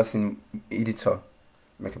 at det er også en editor,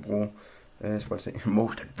 man kan bruge. Jeg skal bare se.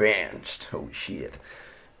 Most advanced. Holy shit.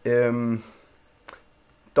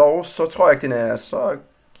 Dog så tror jeg ikke, den er så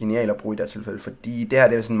genial at bruge i det her tilfælde, fordi det her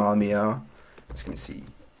det er sådan meget mere, hvad skal man sige,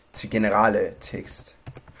 til generelle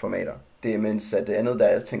tekstformater. Det mens at det andet, der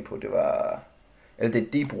jeg tænkte på, det var, eller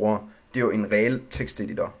det de bruger, det er jo en reel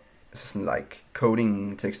teksteditor. Altså sådan like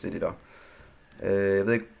coding teksteditor. Jeg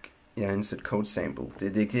ved ikke, jeg har indsat code sample.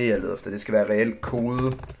 Det er ikke det, jeg leder efter. Det skal være reel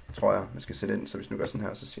kode, tror jeg. Man skal sætte ind, så hvis nu gør sådan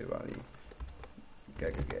her, så siger jeg bare lige.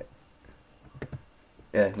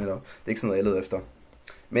 Ja, netop. Det er ikke sådan noget, jeg leder efter.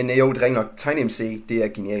 Men jo, det er nok. TinyMC, det er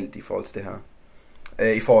genialt i forhold til det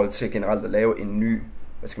her. I forhold til generelt at lave en ny,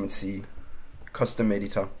 hvad skal man sige, custom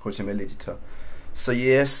editor, HTML editor. Så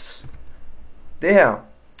yes, det her,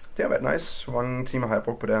 det har været nice. Hvor mange timer har jeg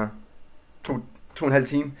brugt på det her? 2,5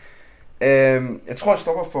 timer. Jeg tror, jeg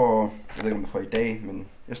stopper for, jeg ved ikke om det er for i dag, men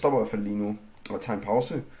jeg stopper i hvert fald lige nu og tager en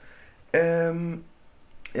pause.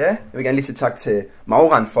 Ja, jeg vil gerne lige sige tak til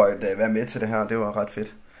Mauran for at være med til det her. Det var ret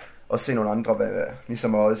fedt. Og se nogle andre,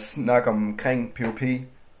 ligesom at snakke omkring PvP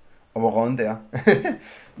og hvor råden det er.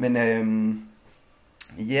 Men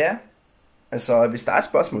ja, altså hvis der er et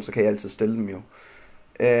spørgsmål, så kan jeg altid stille dem jo.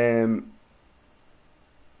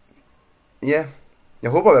 Ja,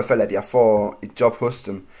 jeg håber i hvert fald, at jeg får et job hos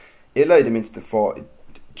dem. Eller i det mindste får et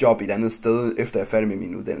job et andet sted, efter jeg er færdig med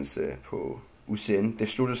min uddannelse på UCN. Det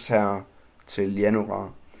sluttes her til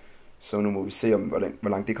januar. Så nu må vi se, hvor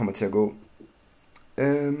langt det kommer til at gå.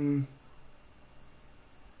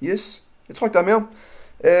 Yes, jeg tror ikke, der er mere.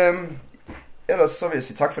 Ellers så vil jeg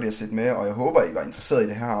sige tak, fordi I har set med, og jeg håber, I var interesseret i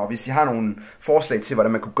det her. Og hvis I har nogle forslag til,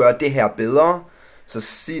 hvordan man kunne gøre det her bedre, så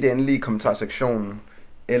sig det endelig i kommentarsektionen.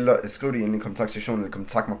 Eller skriv det endelig i kommentarsektionen, eller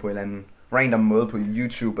kontakt mig på en eller anden random måde på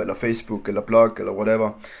YouTube, eller Facebook, eller blog, eller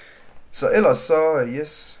whatever. Så ellers så,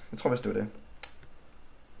 yes, jeg tror vist det var det.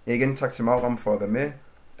 Igen, tak til Mauran for at være med.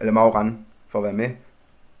 Eller Mauran for at være med.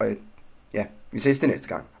 Og ja, vi ses det næste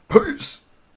gang. Peace!